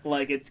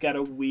 Like, it's got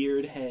a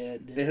weird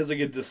head. It has like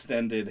a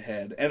distended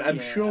head, and I'm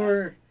Yeah.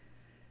 sure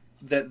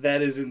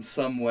that is in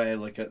some way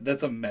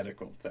that's a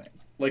medical thing.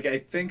 Like, I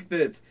think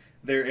that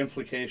their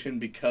implication,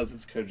 because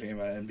it's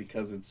Kojima and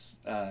because it's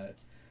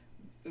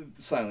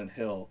Silent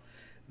Hill,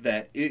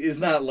 that it is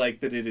not like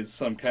that it is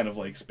some kind of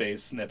like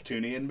space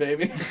Neptunian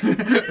baby.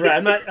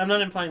 Right, I'm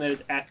not implying that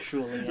it's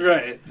actually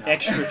Right.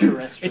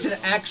 extraterrestrial. It's an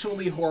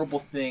actually horrible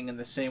thing in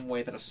the same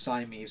way that a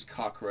Siamese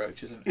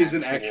cockroach is Is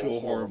an an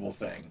actual horrible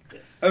thing.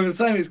 Yes. I mean,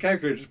 Siamese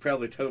cockroach is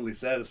probably totally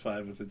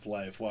satisfied with its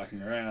life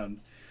walking around,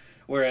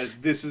 whereas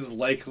this is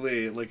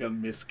likely like a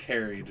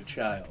miscarried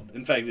child.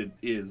 In fact, it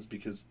is,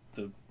 because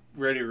the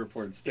radio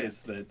report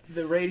states that.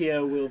 The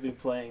radio will be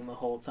playing the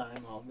whole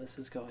time all this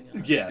is going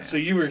on. Yeah, so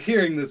you were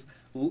hearing this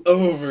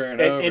over and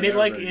over And it and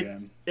like over it,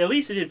 again. at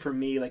least it did for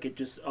me. Like, it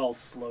just all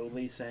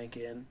slowly sank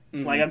in.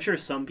 Mhm. Like, I'm sure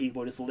some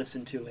people just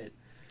listen to it.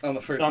 On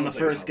the first, on I the was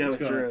first like, oh, go what's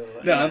going on?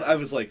 through, No, yeah. I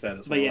was like that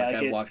as well. But yeah, like,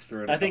 like I it- walked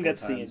through it. A I think couple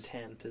that's times. the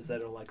intent, is that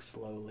it'll like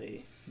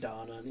slowly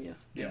dawn on you.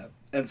 Yeah,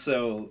 and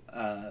so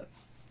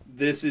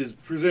this is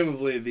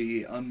presumably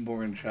the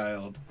unborn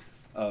child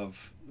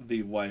of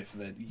the wife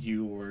that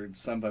you or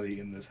somebody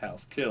in this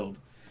house killed,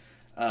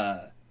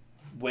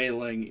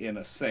 wailing in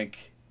a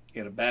sink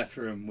in a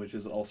bathroom, which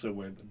is also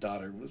where the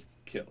daughter was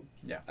killed.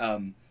 Yeah.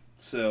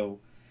 So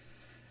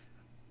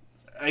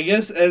I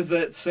guess as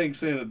that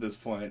sinks in at this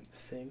point,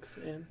 Sinks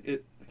in.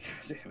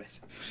 damn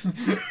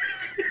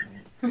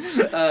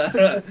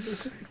it.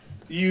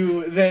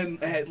 You then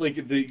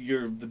like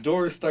the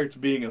door starts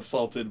being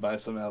assaulted by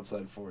some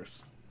outside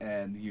force,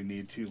 and you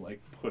need to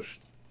like push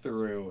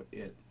through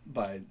it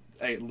by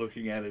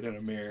looking at it in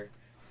a mirror.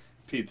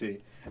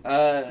 PT.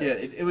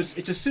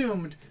 It's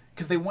assumed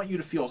because they want you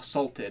to feel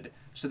assaulted,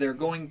 so they're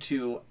going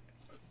to.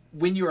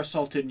 When you're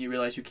assaulted and you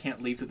realize you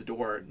can't leave through the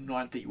door,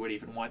 not that you would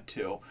even want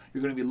to,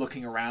 you're going to be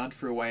looking around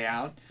for a way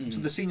out. Mm-hmm. So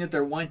the scene that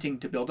they're wanting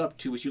to build up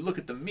to is you look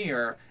at the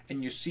mirror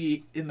and you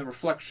see in the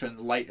reflection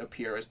light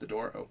appear as the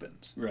door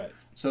opens. Right.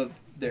 So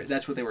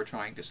that's what they were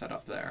trying to set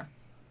up there,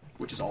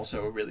 which is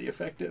also really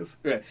effective.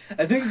 Right.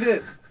 I think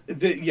that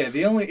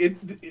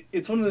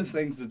it's one of those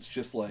things that's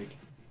just like,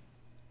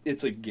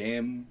 it's a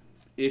game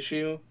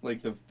issue.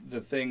 Like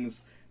the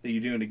things that you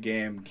do in a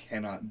game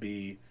cannot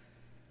be.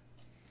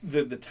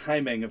 The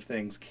timing of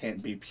things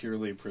can't be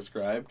purely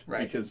prescribed,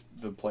 right, because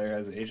the player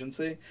has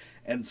agency.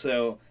 And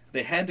so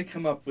they had to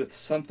come up with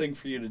something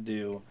for you to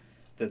do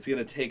that's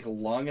going to take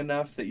long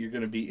enough that you're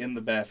going to be in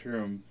the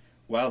bathroom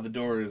while the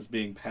door is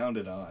being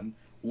pounded on,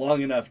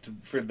 long enough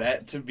for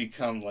that to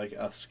become like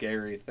a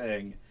scary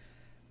thing,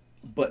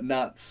 but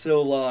not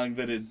so long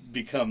that it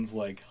becomes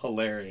like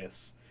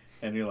hilarious.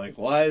 And you're like,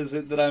 why is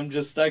it that I'm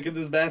just stuck in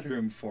this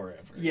bathroom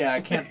forever? Yeah,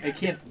 it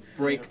can't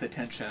break the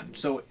tension.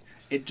 So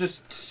it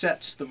just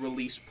sets the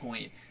release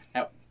point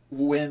at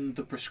when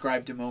the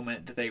prescribed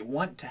moment they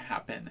want to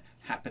happen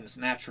happens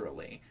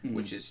naturally,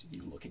 which is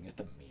you looking at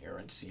the mirror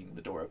and seeing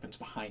the door opens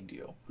behind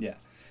you. Yeah,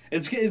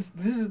 this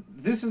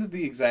is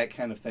the exact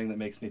kind of thing that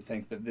makes me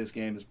think that this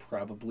game is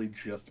probably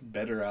just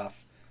better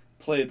off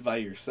played by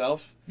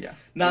yourself. Yeah.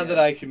 Not that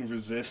I can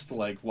resist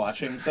like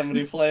watching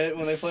somebody play it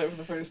when they play it for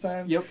the first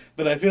time. Yep.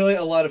 But I feel like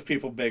a lot of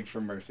people beg for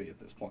mercy at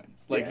this point.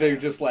 Like they're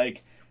just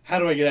like, how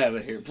do I get out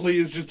of here?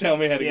 Please just tell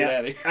me how to get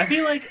out of here. I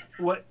feel like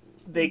what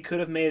they could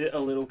have made it a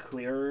little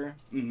clearer,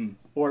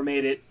 or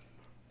made it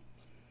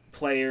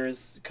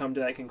players come to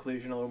that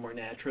conclusion a little more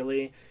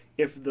naturally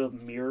if the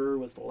mirror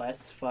was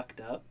less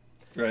fucked up.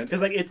 Right.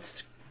 Because like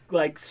it's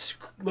like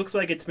looks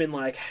like it's been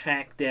like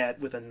hacked at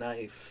with a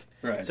knife,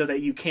 Right. so that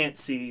you can't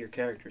see your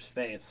character's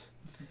face.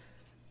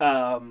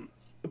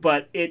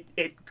 But it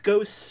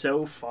goes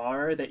so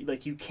far that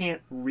like you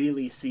can't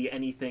really see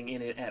anything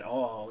in it at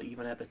all,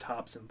 even at the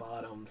tops and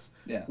bottoms,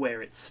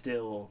 where it's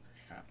still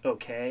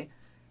okay.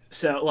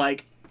 So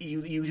like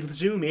you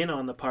zoom in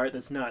on the part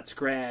that's not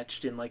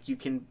scratched, and like you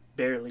can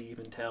barely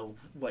even tell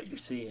what you're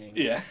seeing.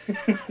 Yeah.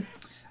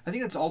 I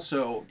think it's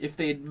also, if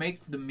they'd make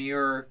the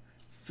mirror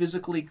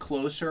physically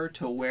closer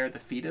to where the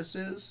fetus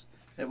is,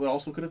 it would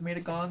also could have made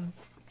it gone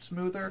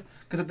smoother.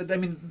 Because, I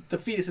mean, the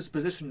fetus is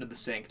positioned in the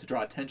sink to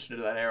draw attention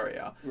to that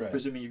area,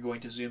 presuming you're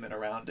going to zoom in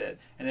around it.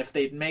 And if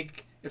they'd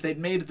made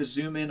the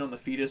zoom in on the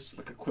fetus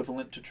like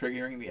equivalent to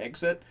triggering the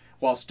exit,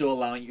 while still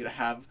allowing you to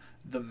have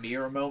the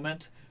mirror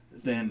moment,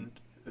 then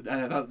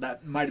I thought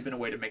that might have been a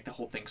way to make the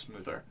whole thing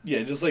smoother.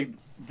 Yeah, just like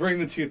bring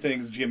the two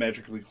things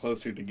geometrically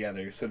closer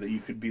together so that you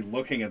could be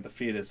looking at the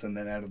fetus and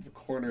then out of the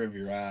corner of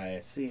your eye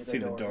see the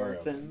door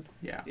open.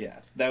 Yeah. Yeah,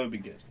 that would be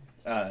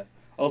good.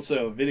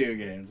 Also, video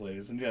games,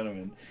 ladies and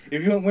gentlemen.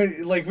 If you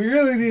want, like, we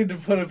really need to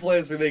put a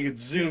place where they could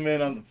zoom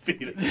in on the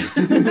fetus.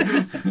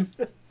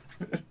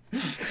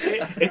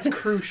 It's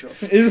crucial.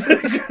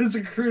 It's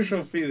a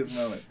crucial fetus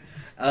moment.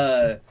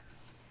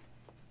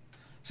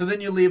 So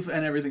then you leave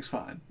and everything's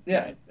fine.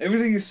 Yeah, Right?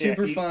 everything is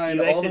super you fine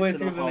all the exit way to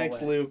through the the next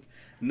hallway. loop.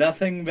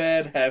 Nothing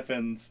bad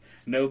happens.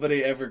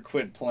 Nobody ever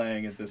quit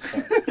playing at this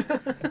point.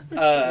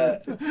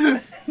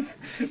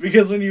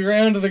 Because when you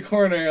round the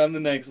corner on the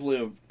next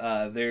loop,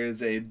 there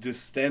is a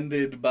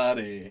distended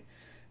body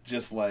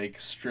just like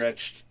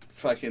stretched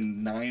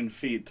fucking 9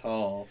 feet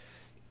tall.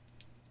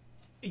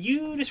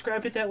 You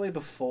described it that way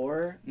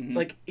before. Mhm.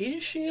 Like,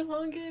 is she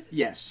elongated?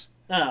 Yes.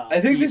 Oh.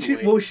 I think that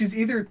Easily. she's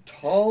either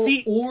tall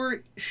See-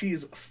 or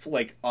she's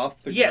like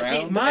off the Yeah,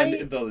 ground. see, my-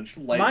 and the light My is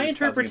causing it to look that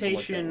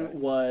interpretation way.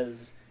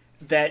 was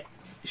that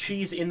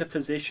she's in the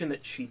position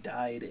that she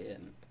died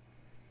in.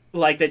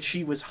 Like, that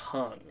she was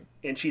hung.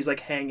 And she's, like,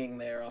 hanging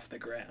there off the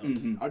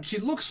ground. Mhm. She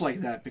looks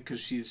like that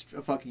because she's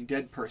a fucking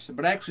dead person.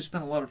 But I actually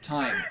spent a lot of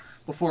time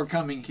before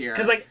coming here.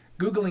 'Cause, like-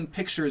 Googling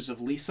pictures of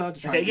Lisa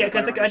to try Okay, and yeah, get a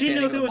because better like, I didn't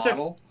know if understanding it of was the a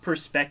model.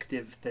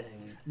 perspective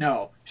thing.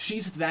 No,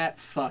 she's that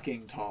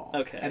fucking tall.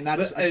 Okay. And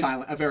that's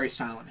But, a very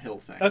Silent Hill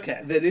thing.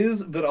 Okay. That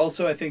is, but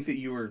also I think that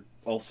you were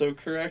also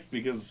correct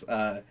because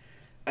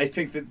I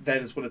think that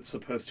is what it's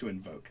supposed to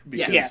invoke.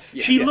 Because, Yeah, Yes,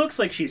 she yeah. looks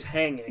like she's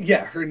hanging.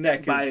 Yeah, her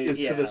neck By- is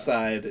to yeah. the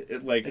side,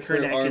 like Like, her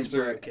her neck arms is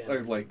are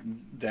broken. like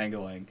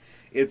dangling.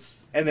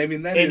 It's and I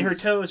mean that And is her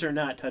toes are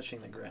not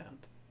touching the ground.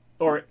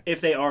 Or if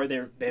they are,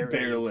 they're barely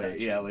barely,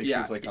 touching. yeah, like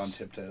Yeah, she's like on it's-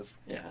 tiptoes.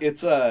 Yeah.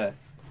 It's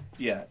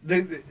yeah.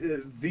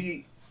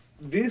 The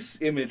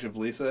this image of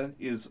Lisa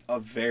is a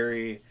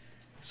very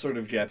sort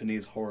of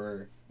Japanese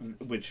horror,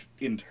 which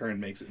in turn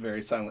makes it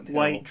very Silent Hill.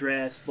 White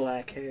dress,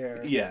 black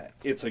hair. Yeah,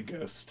 it's a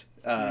ghost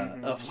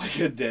of like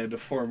a dead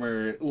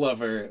former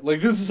lover.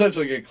 Like this is such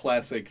like a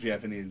classic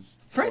Japanese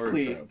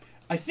Frankly, horror trope.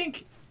 I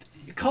think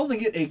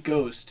calling it a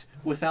ghost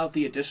without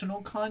the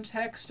additional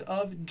context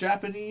of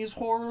Japanese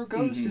horror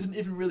ghost isn't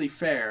even really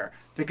fair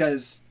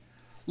because,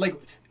 like,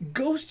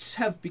 ghosts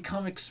have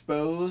become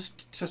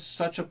exposed to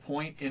such a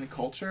point in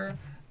culture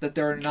that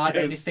they're not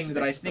Ghosts anything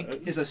that I think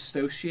exposed. is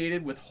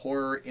associated with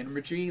horror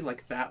imagery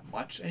like that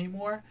much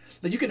anymore.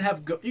 Like you can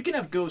have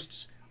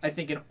ghosts, I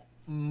think, in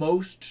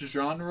most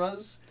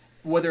genres,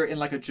 whether in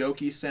like a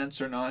jokey sense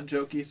or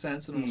non-jokey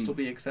sense, and will still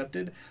be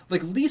accepted.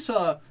 Like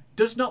Lisa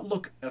does not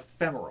look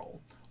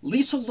ephemeral.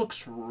 Lisa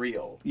looks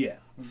real. Yeah,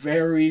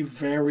 Very,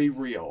 very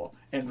real.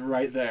 And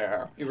right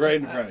there. right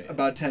in front of you.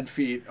 About 10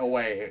 feet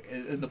away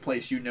in the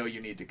place you know you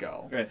need to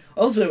go. Right.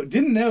 Also,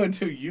 didn't know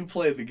until you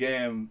played the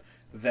game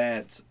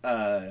that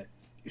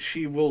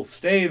she will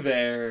stay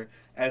there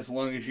as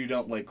long as you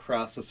don't like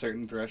cross a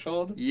certain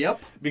threshold.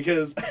 Yep.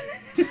 Because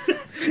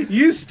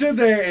you stood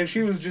there and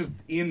she was just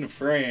in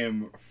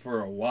frame for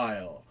a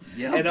while.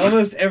 Yep. And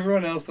almost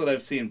everyone else that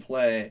I've seen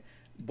play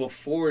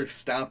before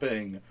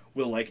stopping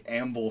will like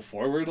amble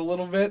forward a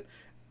little bit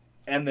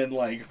and then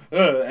like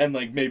and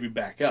like maybe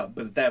back up,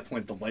 but at that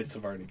point the lights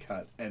have already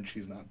cut and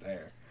she's not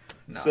there.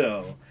 No.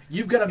 So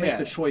You've got to make Yeah.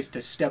 the choice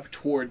to step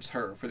towards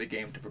her for the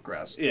game to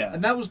progress. Yeah.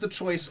 And that was the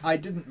choice I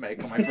didn't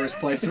make on my first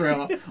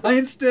playthrough. I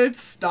instead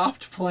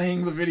stopped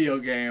playing the video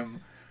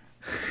game.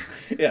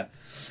 yeah.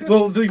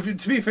 Well, to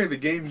be fair, the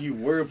game you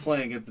were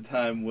playing at the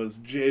time was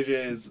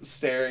JJ's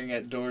Staring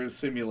at Doors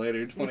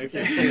Simulator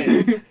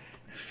 2015.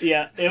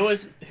 Yeah, it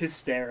was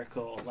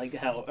hysterical, like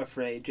how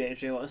afraid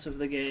JJ was of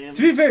the game.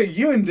 To be fair,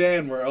 you and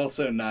Dan were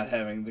also not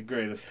having the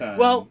greatest time.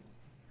 Well,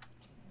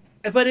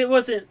 but it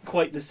wasn't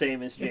quite the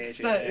same as JJ. it's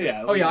not,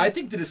 yeah. Oh yeah, I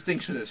think the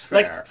distinction is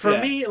fair. Like, for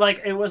Yeah. me,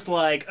 like, it was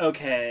like,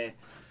 okay,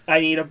 I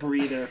need a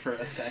breather for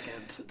a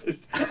second.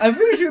 I'm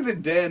pretty sure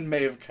that Dan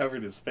may have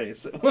covered his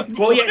face at one point.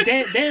 Well, yeah,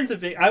 Dan's a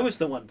big... I was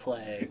the one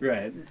playing.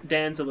 Right.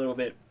 Dan's a little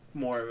bit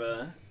more of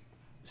a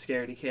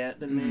scaredy cat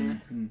than me.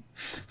 Mm-hmm.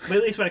 But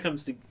at least when it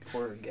comes to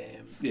horror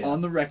games. Yeah.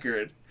 On the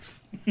record,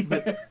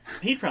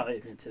 He'd probably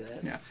admit to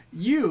that. yeah,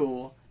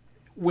 you,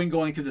 when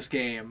going through this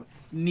game,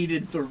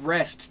 needed the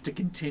rest to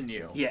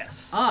continue.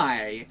 Yes.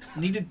 I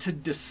needed to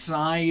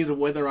decide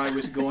whether I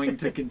was going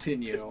to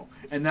continue,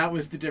 and that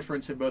was the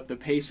difference in both the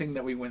pacing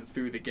that we went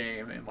through the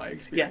game and my Yeah,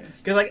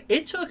 experience. because, like,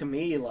 it took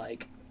me,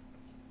 like,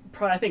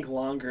 probably, I think,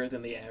 longer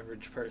than the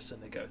average person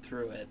to go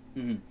through it.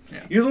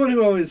 You're the one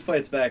who always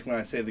fights back when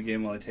I say the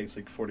game only takes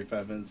like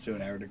 45 minutes to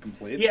an hour to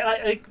complete. Yeah,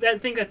 I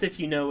think that's if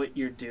you know what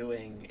you're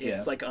doing. It's,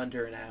 Yeah. like,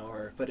 under an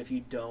hour. But if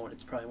you don't,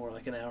 it's probably more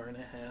like an hour and a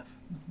half.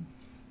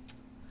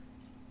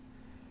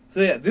 So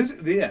yeah,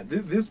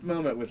 this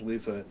moment with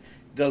Lisa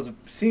does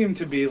seem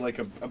to be like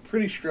a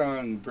pretty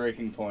strong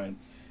breaking point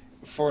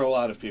for a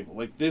lot of people.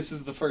 Like this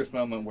is the first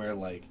moment where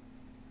like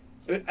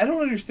I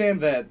don't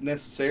understand that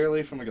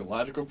necessarily from like a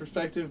logical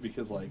perspective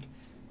because like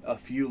a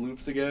few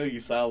loops ago you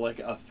saw like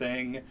a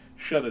thing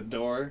shut a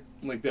door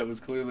like that was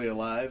clearly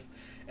alive,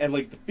 and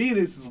like the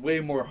fetus is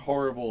way more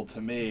horrible to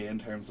me in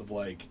terms of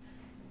like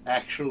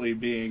actually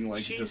being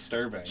like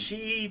disturbing.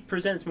 She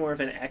presents more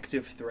of an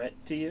active threat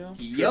to you.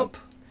 Yep.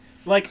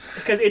 Like,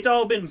 because it's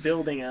all been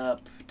building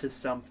up to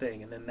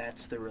something, and then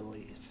that's the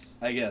release.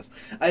 I guess.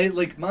 I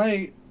like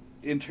my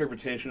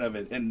interpretation of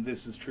it, and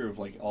this is true of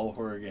like all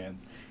horror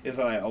games, is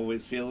that I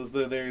always feel as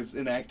though there's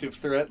an active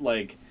threat,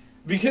 like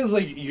because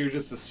like you're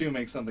just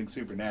assuming something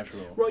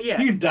supernatural. Well, yeah.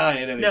 You can die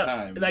at any No,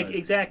 time. like, but-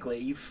 exactly.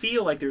 You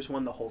feel like there's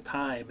one the whole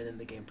time, and then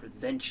the game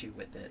presents you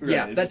with it. Right,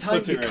 Yeah, it that just time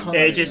puts it right becomes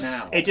And there.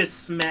 now. it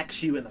just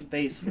smacks you in the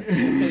face with it.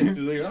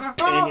 It's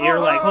like, And you're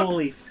like,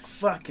 holy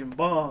fucking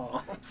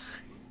balls.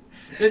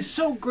 It's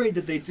so great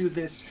that they do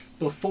this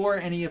before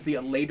any of the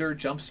later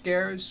jump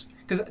scares,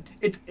 because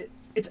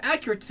it's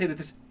accurate to say that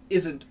this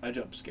isn't a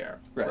jump scare,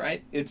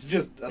 right? It's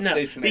just a No,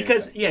 stationary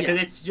because thing. because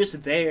Yeah. it's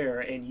just there,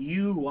 and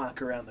you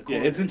walk around the Yeah,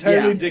 corner. it's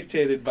entirely Yeah.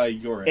 dictated by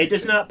your It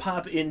does action. not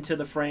pop into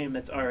the frame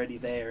that's already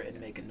there and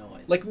make a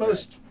noise. Like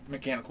most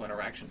mechanical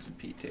interactions in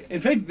PT.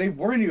 In fact, they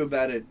warn you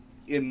about it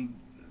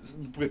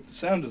with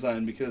sound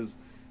design because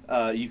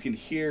you can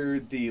hear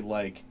the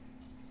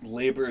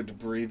labored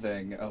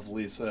breathing of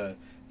Lisa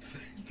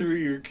through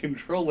your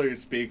controller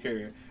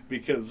speaker.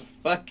 Because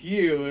fuck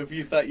you if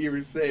you thought you were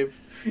safe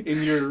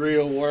in your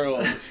real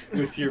world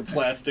with your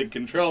plastic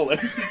controller.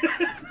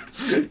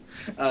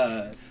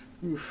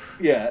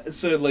 Yeah,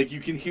 so you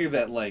can hear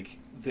that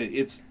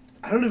it's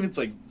I don't know if it's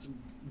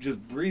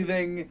just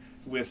breathing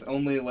with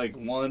only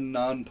one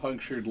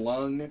non-punctured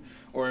lung,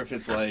 or if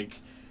it's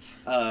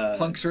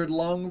Punctured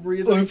lung or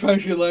breathing.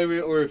 punctured lung,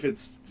 or if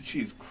it's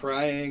she's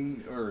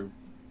crying or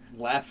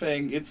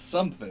laughing. It's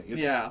something. It's,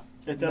 Yeah.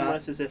 it's not-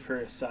 almost as if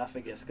her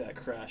esophagus got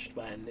crushed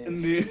by a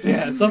noose.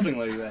 Yeah, something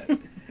like that.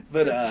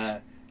 But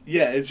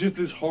yeah, it's just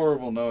this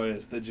horrible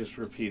noise that just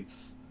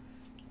repeats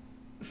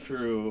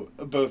through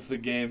both the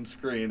game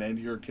screen and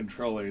your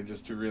controller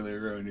just to really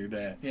ruin your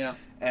day. Yeah.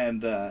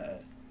 And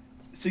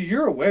so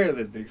you're aware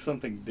that there's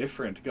something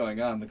different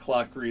going on. The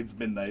clock reads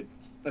midnight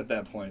at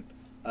that point.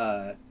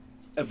 But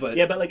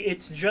Yeah, but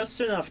it's just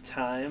enough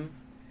time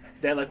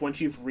that once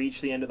you've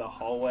reached the end of the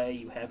hallway,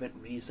 you haven't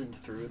reasoned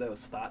through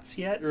those thoughts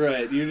yet,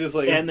 right, you're just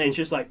and it's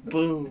just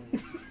boom.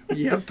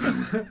 Yep.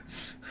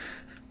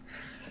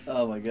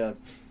 oh my god.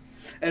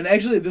 And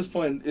actually, at this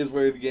point is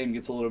where the game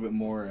gets a little bit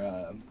more.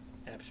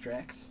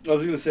 Abstract. I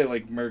was gonna say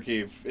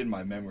murky in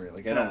my memory.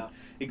 I don't Wow.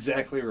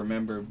 exactly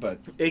remember, but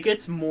It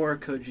gets more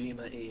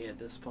Kojima-y at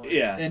this point.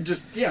 yeah. And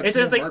just It's it's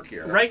just more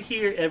murkier. right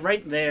here,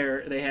 right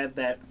there, they had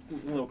that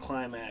little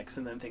climax,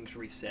 and then things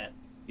reset.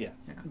 Yeah.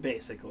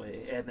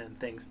 Basically, and then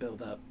things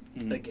build up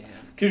Mhm. again.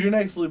 Because your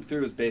next loop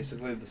through is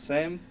basically the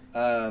same.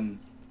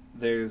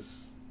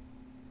 There's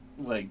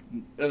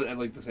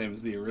the same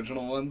as the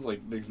original ones.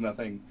 There's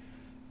nothing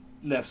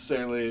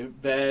necessarily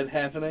bad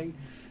happening.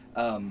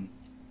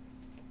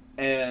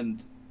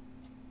 And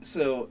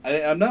so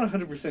I'm not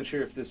 100%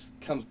 sure if this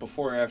comes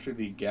before or after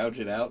the gouge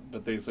it out,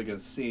 but there's a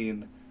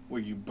scene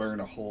where you burn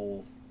a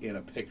hole in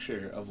a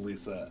picture of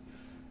Lisa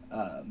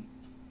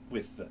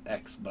with the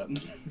X button.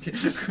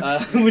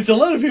 Which a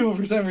lot of people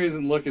for some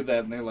reason look at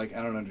that and they're like,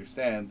 I don't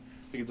understand.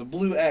 It's a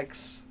blue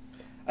X.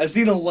 I've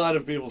seen a lot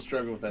of people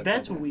struggle with that.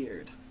 That's problem.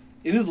 weird.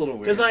 It is a little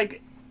weird. Because,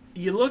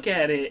 you look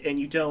at it and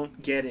you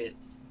don't get it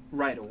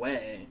right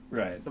away.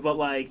 Right.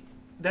 But,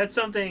 that's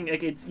something,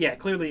 it's,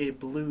 clearly a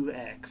blue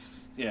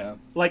X. Yeah.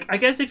 I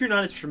guess if you're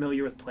not as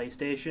familiar with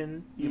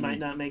PlayStation, you Mhm. might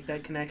not make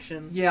that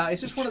connection. Yeah,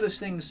 it's just one of those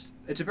things.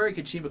 It's a very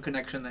Kojima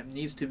connection that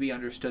needs to be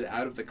understood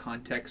out of the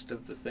context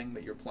of the thing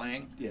that you're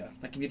playing. Yeah.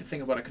 You need to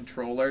think about a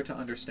controller to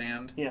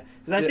understand. Yeah,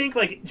 because I Yeah.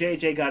 think,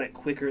 JJ got it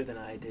quicker than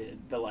I did,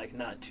 but,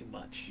 not too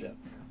much. Yeah.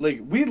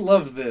 We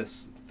love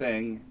this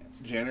thing,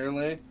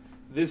 generally.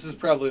 This is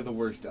probably the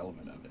worst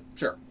element of it.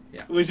 Sure.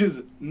 Yeah. Which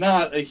is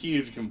not a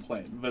huge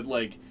complaint, but,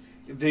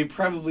 they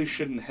probably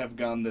shouldn't have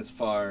gone this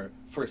far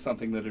for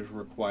something that is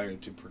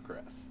required to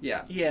progress.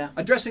 Yeah. Yeah.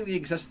 Addressing the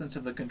existence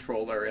of the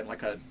controller in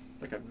a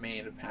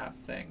main path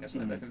thing is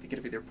something Mhm. I think they could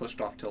have either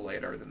pushed off till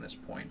later than this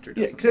point, or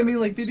Yeah, done because some I mean,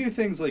 other they things. do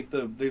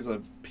things there's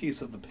a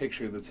piece of the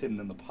picture that's hidden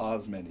in the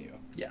pause menu.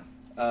 Yeah.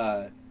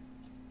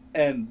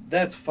 And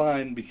that's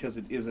fine because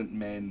it isn't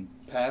main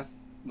path.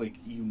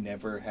 You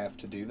never have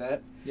to do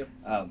that. Yep.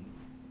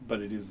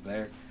 But it is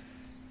there.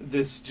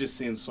 This just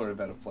seems sort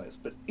of out of place.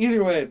 But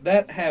either way,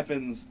 that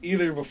happens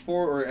either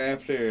before or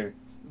after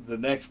the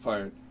next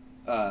part,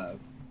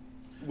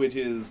 which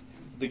is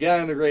the guy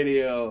on the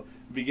radio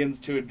begins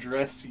to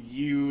address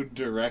you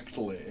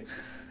directly.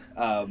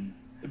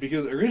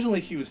 Because originally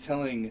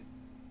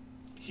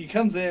he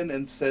comes in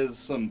and says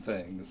some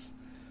things,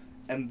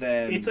 and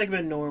then... It's the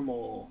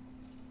normal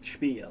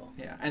spiel.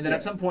 Yeah, and then Yeah.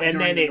 at some point And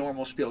during then the it-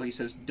 normal spiel, he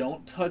says,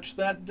 "Don't touch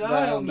that Dial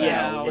dial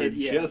now, now." we're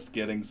Yeah. just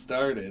getting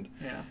started.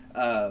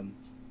 Yeah.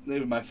 It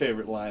was my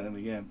favorite line in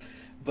the game.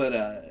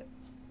 But,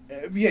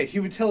 yeah, he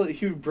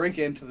would break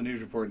into the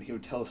news report and he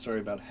would tell a story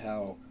about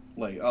how,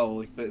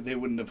 they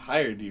wouldn't have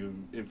hired you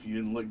if you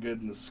didn't look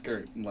good in the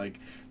skirt. And,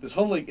 this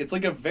whole, it's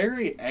a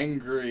very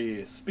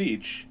angry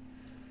speech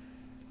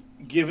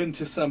given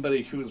to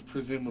somebody who is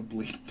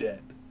presumably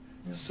dead.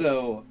 Yeah.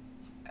 So,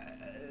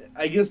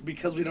 I guess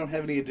because we don't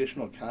have any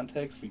additional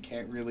context, we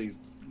can't really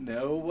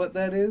know what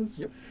that is.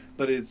 Yep.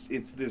 But it's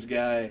this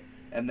guy,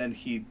 and then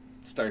he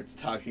starts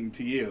talking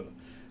to you.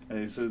 And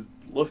he says,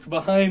 look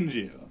behind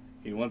you.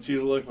 He wants you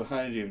to look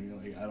behind you. And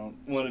you're like, I don't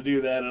want to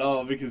do that at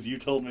all because you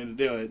told me to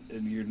do it,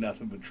 and you're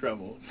nothing but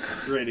trouble,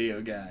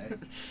 radio guy.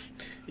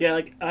 Yeah,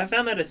 I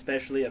found that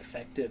especially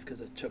effective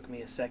because it took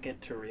me a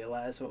second to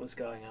realize what was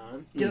going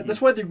on. Yeah, Mhm.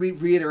 that's why the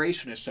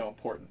reiteration is so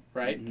important,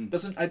 right? Mhm.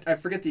 Doesn't I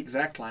forget the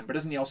exact line, but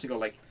doesn't he also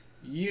go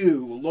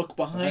 "You look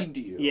behind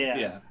you"? Yeah.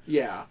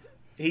 Yeah.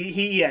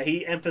 Yeah.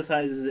 He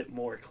emphasizes it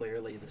more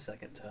clearly the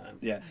second time.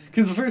 Yeah.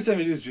 Because the first time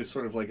it is just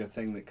sort of a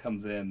thing that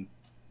comes in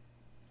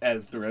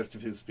as the rest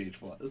of his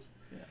speech was.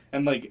 Yeah.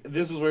 And, like,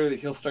 this is where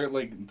he'll start,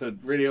 like, the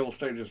radio will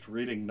start just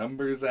reading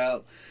numbers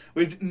out,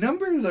 which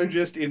numbers are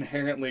just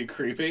inherently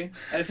creepy,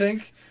 I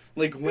think.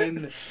 Like,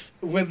 when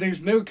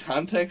there's no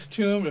context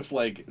to them, if,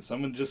 like,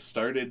 someone just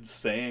started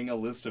saying a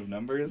list of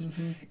numbers,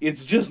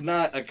 it's just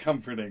not a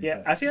comforting Yeah,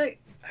 thing. I feel like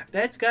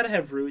that's got to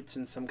have roots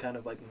in some kind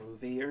of, like,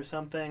 movie or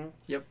something.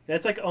 Yep.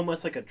 That's, like,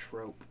 almost like a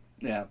trope.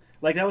 Yeah.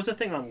 Like, that was the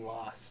thing on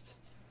Lost.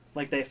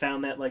 Like, they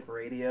found that, like,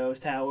 radio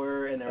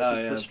tower, and there was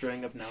just the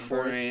string of numbers.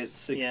 4, 8,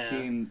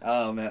 16. Yeah.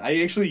 Oh, man.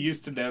 I actually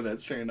used to know that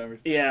string of numbers.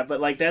 Yeah,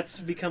 but, like, that's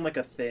become, like,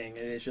 a thing,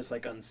 and it's just,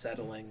 like,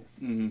 unsettling.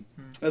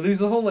 Mm-hmm. There's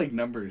the whole, like,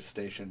 numbers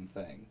station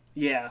thing.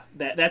 Yeah,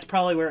 that's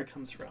probably where it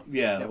comes from.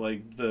 Yeah,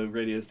 like, the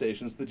radio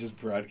stations that just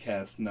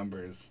broadcast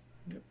numbers.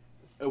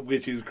 Yep.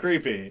 Which is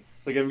creepy.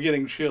 Like, I'm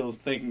getting chills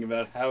thinking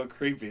about how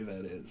creepy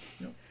that is.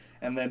 Yep.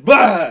 And then,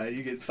 bah!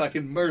 You get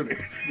fucking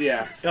murdered.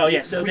 Yeah. Oh,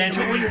 yeah, so then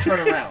when you turn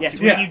around. Yes,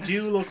 when you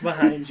do look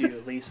behind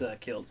you, Lisa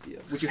kills you.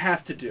 Which you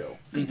have to do,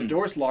 because the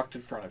door's locked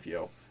in front of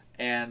you,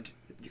 and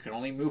you can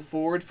only move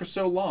forward for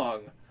so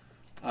long,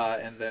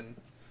 and then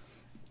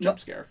jump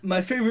scare.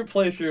 My favorite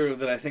playthrough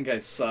that I think I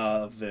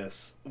saw of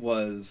this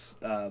was,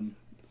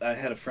 I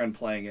had a friend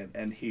playing it,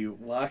 and he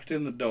locked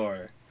in the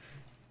door,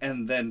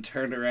 and then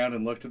turned around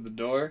and looked at the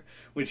door,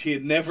 which he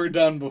had never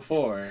done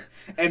before,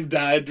 and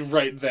died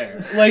right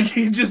there. Like,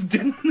 he just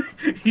didn't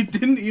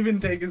even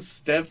take a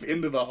step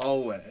into the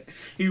hallway.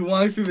 He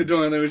walked through the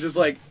door and then was just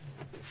like,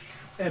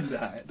 and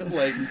died.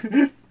 Like,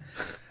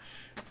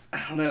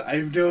 I don't know, I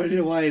have no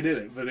idea why he did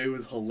it, but it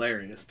was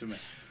hilarious to me.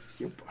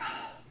 Yep.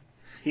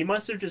 He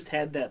must have just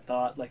had that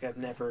thought, like, I've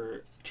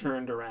never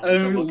turned around I to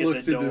never look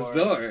at the door, this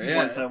door, yeah.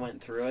 once I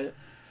went through it.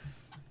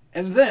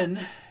 And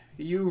then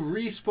you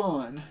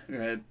respawn,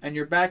 Right. and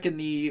you're back in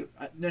the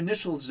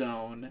initial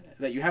zone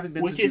that you haven't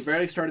been since you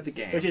barely started the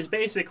game. Which is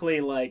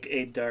basically like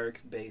a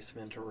dark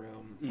basement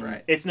room.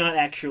 Right. It's not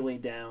actually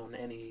down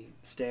any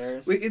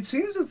stairs. Wait, it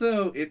seems as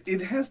though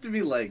it has to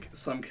be like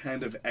some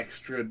kind of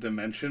extra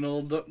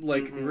dimensional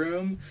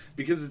room,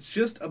 because it's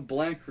just a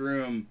black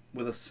room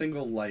with a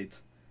single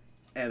light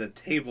and a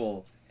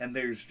table, and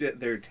there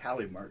are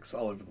tally marks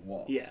all over the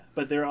walls. Yeah,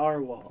 but there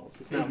are walls.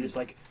 It's not just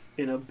like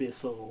an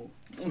abyssal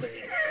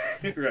space.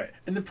 Right.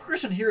 And the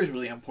progression here is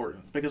really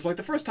important, because, like,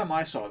 the first time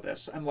I saw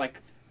this, I'm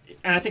like,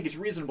 and I think it's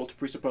reasonable to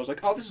presuppose, like,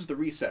 oh, this is the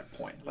reset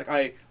point. Like,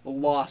 I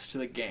lost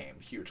the game,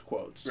 huge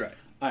quotes. Right.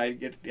 I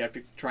have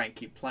to try and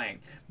keep playing.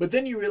 But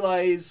then you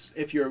realize,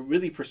 if you're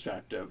really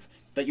perceptive,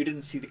 that you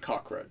didn't see the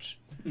cockroach.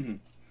 Mm-hmm.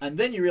 And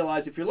then you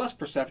realize, if you're less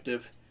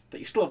perceptive, that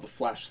you still have the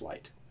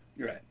flashlight.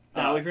 Right.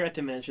 Now, we forgot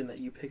to mention that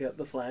you pick up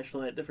the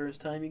flashlight the first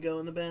time you go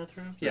in the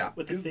bathroom. Yeah.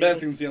 With the The face.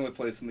 bathroom's the only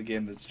place in the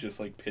game that's just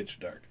like pitch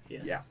dark.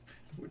 Yes. Yeah.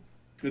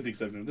 With the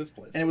exception of this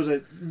place. And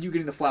you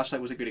getting the flashlight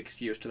was a good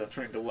excuse to them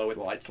trying to lower the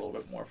lights a little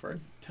bit more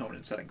for tone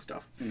and setting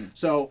stuff.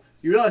 So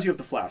you realize you have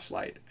the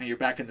flashlight, and you're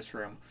back in this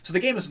room. So the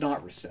game is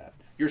not reset.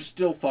 You're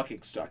still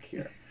fucking stuck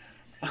here.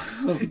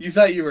 You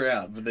thought you were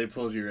out, but they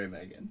pulled you right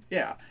back in.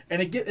 Yeah,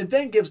 and it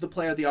then gives the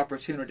player the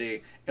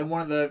opportunity, and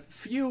one of the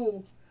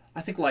few,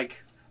 I think,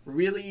 like,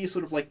 really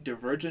sort of, like,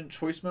 divergent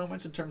choice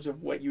moments in terms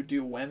of what you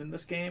do when in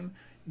this game.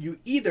 You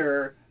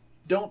either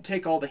don't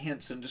take all the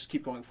hints and just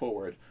keep going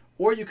forward,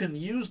 or you can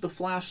use the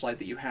flashlight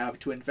that you have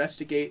to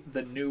investigate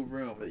the new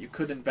room that you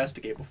couldn't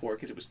investigate before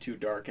because it was too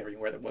dark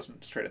everywhere that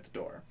wasn't straight at the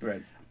door.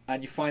 Right.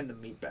 And you find the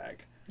meat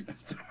bag.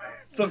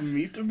 The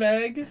meat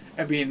bag?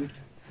 I mean,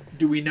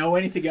 do we know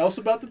anything else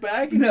about the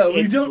bag? No,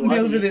 we It's don't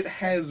know bloody. that it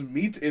has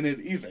meat in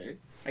it either.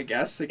 I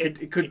guess.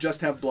 It could just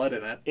have blood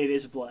in it. It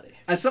is bloody.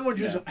 As someone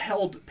who's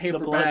held paper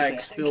The blood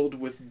bags bag. filled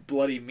with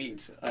bloody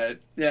meat,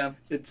 Yeah.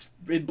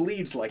 it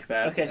bleeds like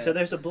that. Okay, so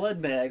there's a blood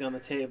bag on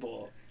the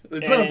table.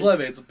 It's not a And blood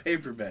bag, it's a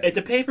paper bag. It's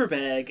a paper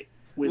bag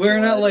with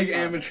We're not blood like on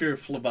it. amateur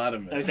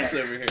phlebotomists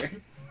Okay. over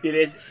here. It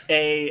is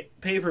a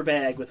paper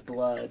bag with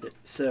blood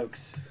soaked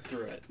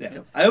through it. Yeah.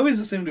 I always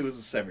assumed it was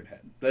a severed head.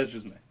 That's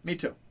just me. Me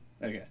too.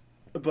 Okay.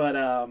 But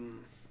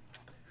and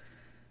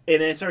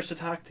then it starts to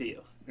talk to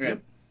you.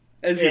 Right.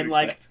 As you And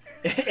like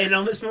expect. and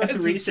on this most As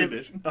is recent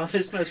tradition.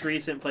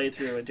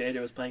 playthrough when JJ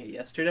was playing it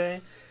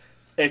yesterday,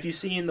 if you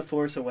see in The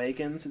Force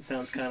Awakens, it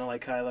sounds kinda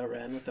like Kylo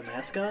Ren with the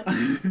mascot.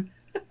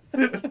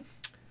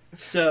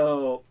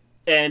 So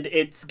and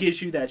it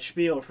gives you that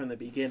spiel from the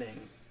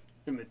beginning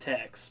in the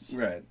text.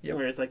 Right. Yep.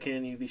 Where it's like,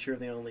 can you be sure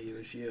the only you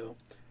is you?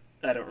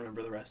 I don't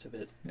remember the rest of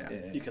it. Yeah.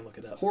 Yeah. You can look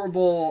it up.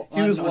 Horrible,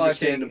 He was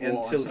walking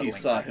ununderstandable, until he unsettling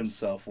saw things.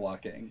 himself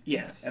walking.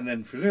 Yes. And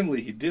then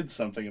presumably he did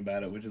something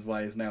about it, which is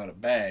why he's now in a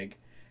bag,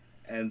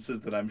 and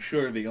says that I'm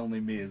sure the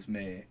only me is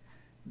me.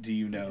 Do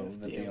you know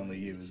that the only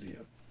you is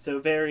you? So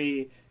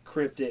very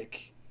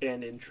cryptic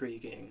and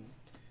intriguing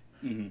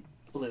Mm-hmm.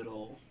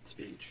 little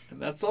speech.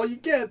 And that's all you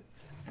get.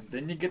 And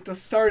then you get to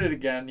start it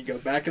again. You go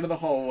back into the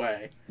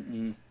hallway.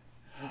 Mm-hmm.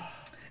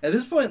 At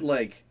this point,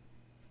 like,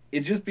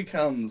 it just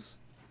becomes...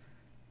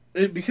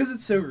 because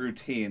it's so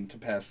routine to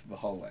pass through the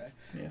hallway.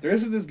 Yeah. The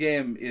rest of this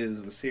game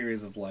is a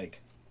series of, like...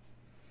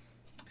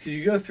 Because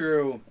you go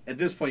through... At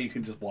this point, you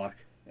can just walk,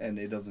 and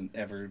it doesn't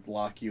ever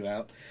lock you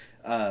out.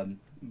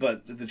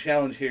 but the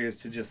challenge here is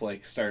to just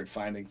like start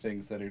finding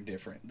things that are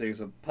different.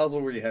 There's a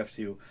puzzle where you have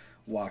to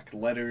walk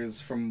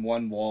letters from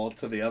one wall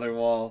to the other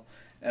wall,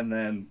 and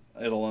then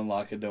it'll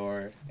unlock a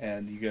door,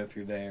 and you go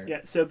through there.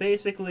 Yeah, so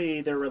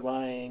basically they're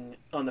relying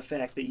on the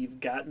fact that you've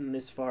gotten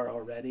this far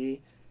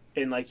already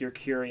and, like, your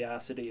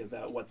curiosity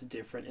about what's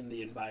different in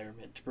the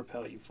environment to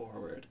propel you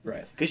forward.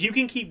 Right. Because you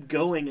can keep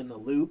going in the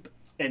loop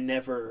and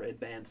never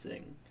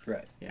advancing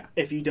Right.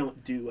 if you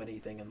don't do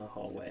anything in the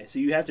hallway. So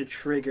you have to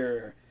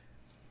trigger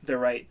the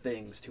right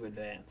things to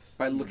advance.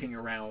 By looking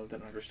around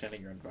and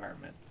understanding your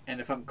environment.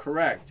 And if I'm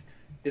correct,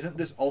 isn't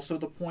this also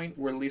the point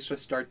where Lisa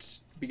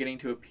starts beginning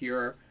to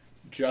appear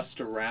just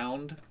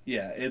around?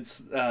 Yeah,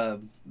 it's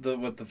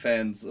what the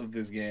fans of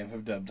this game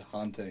have dubbed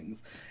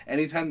hauntings.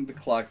 Anytime the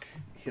clock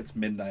hits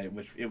midnight,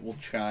 which it will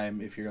chime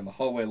if you're in the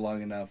hallway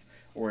long enough,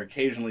 or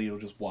occasionally you'll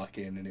just walk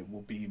in and it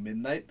will be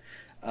midnight.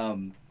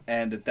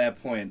 And at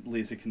that point,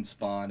 Lisa can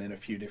spawn in a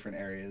few different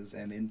areas,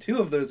 and in 2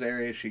 of those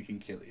areas, she can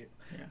kill you.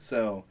 Yeah.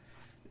 So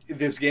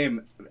this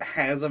game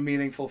has a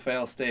meaningful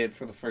fail state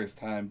for the first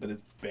time, but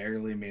it's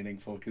barely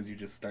meaningful because you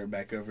just start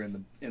back over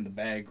in the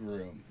bag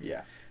room.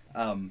 Yeah.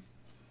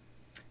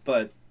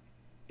 But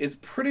it's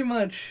pretty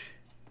much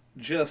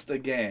just a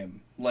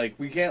game. Like,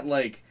 we can't,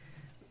 like,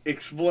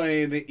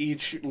 explain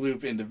each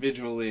loop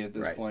individually at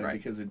this point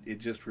because it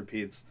just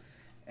repeats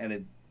and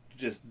it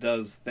just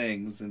does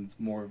things, and it's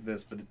more of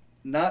this. But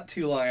not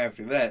too long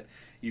after that,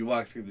 you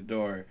walk through the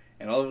door,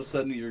 and all of a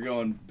sudden you're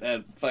going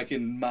at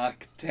fucking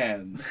Mach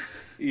 10.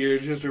 You're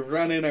just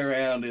running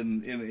around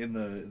in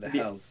the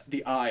house.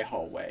 The eye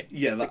hallway.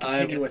 Yeah, the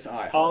continuous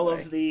eye hallway. All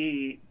of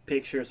the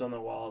pictures on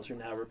the walls are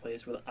now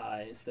replaced with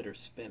eyes that are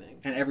spinning.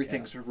 And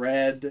everything's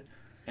red,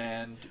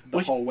 and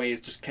the hallway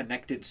is just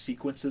connected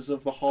sequences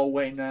of the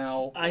hallway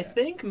now. I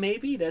think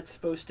maybe that's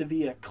supposed to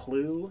be a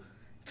clue.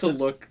 To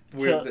look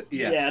where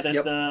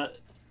the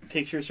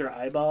pictures are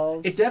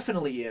eyeballs. It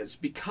definitely is,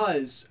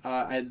 because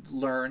I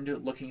learned,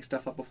 looking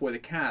stuff up before the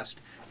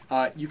cast,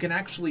 you can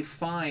actually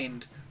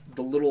find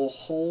the little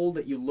hole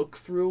that you look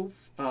through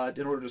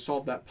in order to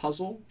solve that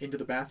puzzle into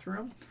the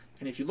bathroom.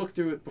 And if you look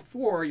through it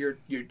before you're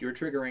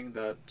triggering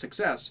the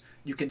success,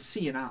 you can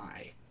see an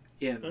eye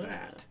in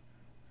that.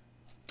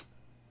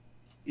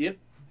 Yep.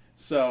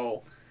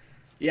 So,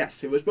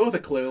 yes, it was both a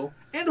clue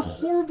and a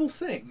horrible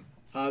thing.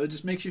 That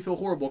just makes you feel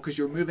horrible because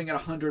you're moving at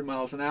 100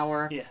 miles an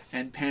hour,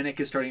 and panic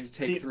is starting to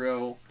take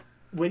through.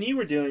 When you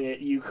were doing it,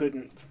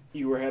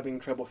 you were having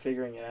trouble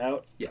figuring it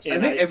out. Yes. I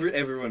think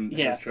everyone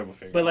has trouble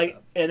figuring it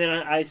out. And then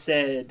I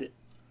said,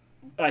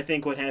 I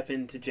think what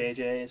happened to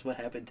JJ is what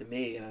happened to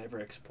me, and I never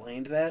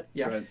explained that.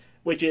 Yeah. Right.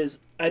 Which is,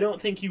 I don't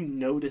think you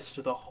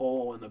noticed the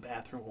hole in the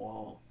bathroom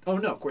wall. Oh,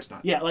 no, of course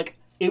not. Yeah, like,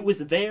 it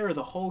was there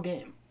the whole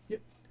game. Yep.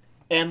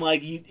 And,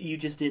 like, you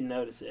just didn't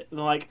notice it.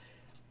 Like,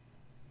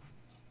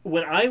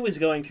 when I was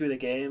going through the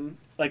game,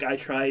 like, I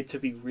tried to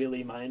be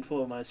really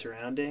mindful of my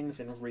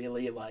surroundings and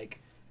really, like,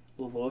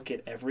 look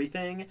at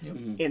everything,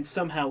 and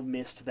somehow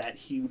missed that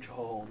huge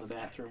hole in the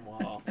bathroom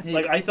wall.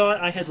 Like, I thought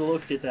I had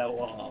looked at that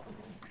wall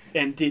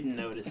and didn't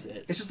notice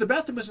it. It's just the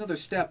bathroom is another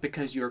step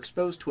because you're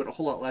exposed to it a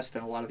whole lot less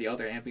than a lot of the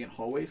other ambient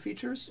hallway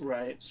features.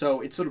 Right. So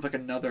it's sort of like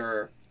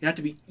another... You have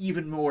to be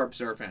even more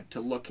observant to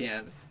look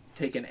in,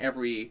 take in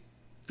every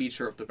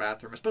feature of the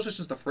bathroom, especially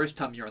since the first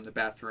time you're in the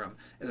bathroom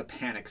is a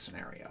panic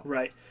scenario.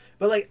 Right.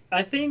 But, like,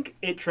 I think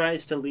it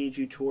tries to lead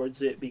you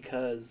towards it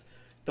because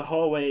the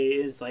hallway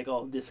is, like,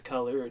 all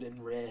discolored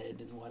and red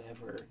and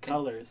whatever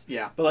colors.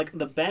 Yeah. But, like,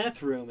 the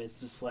bathroom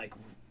is just, like,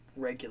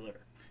 regular.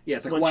 Yeah,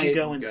 it's like once white you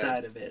go and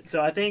inside good. of it.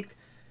 So I think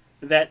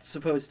that's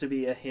supposed to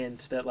be a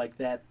hint that, like,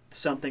 that's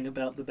something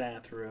about the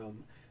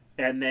bathroom.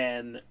 And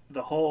then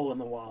the hole in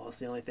the wall is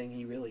the only thing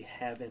you really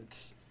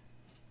haven't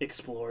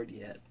explored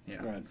yet.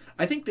 Yeah. Right.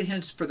 I think the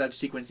hints for that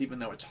sequence, even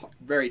though it's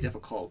very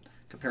difficult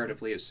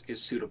comparatively, is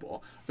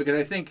suitable. Because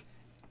I think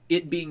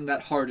it being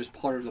that hard is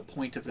part of the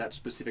point of that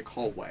specific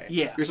hallway.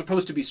 Yeah. You're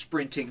supposed to be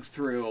sprinting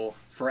through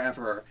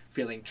forever,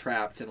 feeling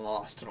trapped and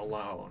lost and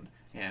alone.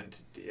 And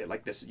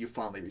like this, you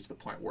finally reach the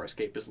point where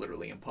escape is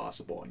literally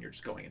impossible and you're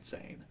just going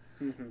insane.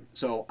 Mm-hmm.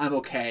 So I'm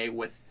okay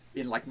with,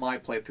 in like my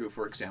playthrough,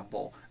 for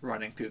example,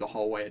 running through the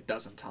hallway a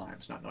dozen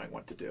times, not knowing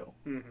what to do.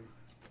 Mm-hmm.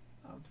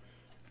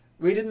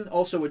 We didn't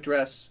also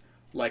address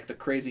like the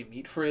crazy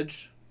meat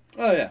fridge.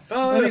 Oh yeah.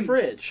 Oh, the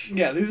fridge.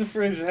 Yeah, there's a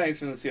fridge hanging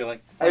from the ceiling.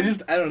 I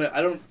don't know.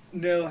 I don't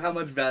know how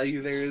much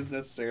value there is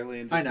necessarily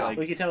in just I know. like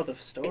We could tell the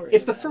story.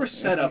 It's the about first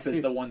it. setup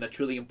is the one that's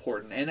really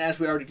important. And as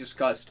we already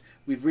discussed,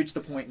 we've reached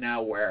the point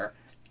now where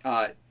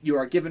you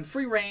are given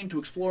free reign to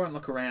explore and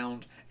look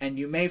around, and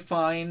you may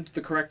find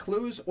the correct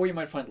clues, or you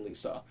might find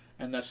Lisa.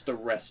 And that's the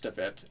rest of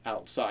it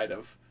outside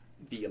of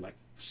the like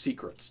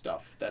secret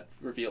stuff that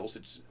reveals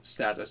its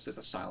status as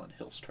a Silent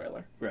Hills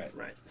trailer. Right.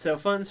 Right. So,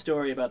 fun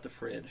story about the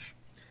fridge.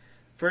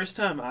 First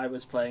time I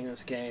was playing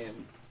this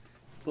game,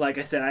 like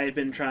I said, I had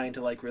been trying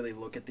to like really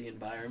look at the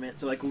environment.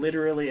 So like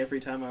literally every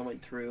time I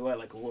went through, I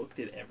like looked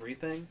at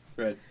everything.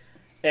 Right.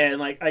 And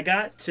like I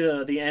got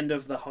to the end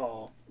of the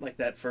hall, like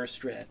that first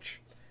stretch,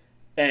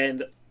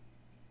 and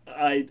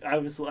I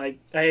was like,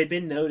 I had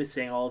been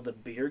noticing all the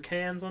beer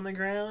cans on the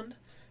ground,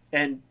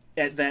 and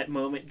at that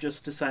moment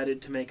just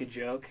decided to make a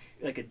joke,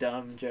 like a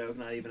dumb joke,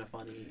 not even a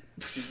funny,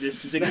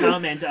 just a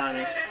comment on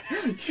it.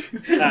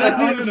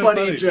 Not even a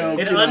funny joke.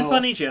 An you know.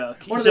 unfunny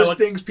joke. One of So those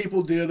things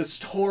people do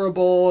that's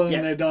horrible and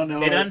yes, they don't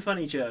know an it.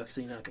 unfunny joke,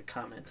 so like a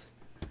comment.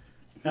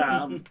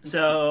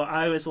 So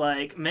I was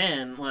like,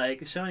 man,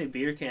 like, so many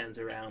beer cans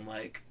around,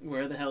 like,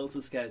 where the hell is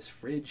this guy's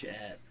fridge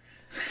at?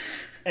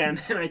 And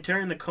then I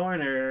turn the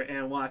corner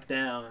and walk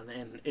down,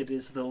 and it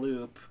is the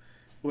loop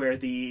where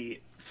the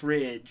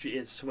fridge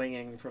is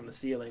swinging from the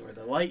ceiling where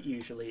the light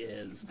usually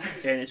is,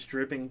 and it's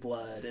dripping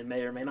blood and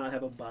may or may not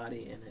have a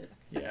body in it.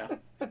 Yeah.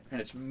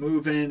 And it's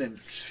moving and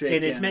shaking.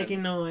 And it's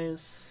making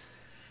noise.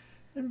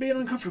 and being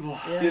uncomfortable.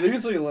 Yeah,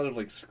 there's like a lot of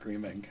like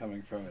screaming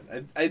coming from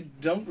it. I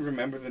don't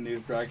remember the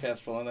news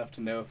broadcast well enough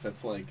to know if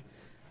it's like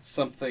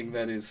something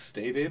that is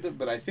stated,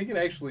 but I think it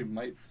actually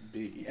might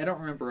be. I don't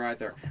remember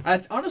either.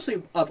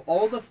 Honestly, of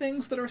all the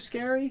things that are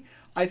scary,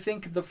 I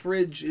think the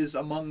fridge is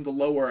among the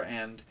lower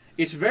end.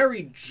 It's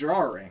very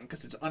jarring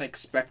because it's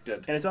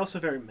unexpected. And it's also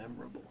very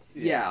memorable.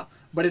 Yeah,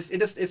 but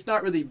it's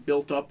not really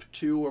built up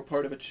to or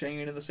part of a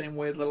chain in the same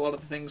way that a lot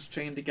of the things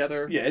chain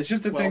together. Yeah, it's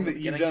just a well thing in the that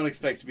you beginning. don't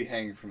expect to be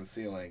hanging from a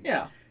ceiling.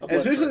 Yeah, a blood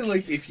Especially fridge.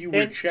 like if you were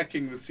And-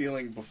 checking the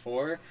ceiling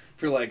before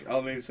for like,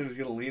 oh, maybe somebody's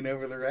gonna lean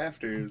over the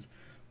rafters,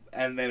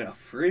 and then a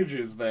fridge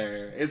is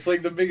there. It's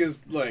like the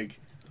biggest like,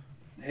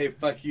 hey,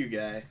 fuck you,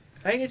 guy.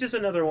 I think it's just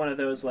another one of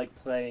those, like,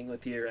 playing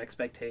with your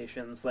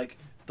expectations. Like,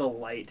 the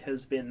light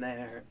has been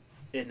there,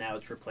 and now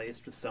it's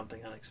replaced with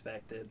something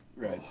unexpected.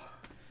 Right.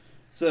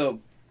 So,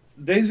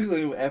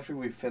 basically, after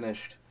we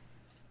finished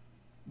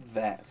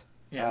that,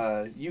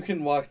 Yeah. you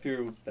can walk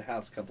through the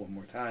house a couple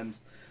more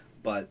times,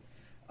 but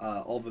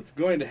all that's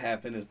going to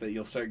happen is that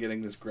you'll start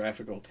getting this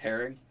graphical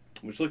tearing,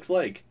 which looks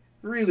like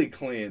really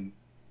clean.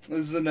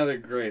 This is another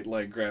great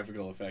like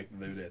graphical effect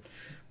that they did,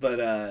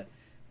 but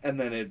and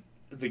then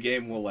the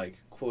game will like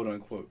quote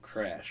unquote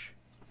crash,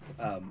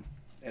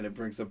 and it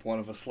brings up one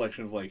of a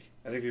selection of like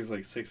I think there's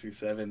like 6 or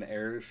 7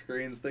 error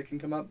screens that can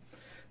come up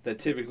that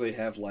typically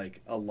have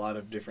like a lot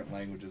of different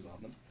languages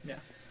on them. Yeah.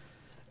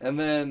 And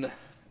then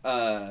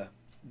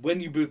when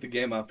you boot the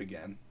game up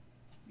again,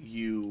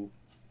 you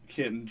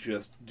can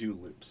just do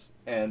loops,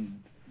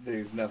 and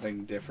there's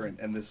nothing different.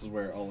 And this is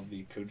where all of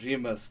the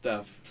Kojima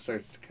stuff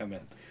starts to come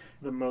in.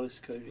 The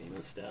most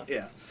Kojima stuff.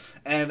 Yeah,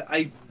 and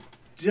I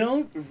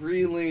don't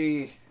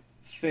really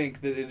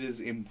think that it is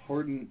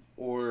important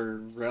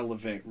or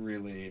relevant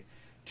really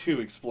to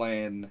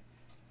explain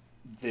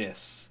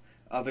this,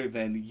 other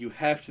than you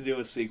have to do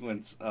a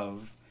sequence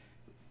of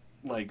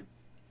like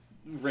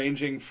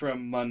ranging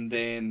from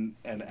mundane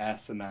and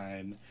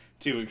asinine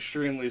to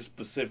extremely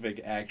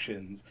specific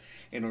actions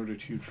in order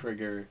to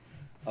trigger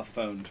a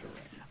phone to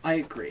ring. I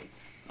agree.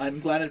 I'm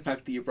glad, in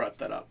fact, that you brought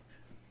that up.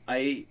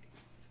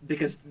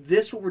 Because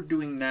what we're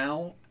doing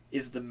now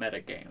is the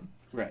metagame.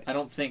 Right. I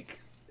don't think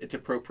it's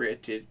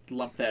appropriate to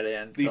lump that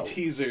in. The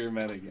teaser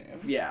metagame.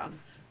 Yeah.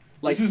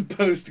 Like, This is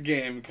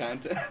post-game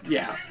content.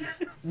 yeah.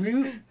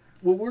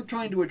 What we're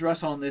trying to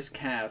address on this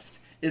cast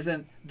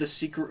isn't the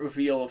secret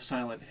reveal of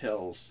Silent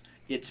Hills.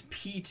 It's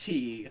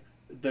PT,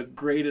 the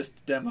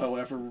greatest demo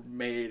ever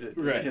made in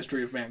the Right.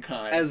 history of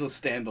mankind. As a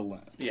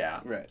standalone. yeah.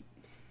 Right.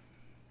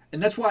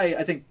 And that's why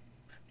I think,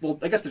 well,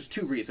 I guess there's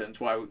 2 reasons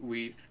why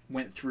we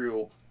went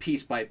through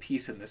piece by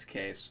piece in this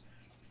case.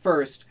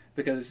 First,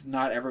 because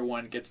not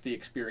everyone gets the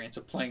experience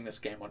of playing this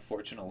game,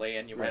 unfortunately,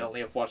 and you might Right. only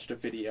have watched a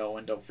video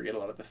and don't forget a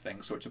lot of the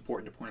things, so it's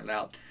important to point it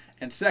out.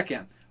 And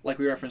second, like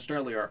we referenced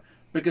earlier,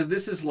 because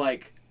this is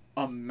like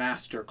a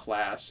master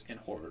class in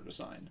horror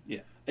design.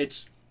 Yeah.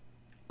 It's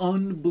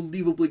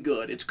unbelievably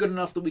good. It's good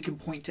enough that we can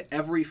point to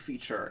every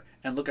feature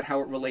and look at how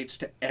it relates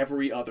to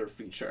every other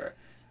feature.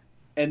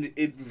 And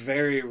it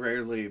very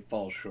rarely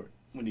falls short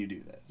when you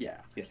do that. Yeah.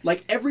 Yeah.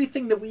 Like,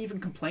 everything that we even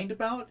complained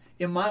about,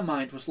 in my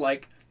mind, was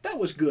like, that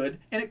was good,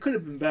 and it could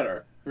have been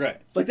better. Right.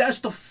 Like, that's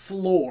the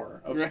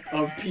floor of, Right.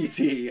 of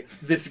PT,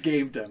 this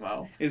game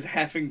demo. Is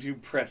having to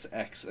press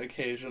X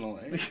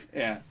occasionally.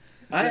 Yeah.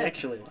 I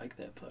actually like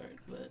that part,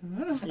 but...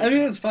 I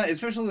mean, it's fine,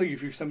 especially like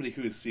if you're somebody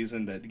who is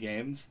seasoned at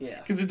games. Yeah.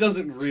 Because it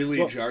doesn't really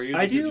Well, jar you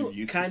I because do you're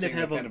used kind to of seeing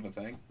have that a- kind of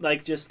a thing.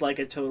 Like, just like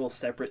a total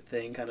separate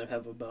thing, kind of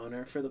have a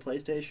boner for the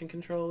PlayStation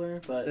controller,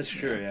 but... That's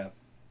true, yeah.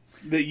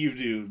 That you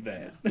do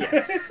that.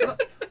 Yes.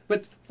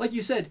 But, like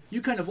you said,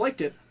 you kind of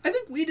liked it. I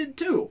think we did,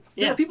 too.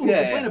 There Yeah. are people who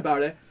Yeah, complain yeah.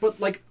 about it, but,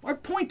 like, our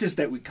point is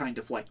that we kind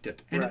of liked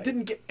it. And Right. it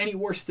didn't get any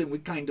worse than we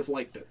kind of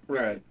liked it.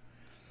 Right.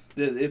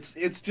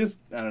 It's just,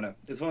 I don't know.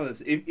 It's one of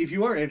those, if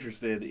you are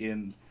interested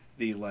in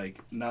the, like,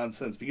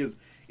 nonsense, because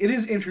it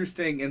is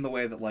interesting in the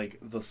way that, like,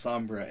 the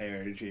Sombra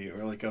ARG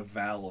or, like, a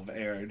Valve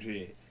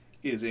ARG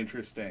is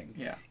interesting.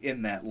 Yeah.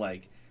 In that,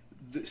 like,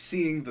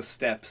 seeing the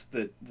steps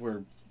that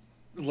were,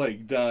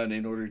 like, done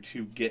in order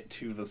to get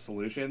to the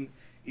solution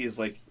is,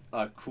 like,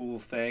 a cool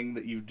thing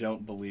that you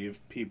don't believe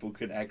people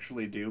could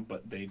actually do,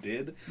 but they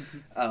did.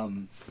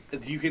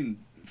 You can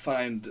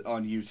find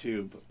on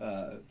YouTube,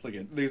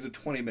 there's a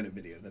 20-minute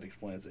video that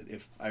explains it.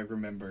 If I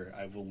remember,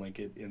 I will link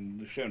it in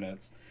the show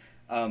notes.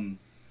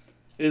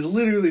 It's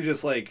literally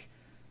just like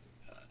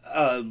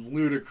a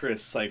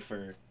ludicrous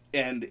cipher,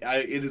 and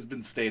it has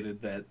been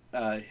stated that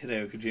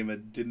Hideo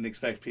Kojima didn't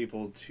expect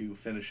people to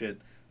finish it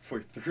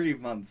for 3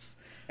 months,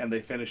 and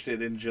they finished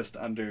it in just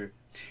under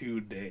 2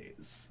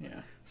 days.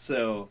 Yeah.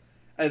 So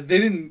they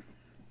didn't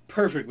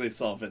perfectly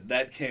solve it.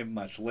 That came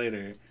much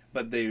later,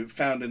 but they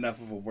found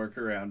enough of a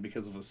workaround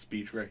because of a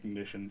speech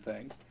recognition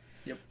thing.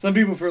 Yep. Some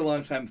people for a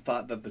long time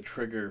thought that the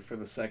trigger for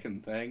the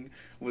second thing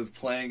was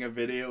playing a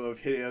video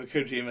of Hideo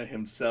Kojima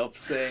himself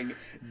saying,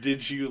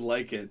 "Did you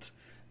like it?"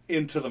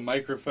 into the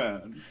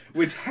microphone,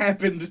 which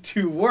happened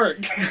to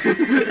work,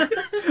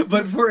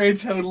 but for a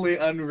totally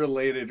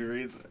unrelated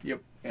reason.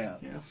 Yep. Yeah.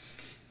 Yeah.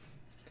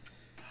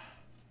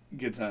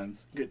 Good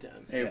times. Good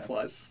times. A Yeah.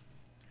 plus.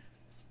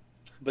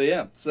 But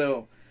yeah,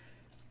 so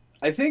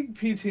I think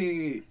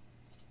PT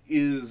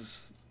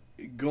is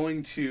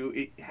going to,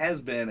 it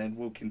has been and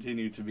will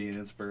continue to be an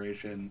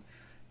inspiration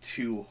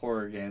to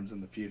horror games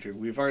in the future.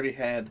 We've already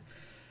had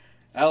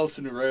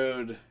Allison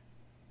Road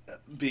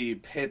be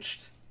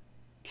pitched,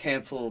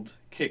 canceled,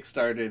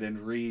 kickstarted,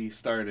 and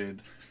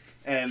restarted,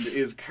 and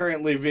is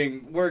currently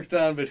being worked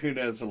on, but who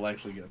knows if it'll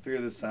actually go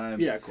through this time.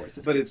 Yeah, of course.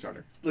 It's But a it's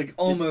Kickstarter. like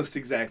almost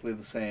exactly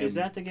the same. Is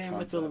that the game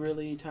with the concept.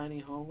 really tiny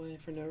hallway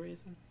for no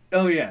reason?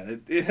 Oh yeah,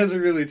 it has a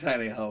really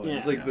tiny hallway.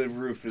 It's Yeah. like the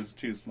roof is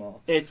too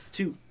small. It's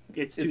too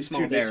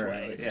small too this narrow,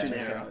 way. It's yeah. too Too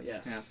narrow. narrow,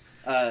 Yes.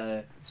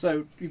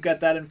 So you've got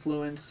that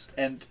influenced,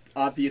 and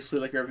obviously,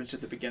 like I referenced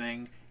at the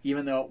beginning,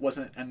 even though it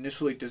wasn't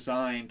initially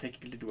designed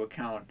taking it into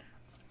account,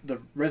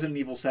 the Resident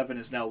Evil 7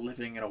 is now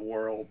living in a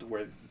world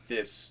where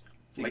this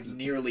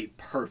nearly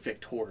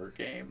perfect horror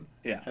game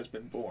Yeah. has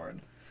been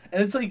born.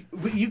 And it's like,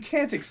 you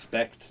can't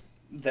expect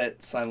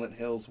that Silent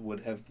Hills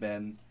would have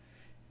been...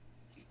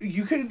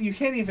 You can't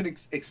even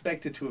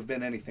expect it to have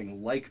been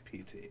anything like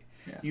PT.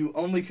 Yeah. You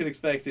only could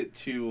expect it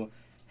to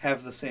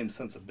have the same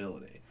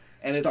sensibility.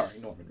 And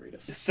Starring Norman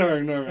Reedus.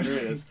 Starring Norman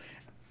Reedus.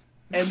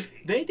 And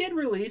They did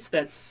release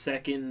that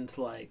second,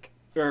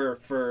 or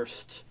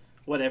first,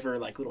 whatever,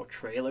 little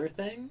trailer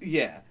thing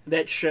yeah.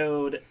 that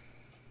showed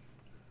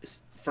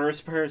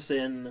first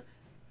person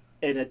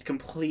in a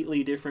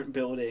completely different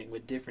building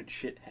with different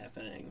shit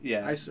happening.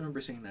 Yeah. I remember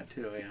seeing that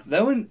too, yeah.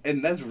 That one,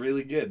 and that's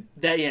really good.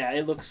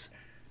 It looks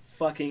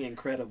fucking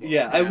incredible.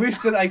 Yeah, I wish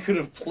that I could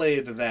have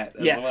played that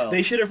as well.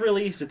 They should have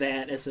released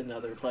that as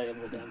another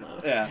playable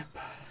demo. Yeah.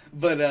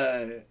 But,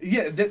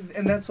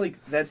 and that's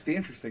the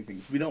interesting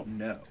thing. We don't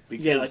know.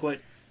 Because, what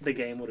the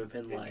game would have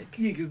been like.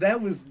 Yeah, because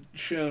that was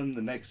shown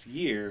the next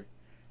year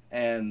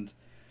and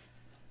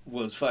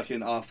was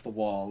fucking off the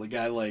wall. The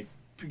guy,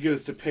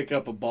 goes to pick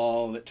up a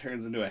ball and it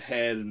turns into a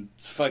head and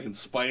fucking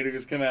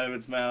spiders come out of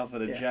its mouth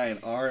and a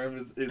giant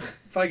arm. It's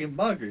fucking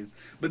bonkers.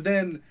 But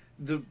then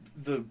the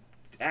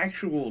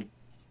actual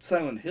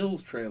Silent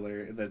Hills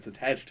trailer that's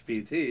attached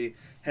to PT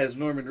has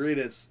Norman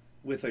Reedus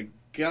with a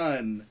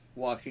gun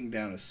walking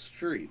down a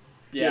street.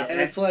 Yeah.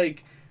 And it's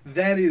like,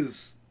 that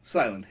is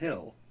Silent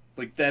Hill.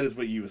 That is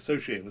what you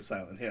associate with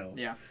Silent Hill.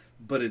 Yeah.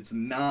 But it's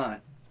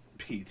not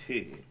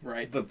PT.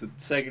 Right. But the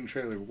second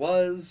trailer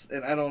was,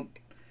 and I don't...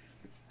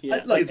 Yeah.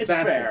 It's It's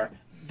baffling. fair.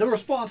 The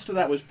response to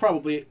that was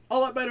probably a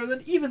lot better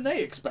than even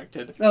they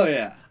expected. Oh,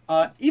 yeah.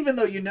 Even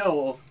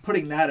though,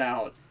 putting that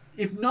out,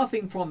 if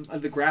nothing from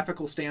the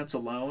graphical stance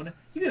alone,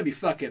 you're going to be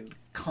fucking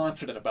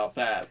confident about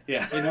that.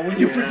 Yeah. When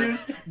you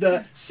produce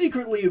the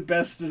secretly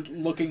best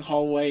looking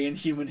hallway in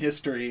human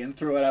history and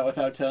throw it out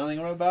without telling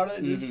them about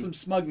it, there's some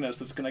smugness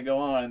that's going to go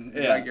on in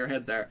the back of your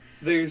head there.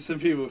 There's some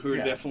people who are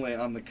Yeah. definitely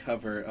on the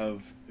cover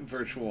of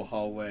Virtual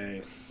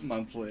Hallway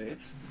Monthly.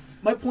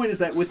 My point is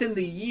that within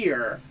the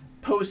year,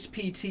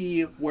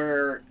 post-PT,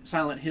 where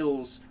Silent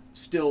Hills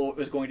still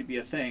is going to be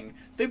a thing,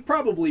 they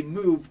probably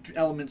moved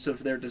elements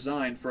of their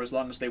design for as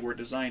long as they were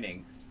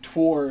designing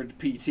toward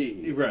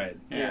PT. Right.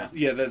 Yeah.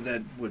 Yeah,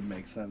 that would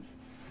make sense.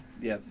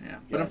 Yeah. Yeah.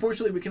 But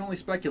unfortunately, we can only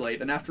speculate,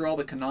 and after all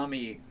the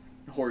Konami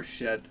horse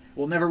shit,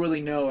 we'll never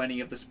really know any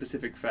of the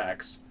specific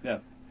facts. Yeah.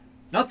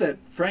 Not that,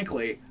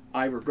 frankly,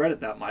 I regret it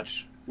that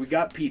much. We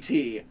got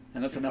PT,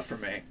 and that's enough for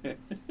me.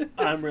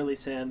 I'm really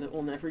sad that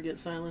we'll never get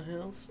Silent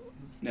Hills.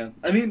 No.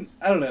 I mean,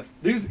 I don't know.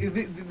 There's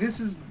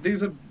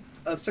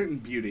a certain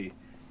beauty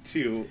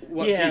to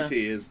what Yeah. PT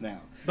is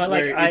now. But,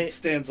 where it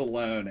stands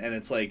alone and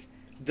it's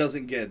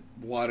doesn't get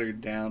watered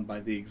down by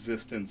the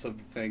existence of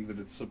the thing that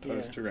it's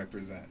supposed Yeah. to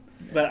represent.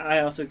 But I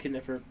also can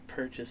never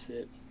purchase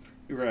it,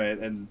 Right,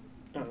 and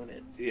own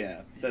it.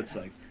 yeah, that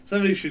sucks.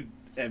 Somebody should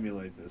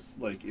emulate this,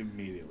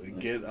 immediately.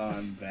 Get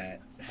on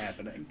that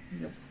happening.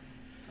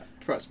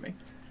 Trust me.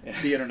 Yeah.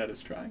 The internet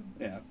is trying.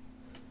 Yeah.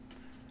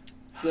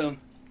 So,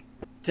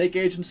 Take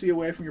agency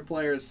away from your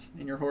players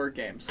in your horror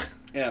games.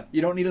 yeah.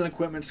 You don't need an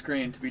equipment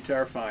screen to be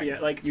terrifying.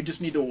 Yeah, you just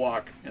need to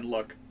walk and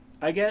look.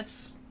 I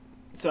guess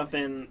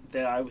something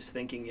that I was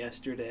thinking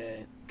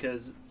yesterday,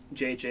 because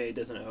JJ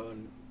doesn't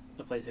own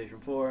a PlayStation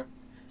 4,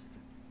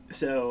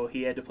 so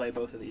he had to play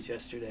both of these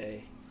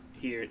yesterday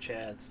here at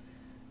Chad's.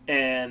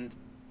 And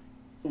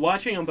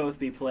watching them both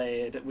be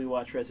played, we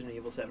watched Resident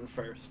Evil 7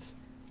 first,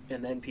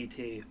 and then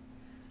PT.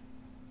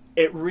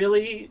 It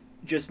really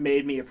just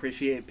made me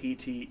appreciate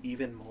PT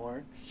even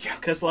more. Yeah.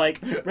 Because,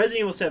 like, Resident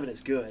Evil 7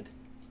 is good.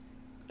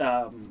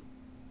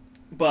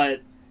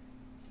 But...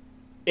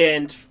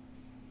 And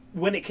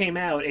when it came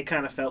out, it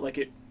kind of felt like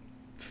it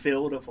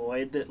filled a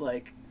void that,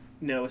 like,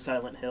 no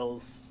Silent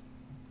Hills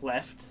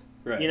left.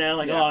 Right. You know,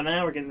 like, Yeah. oh,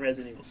 now we're getting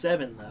Resident Evil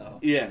 7, though.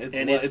 Yeah, it's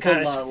And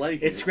a lot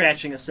like it's it.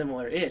 scratching a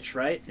similar itch,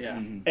 right? Yeah.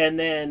 Mhm. And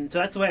then, so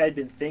that's the way I'd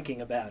been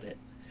thinking about it.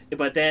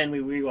 But then we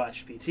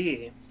rewatched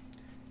PT,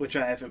 which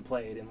I haven't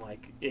played in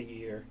like a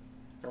year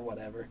or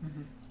whatever.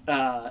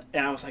 And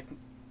I was like,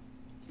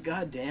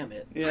 God damn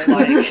it. Yeah.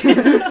 Like,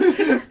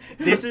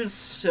 this is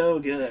so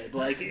good.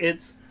 Like,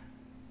 it's...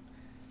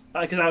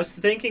 Because I was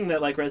thinking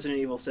that like Resident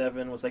Evil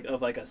 7 was like of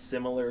like a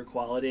similar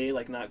quality,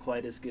 like not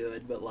quite as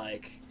good, but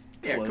like...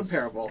 Yeah, Close.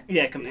 comparable.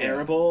 Yeah,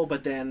 comparable,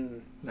 but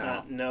then...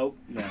 No. Nope.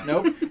 No.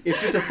 Nope. It's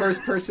just a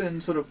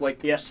first-person sort of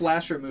like Yeah.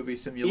 slasher movie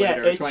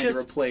simulator it's trying to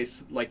just-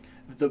 replace like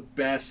the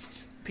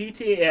best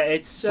PT, yeah,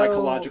 it's so...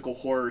 psychological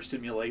horror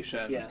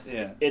simulation. Yes.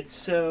 Yeah. It's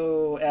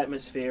so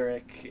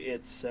atmospheric.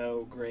 It's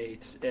so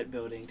great at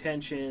building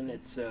tension.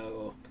 It's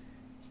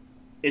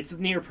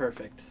near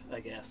perfect, I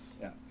guess.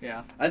 Yeah.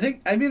 Yeah.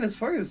 I mean, as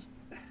far as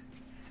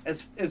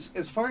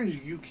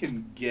you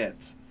can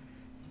get,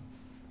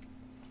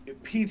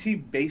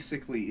 PT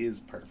basically is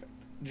perfect.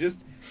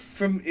 Just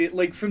from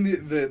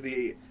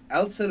the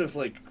outset of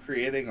like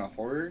creating a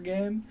horror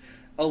game,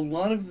 a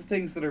lot of the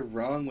things that are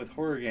wrong with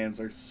horror games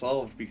are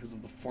solved because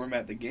of the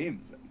format the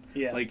game is in.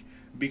 Yeah. Like,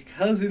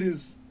 because it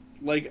is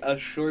like a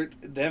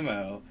short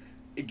demo,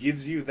 it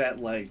gives you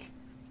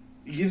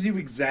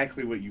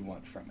exactly what you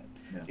want from it.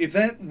 Yeah. If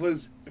that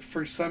was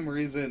for some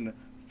reason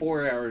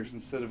 4 hours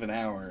instead of an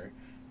hour,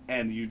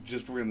 and you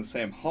just were in the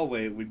same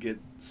hallway, it would get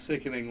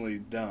sickeningly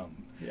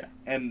dumb. Yeah.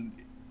 And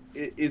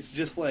it's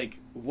just like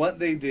what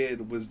they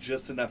did was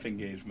just enough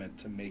engagement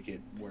to make it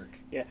work.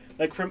 Yeah.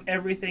 Like from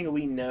everything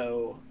we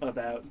know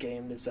about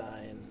game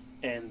design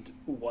and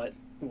why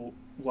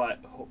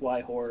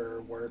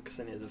horror works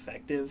and is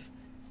effective,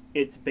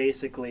 it's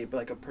basically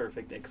like a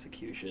perfect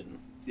execution.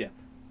 Yeah.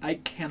 I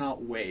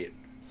cannot wait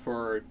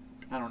for,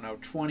 I don't know,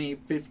 20,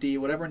 50,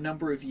 whatever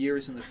number of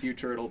years in the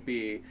future it'll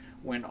be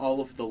when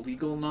all of the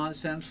legal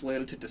nonsense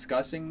related to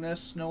discussing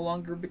this no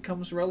longer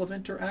becomes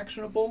relevant or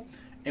actionable,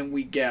 and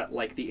we get,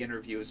 like, the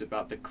interviews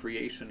about the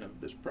creation of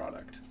this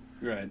product.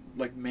 Right.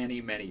 Like, many,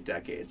 many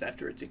decades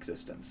after its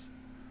existence.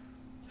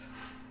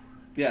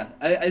 Yeah.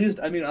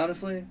 I mean,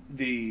 honestly,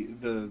 the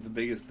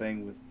biggest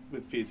thing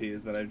with PT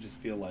is that I just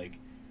feel like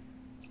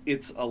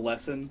it's a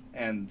lesson,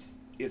 and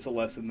it's a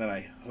lesson that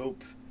I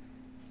hope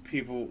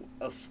people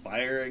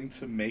aspiring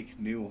to make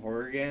new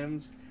horror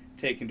games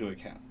take into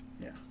account.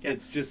 Yeah.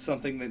 It's just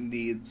something that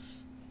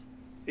needs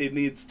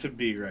to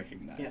be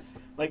recognized. Yes.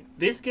 Like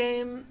this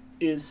game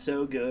is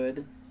so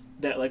good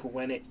that like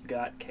when it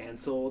got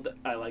canceled,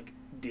 I like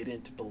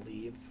didn't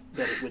believe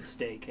that it would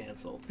stay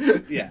canceled.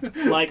 Yeah.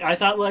 Like I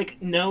thought like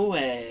no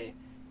way.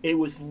 It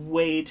was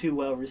way too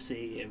well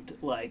received.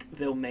 Like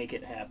they'll make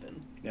it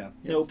happen. Yeah.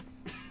 Nope.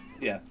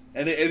 Yeah.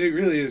 And it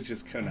really is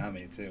just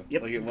Konami too.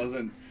 Yep. Like it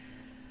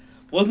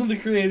wasn't the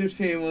creative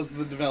team, wasn't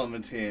the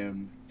development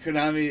team.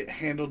 Konami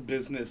handled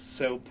business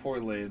so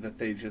poorly that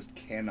they just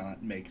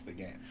cannot make the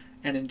game.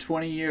 And in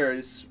 20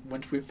 years,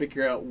 once we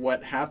figure out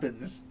what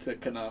happens to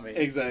Konami,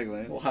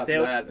 Exactly. we'll have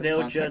They'll- that as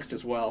they'll context just-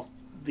 as well.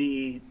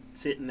 Be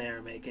sitting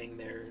there making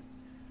their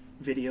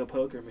video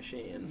poker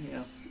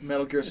machines. Yeah.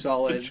 Metal Gear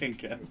Solid.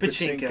 Pachinko.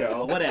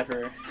 Pachinko,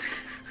 whatever.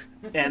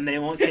 And they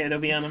won't care. They'll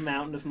be on a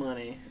mountain of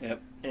money.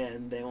 Yep.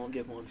 And they won't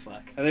give one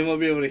fuck. And they won't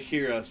be able to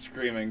hear us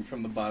screaming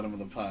from the bottom of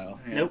the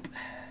pile. Yeah. Nope.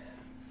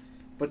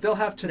 But they'll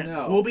have to No,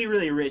 know. We'll be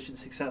really rich and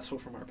successful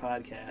from our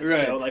podcast.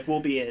 Right. So, like,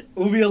 we'll be it.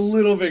 We'll be a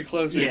little bit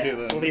closer Yeah, to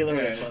them. we'll be a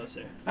little bit Right.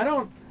 closer. I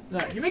don't...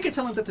 No, you make it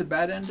sound like that's a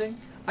bad ending.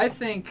 I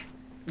think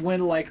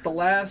when, like, the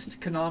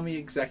last Konami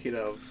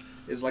executive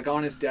is, like,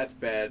 on his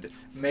deathbed,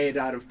 made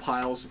out of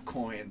piles of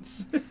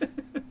coins,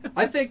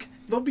 I think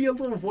there'll be a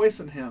little voice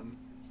in him,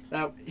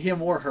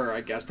 him or her, I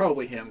guess,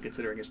 probably him,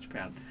 considering it's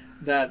Japan,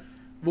 that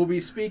will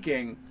be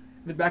speaking in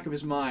the back of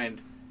his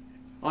mind,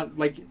 on,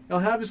 like, he'll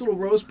have his little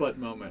rosebud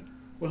moment,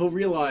 where he'll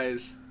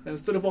realize that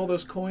instead of all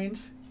those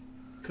coins,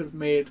 could have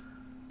made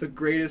the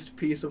greatest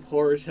piece of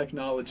horror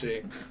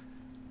technology.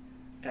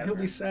 And he'll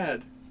be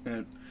sad.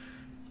 Right.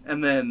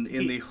 And then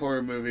in the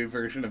horror movie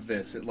version of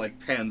this, it like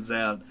pans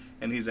out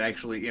and he's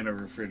actually in a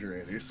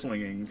refrigerator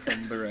swinging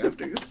from the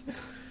rafters.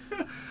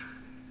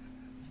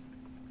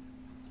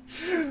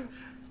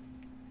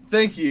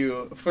 Thank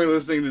you for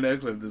listening to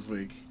NoClip this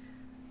week.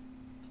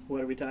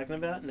 What are we talking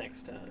about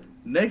next time?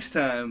 Next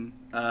time,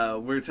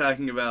 we're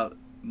talking about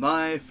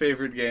my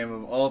favorite game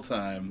of all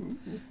time,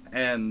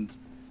 and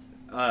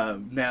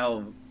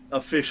now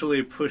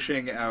officially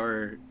pushing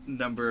our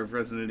number of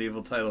Resident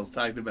Evil titles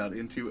talked about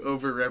into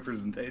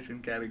over-representation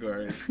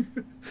categories.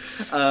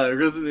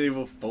 Resident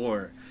Evil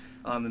 4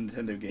 on the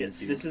Nintendo GameCube. Yes,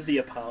 this is the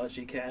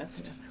apology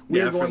cast We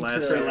Yeah, are for going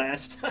last for time.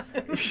 last time.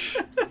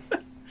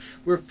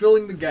 we're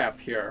filling the gap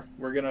here.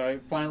 We're gonna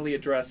finally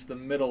address the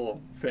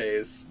middle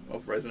phase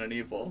of Resident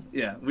Evil.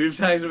 Yeah, we've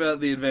talked about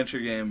the adventure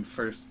game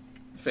first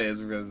phase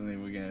of Resident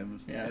Evil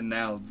games, Yeah. and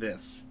now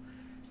this.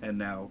 And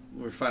now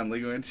we're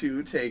finally going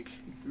to take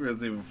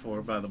Resident Evil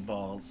 4 by the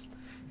balls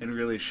and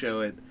really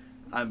show it.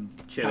 I'm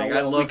kidding. How I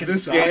well we love can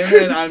this suck. game,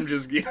 and I'm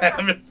just Alright,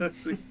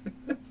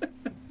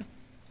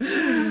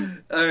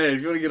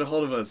 if you want to get a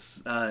hold of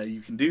us, you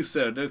can do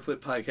so.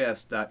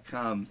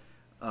 NoClipPodcast.com,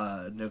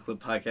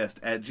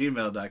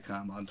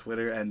 NoClipPodcast@gmail.com, on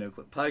Twitter at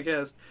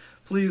NoClipPodcast.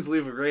 Please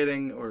leave a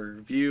rating or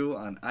review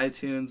on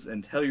iTunes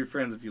and tell your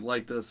friends if you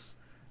liked us.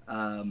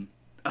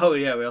 Oh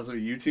yeah, we also have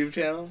a YouTube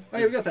channel. Oh,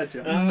 yeah, we got that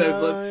too.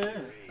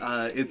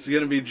 Yeah. It's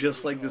going to be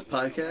just like this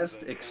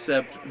podcast,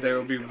 except there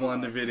will be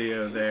one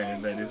video there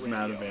that is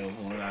not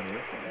available in audio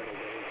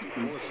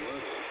form. Oops.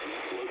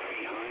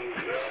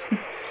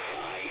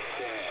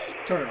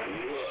 Turn it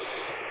on.